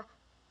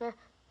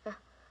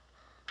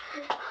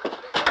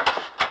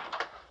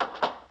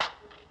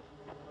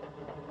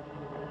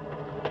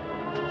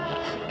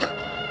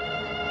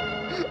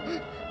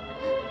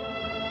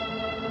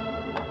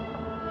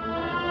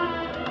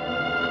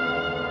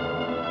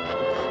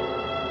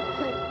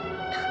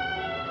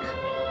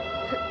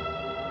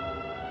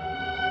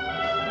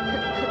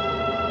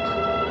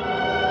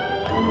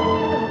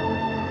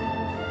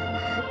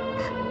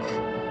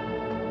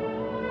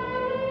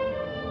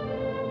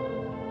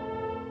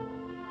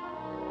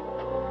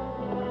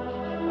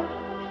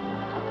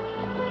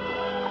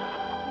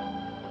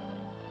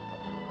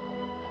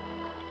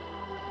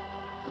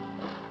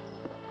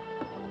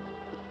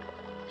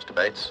 Mr.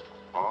 Bates?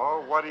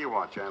 Oh, what do you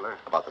want, Chandler?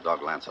 About the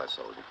dog Lance I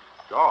sold you.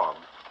 Dog?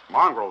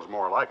 Mongrel's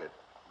more like it.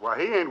 Well,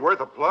 he ain't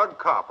worth a plug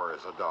copper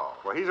as a dog.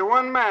 Well, he's a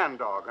one-man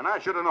dog, and I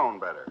should have known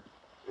better.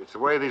 It's the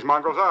way these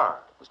mongrels are.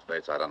 Mr.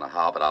 Bates, I don't know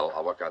how, but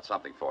I'll work out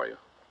something for you.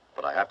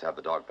 But I have to have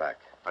the dog back.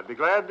 I'd be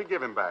glad to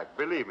give him back,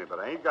 believe me, but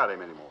I ain't got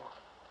him anymore.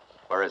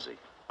 Where is he?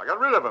 I got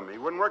rid of him. He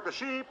wouldn't work the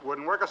sheep,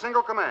 wouldn't work a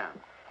single command.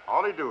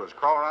 All he'd do is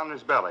crawl around in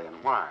his belly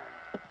and whine.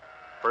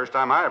 First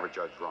time I ever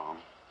judged wrong.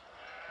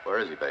 Where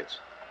is he, Bates?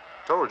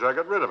 Told you I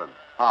got rid of him.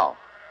 How?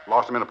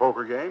 Lost him in a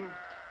poker game.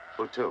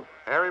 Who to?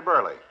 Harry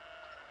Burley.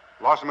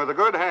 Lost him with a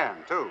good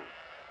hand, too.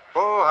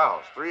 Full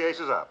house, 3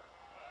 aces up.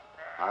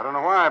 I don't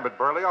know why, but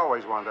Burley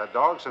always wanted that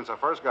dog since I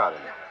first got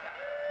him.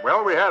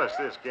 Well, we had us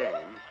this game.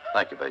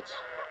 Thank you, Bates.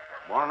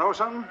 Want to know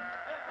something?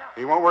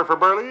 He won't work for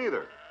Burley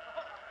either.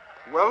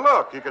 Well,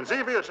 look, you can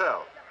see for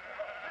yourself.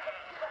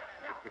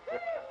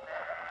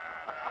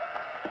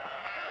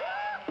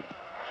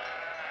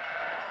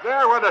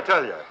 There, what'd I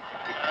tell you?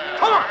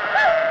 Come on!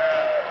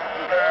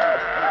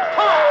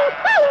 Come on!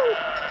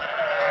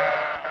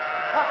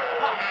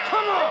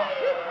 Come on!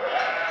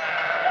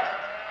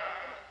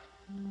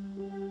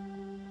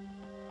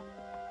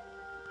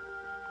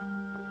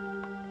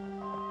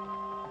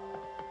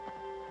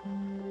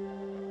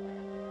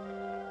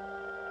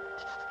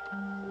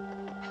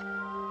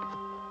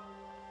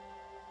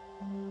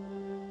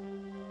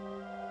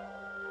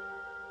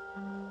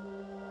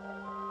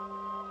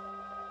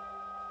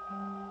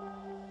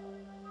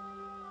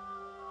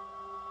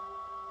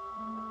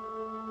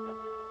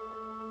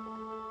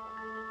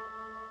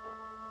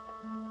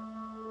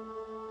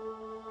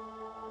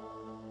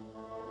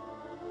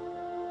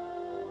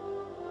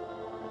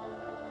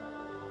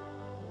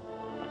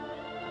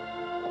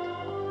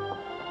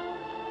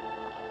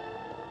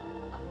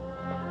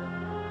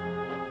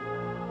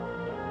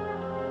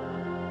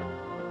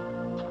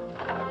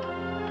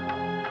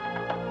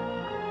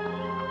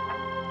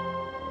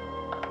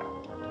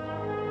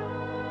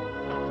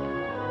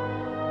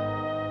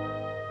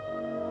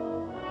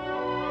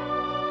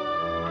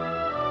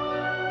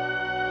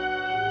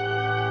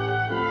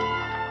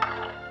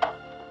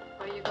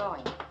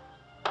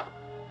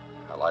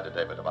 I lied to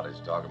David about his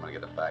dog. I'm going to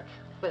get it back.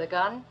 With a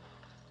gun?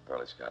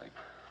 Burley's got him.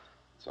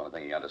 It's the only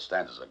thing he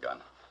understands is a gun.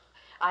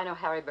 I know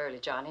Harry Burley,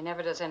 John. He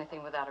never does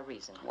anything without a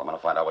reason. Well, I'm going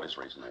to find out what his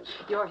reason is.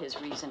 You're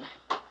his reason.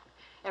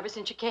 Ever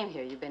since you came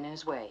here, you've been in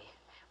his way.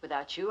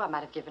 Without you, I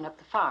might have given up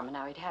the farm, and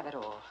now he'd have it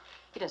all.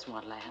 He doesn't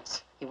want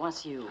Lance. He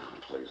wants you. Oh,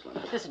 please,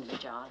 Linda. Listen to me,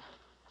 John.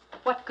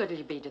 What good will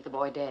you be to the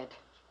boy dead?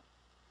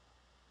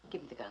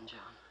 Give me the gun, John.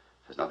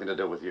 It has nothing to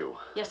do with you.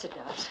 Yes, it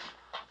does.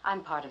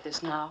 I'm part of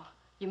this now.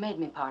 You made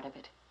me part of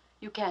it.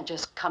 You can't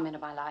just come into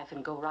my life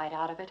and go right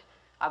out of it.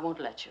 I won't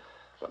let you.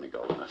 Let me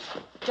go, Linda.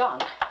 John.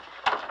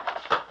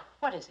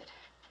 What is it?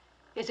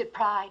 Is it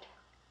pride?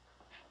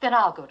 Then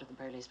I'll go to the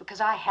Burleys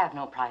because I have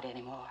no pride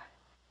anymore.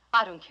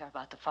 I don't care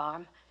about the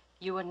farm.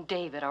 You and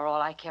David are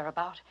all I care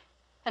about.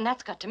 And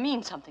that's got to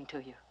mean something to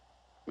you.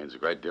 Means a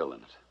great deal in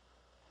it.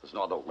 There's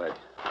no other way.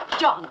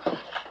 John!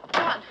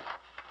 John!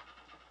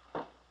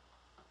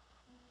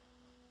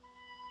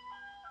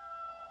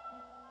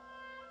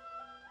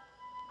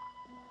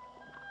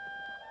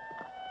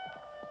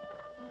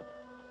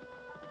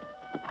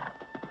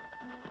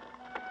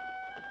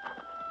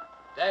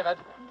 David.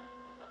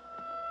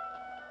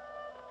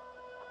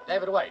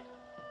 David, wait.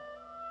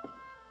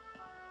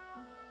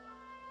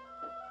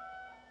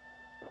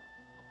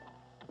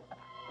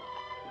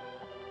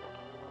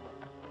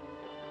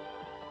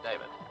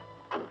 David.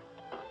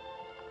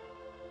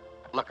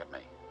 Look at me.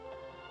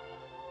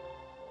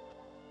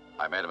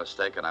 I made a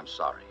mistake and I'm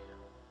sorry.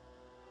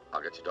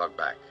 I'll get your dog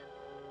back.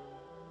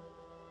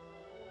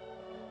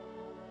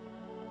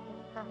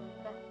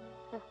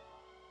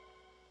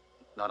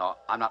 No,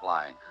 I'm not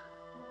lying.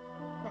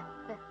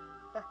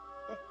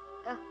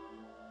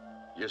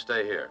 You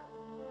stay here.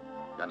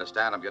 You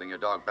understand? I'm getting your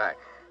dog back.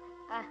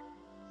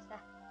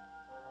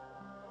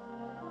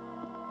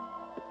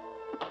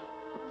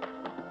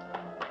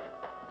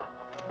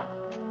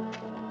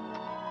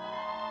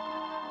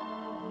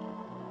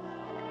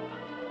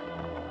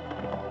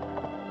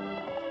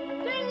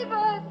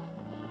 David!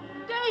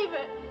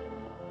 David!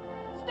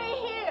 Stay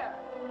here!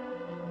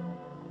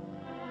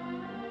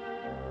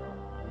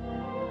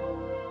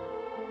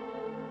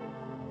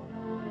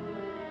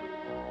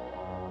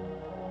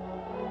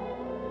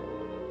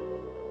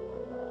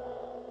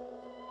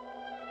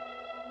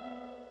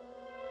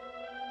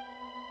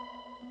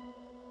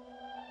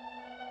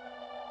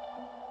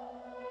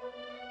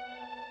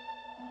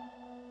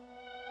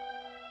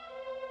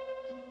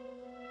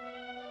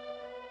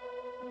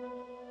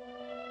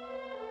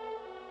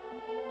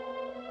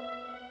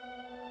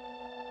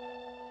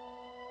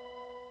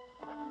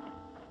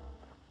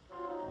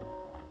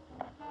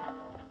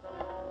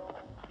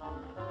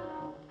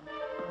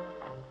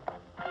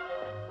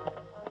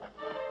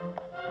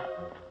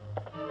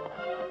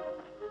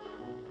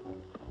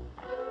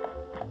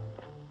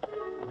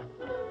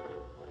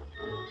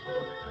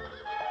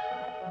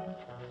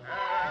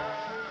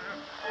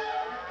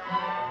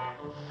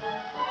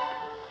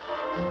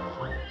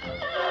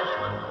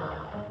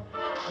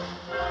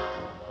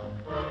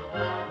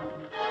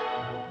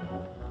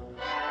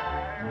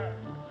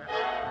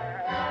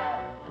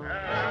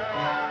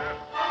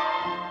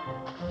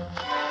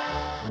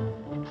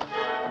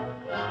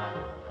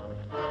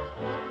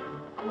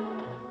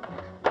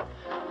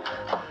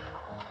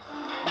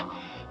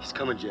 He's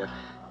coming, Jeff.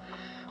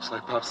 Just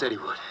like Pop said he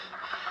would.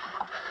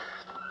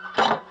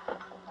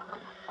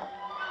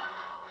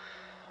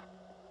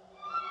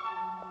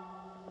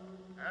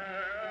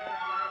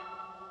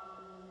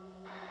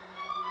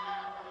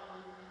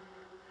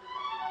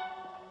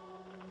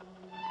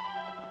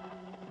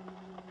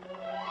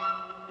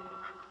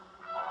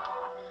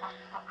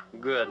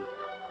 Good.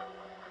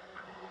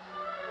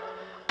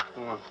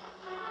 Come on.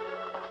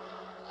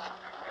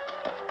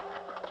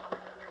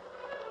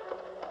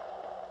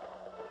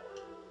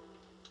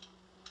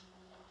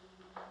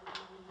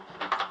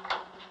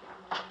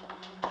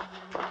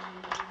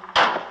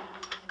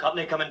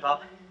 Company coming,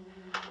 Pop?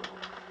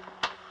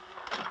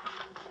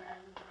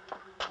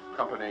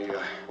 Company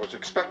was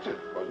expected,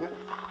 wasn't it?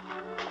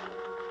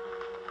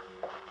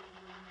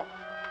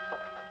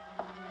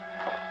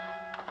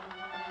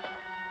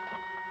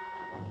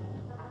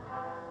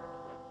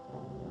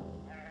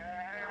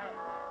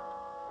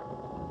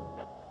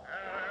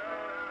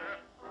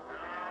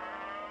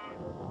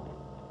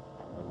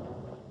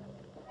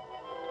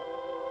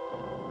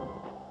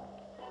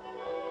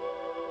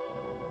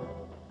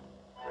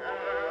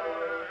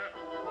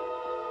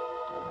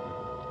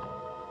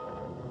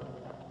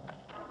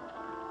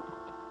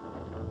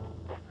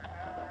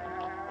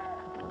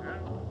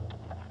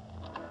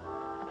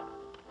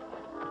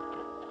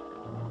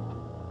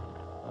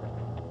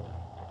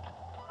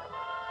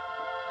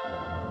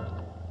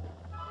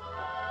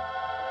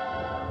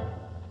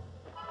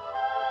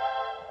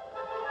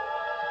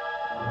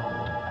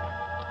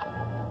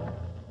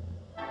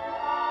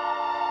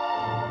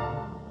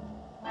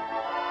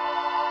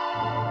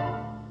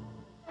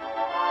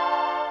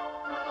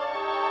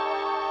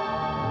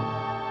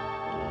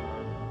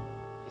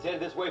 He's headed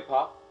this way,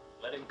 Pop.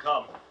 Let him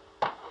come.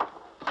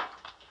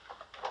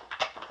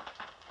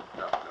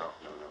 No.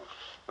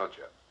 Not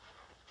yet.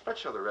 Let's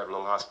show the Rev a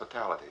little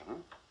hospitality,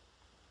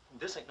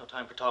 This ain't no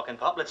time for talking,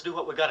 Pop. Let's do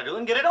what we gotta do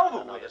and get it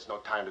over No, with. there's no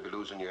time to be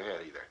losing your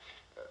head either.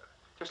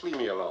 Just leave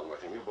me alone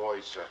with him. You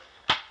boys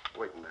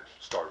wait in the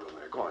storeroom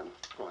there. Go on.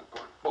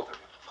 Both of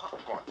you.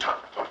 Go on. Tom,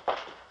 go on.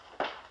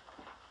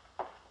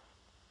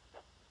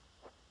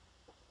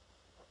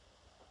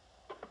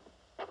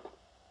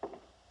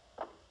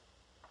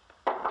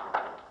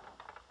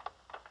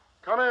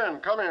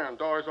 Come in.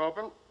 Door's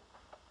open.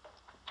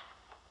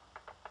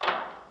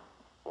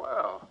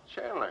 Well,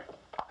 Chandler.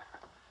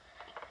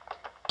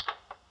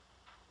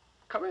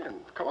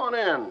 Come on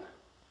in.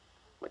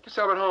 Make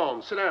yourself at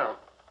home. Sit down.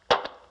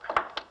 How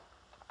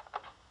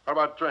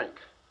about a drink?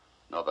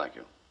 No, thank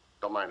you.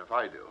 Don't mind if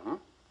I do, hmm?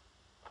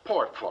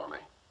 Pour it for me.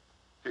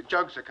 Your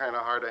jugs are kind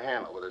of hard to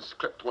handle with this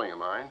clipped wing of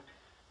mine.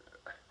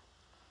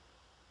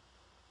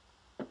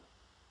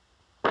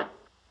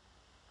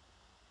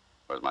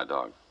 Where's my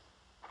dog?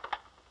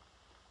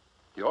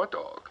 Your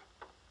dog?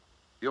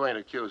 You ain't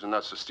accusing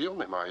us of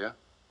stealing him, are you?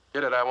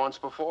 You did that once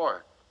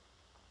before.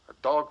 A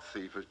dog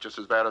thief is just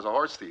as bad as a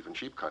horse thief in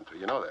sheep country.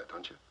 You know that,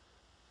 don't you?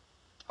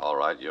 All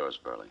right, yours,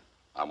 Burley.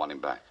 I want him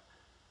back.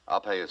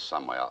 I'll pay you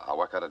some way. I'll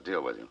work out a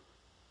deal with you.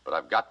 But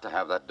I've got to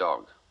have that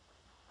dog.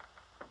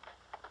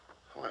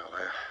 Well,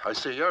 I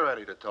see you're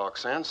ready to talk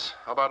sense.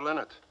 How about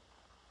Lynette?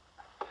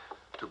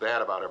 Too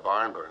bad about her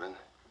barn burning.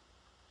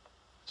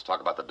 Let's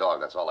talk about the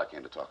dog. That's all I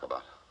came to talk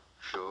about.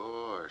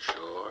 Sure.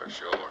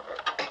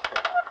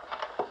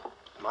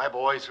 My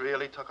boys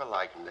really took a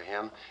liking to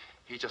him.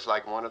 He's just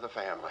like one of the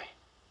family.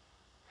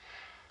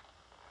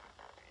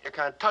 You're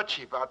kind of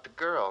touchy about the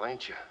girl,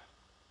 ain't you?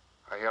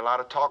 I hear a lot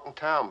of talk in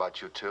town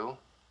about you two.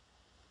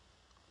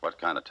 What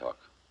kind of talk?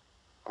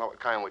 Well, what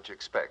kind would you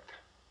expect?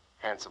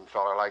 Handsome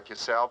fella like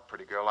yourself,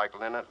 pretty girl like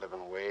Lynette,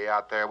 living way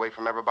out there away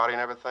from everybody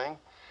and everything.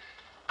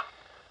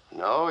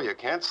 No, you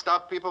can't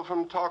stop people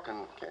from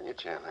talking, can you,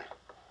 Chandler?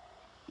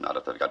 Not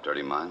if they've got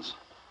dirty minds.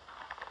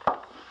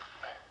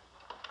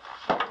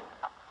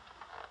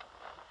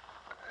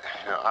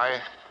 You know, I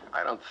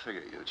don't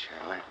figure you,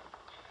 Chandler.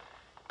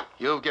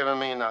 You've given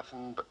me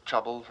nothing but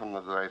trouble from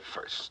the very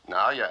first.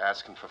 Now you're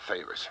asking for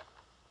favors.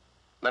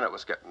 Lynette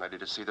was getting ready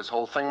to see this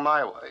whole thing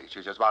my way.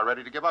 She's just about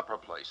ready to give up her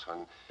place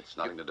when... It's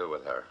nothing to do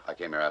with her. I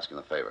came here asking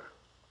a favor.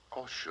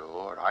 Oh,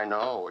 sure, I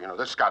know. You know,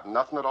 this got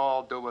nothing at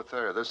all to do with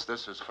her. This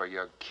is for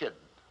your kid,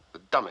 the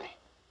dummy.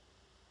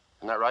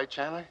 Isn't that right,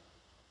 Chandler?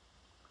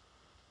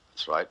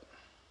 That's right.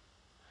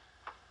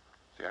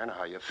 See, I know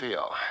how you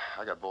feel.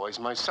 I got boys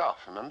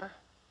myself, remember?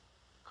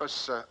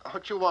 Because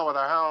what you want with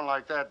a hound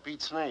like that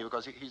beats me,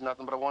 because he's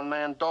nothing but a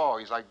one-man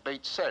dog. He's like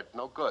Bates said,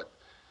 no good.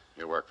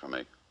 You work for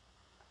me.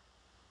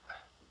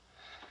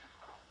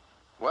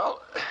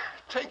 Well,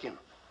 take him.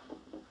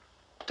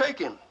 Take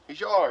him. He's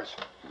yours.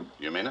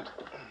 You mean it?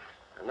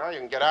 And now you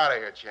can get out of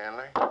here,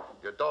 Chandler.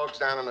 Your dog's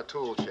down in the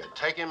tool shed.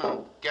 Take him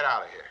and get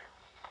out of here.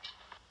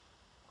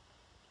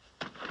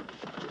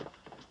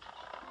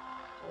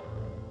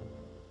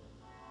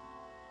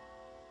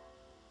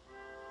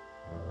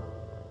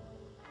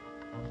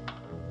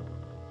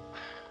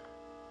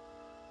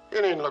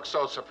 You needn't look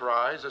so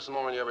surprised. This is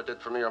more than you ever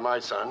did for me or my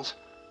sons.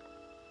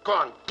 Go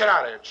on, get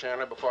out of here,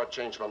 Chandler, before I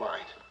change my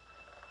mind.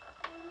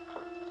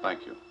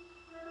 Thank you.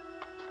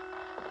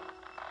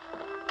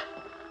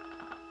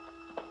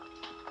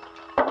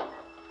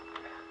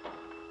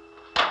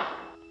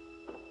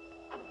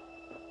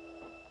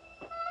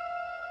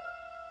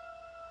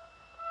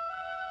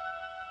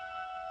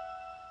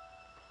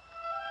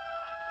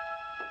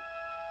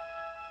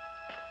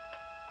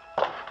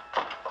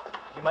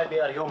 You might be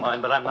out of your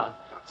mind, but I'm not.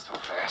 Not so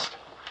fast.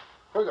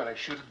 We're gonna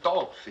shoot a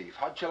dog thief.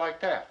 How'd you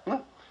like that? Hmm?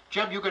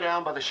 Jeb, you go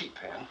down by the sheep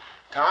pen.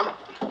 Tom,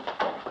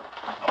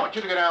 I want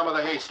you to go down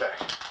by the haystack.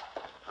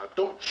 Now,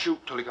 don't shoot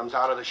till he comes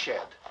out of the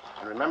shed.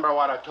 And remember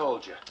what I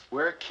told you.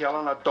 We're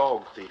killing a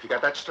dog thief. You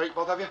got that straight,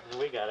 both of you?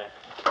 We got it.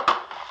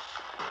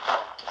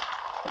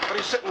 What are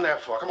you sitting there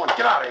for? Come on,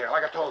 get out of here,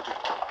 like I told you.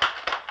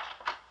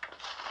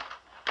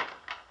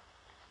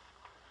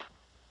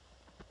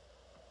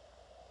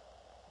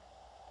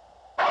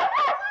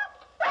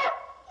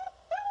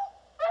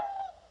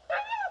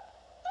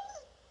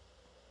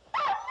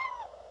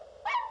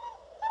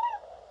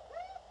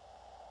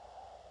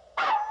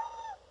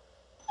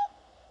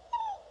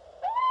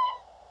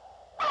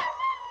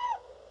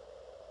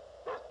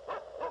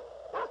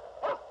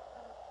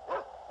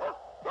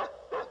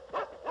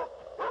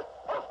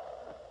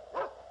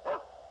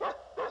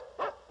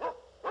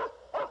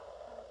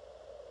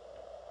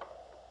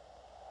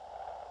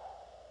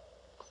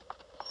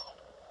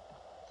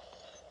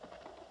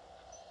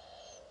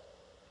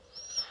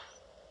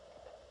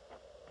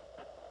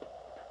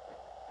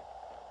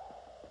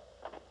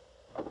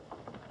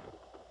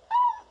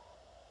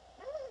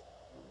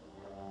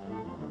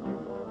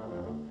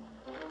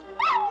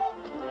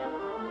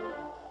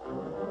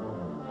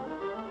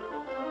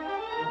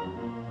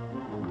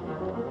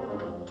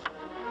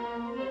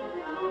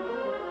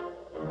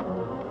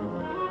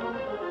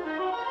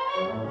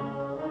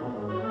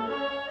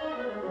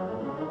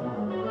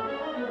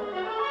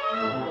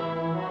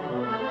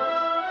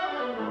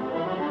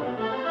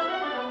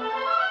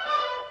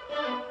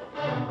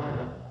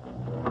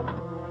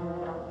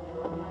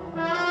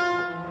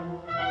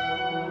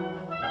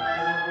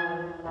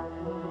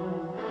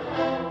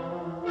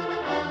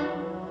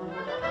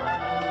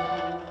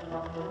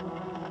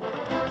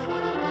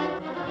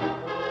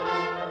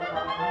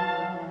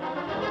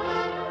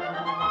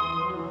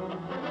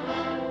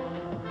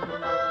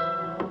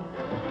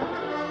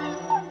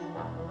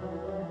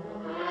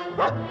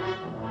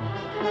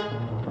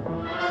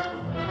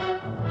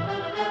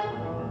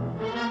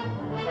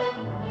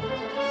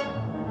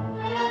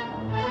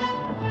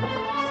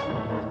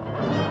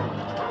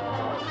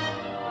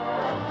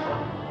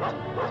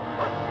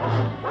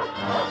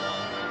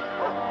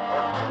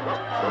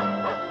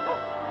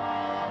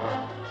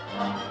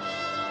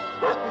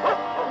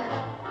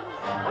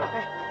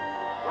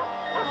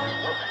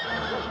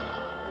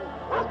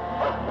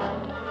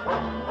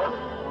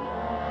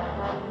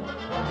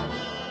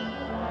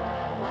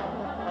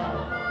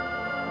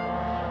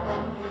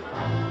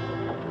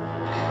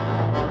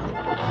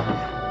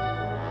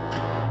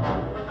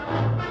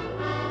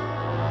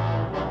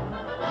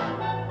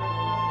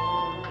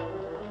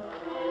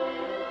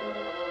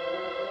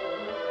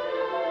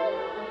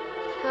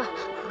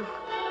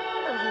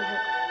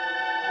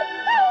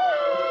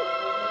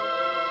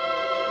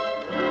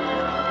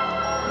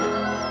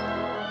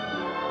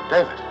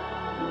 David.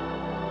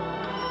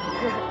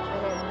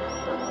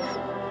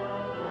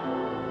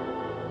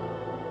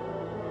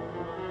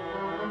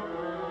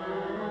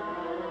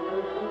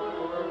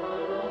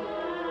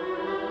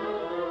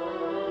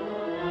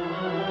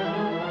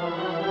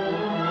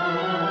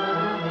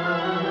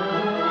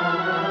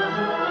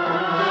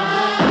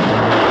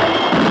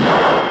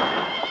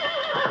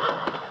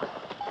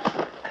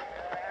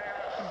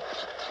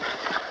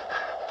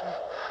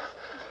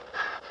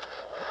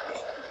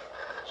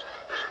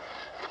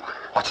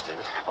 Watch,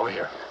 David. Over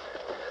here.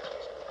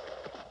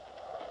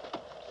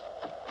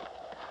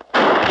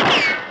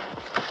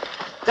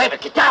 David,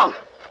 get down!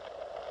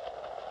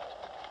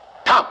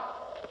 Tom!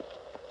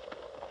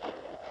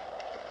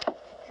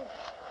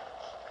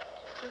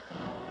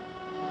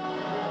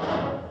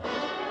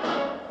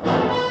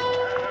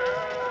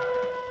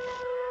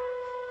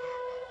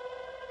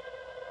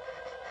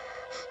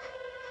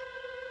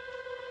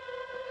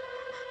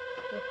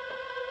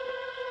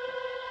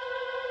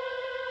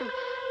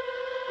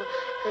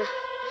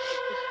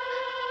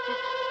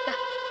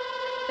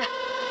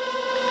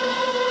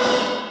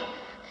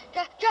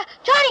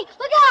 Johnny,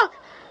 look out!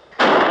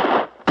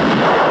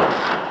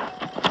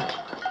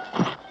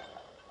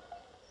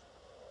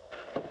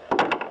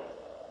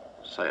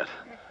 Say it.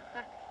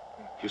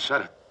 You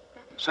said it.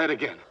 Say it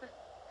again.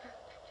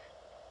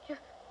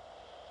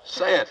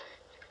 Say it.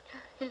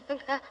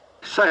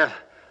 Say it.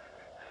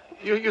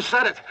 You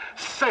said it.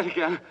 Say it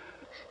again.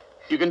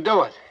 You can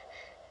do it.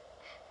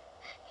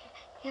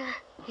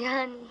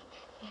 Johnny.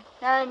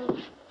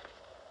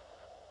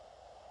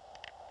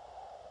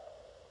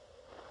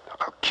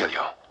 I'll kill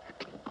you.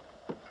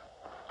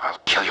 I'll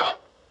kill you.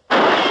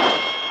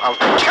 I'll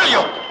kill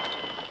you!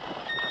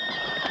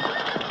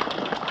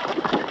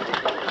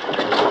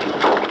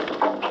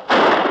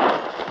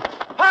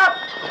 Pop!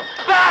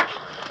 Back!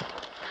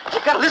 You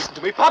gotta listen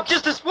to me, Pop,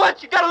 just this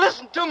once. You gotta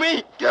listen to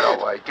me. Get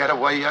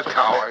away, you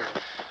coward.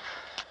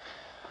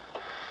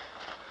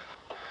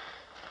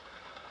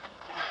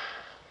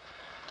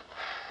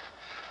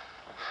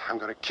 I'm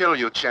gonna kill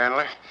you,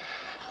 Chandler.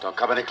 Don't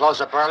come any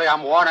closer, Burley.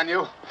 I'm warning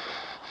you.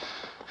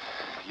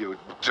 You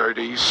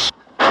dirty...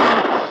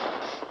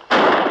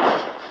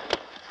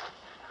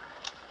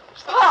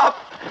 Stop!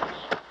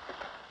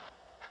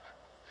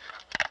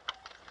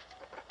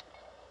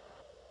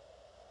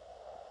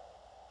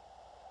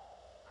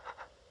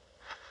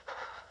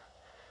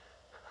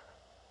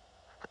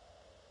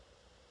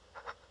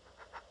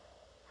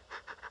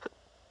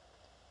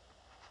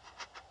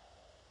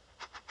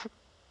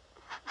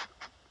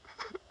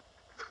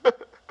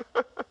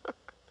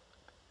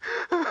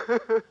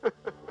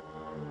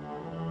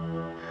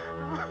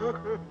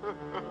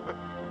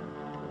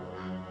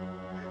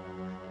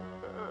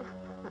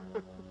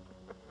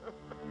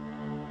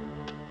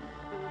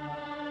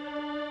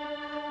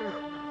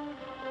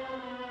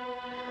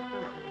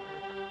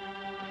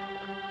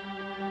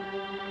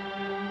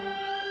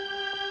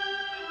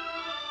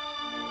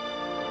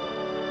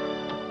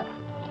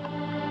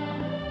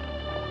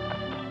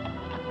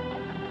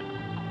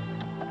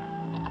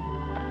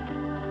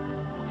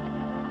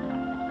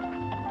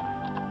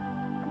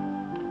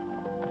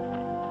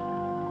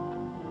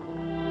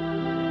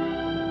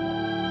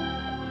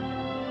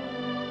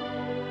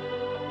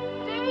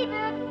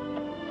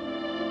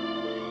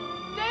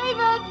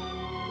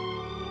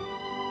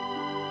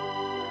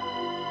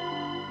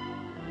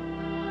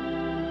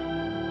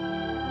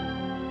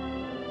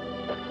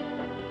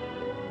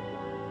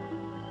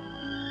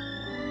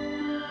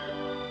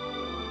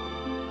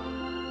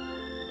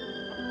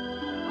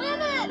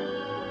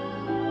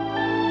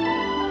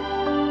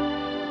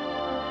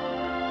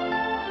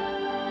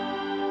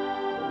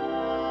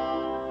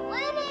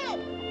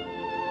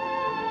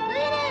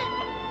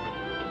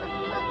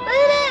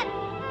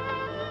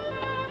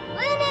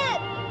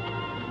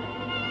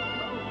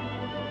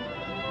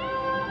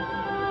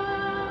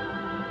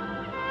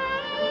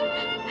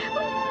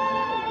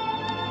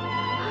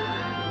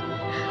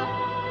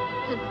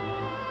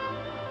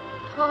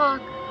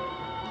 Talk.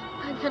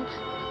 I can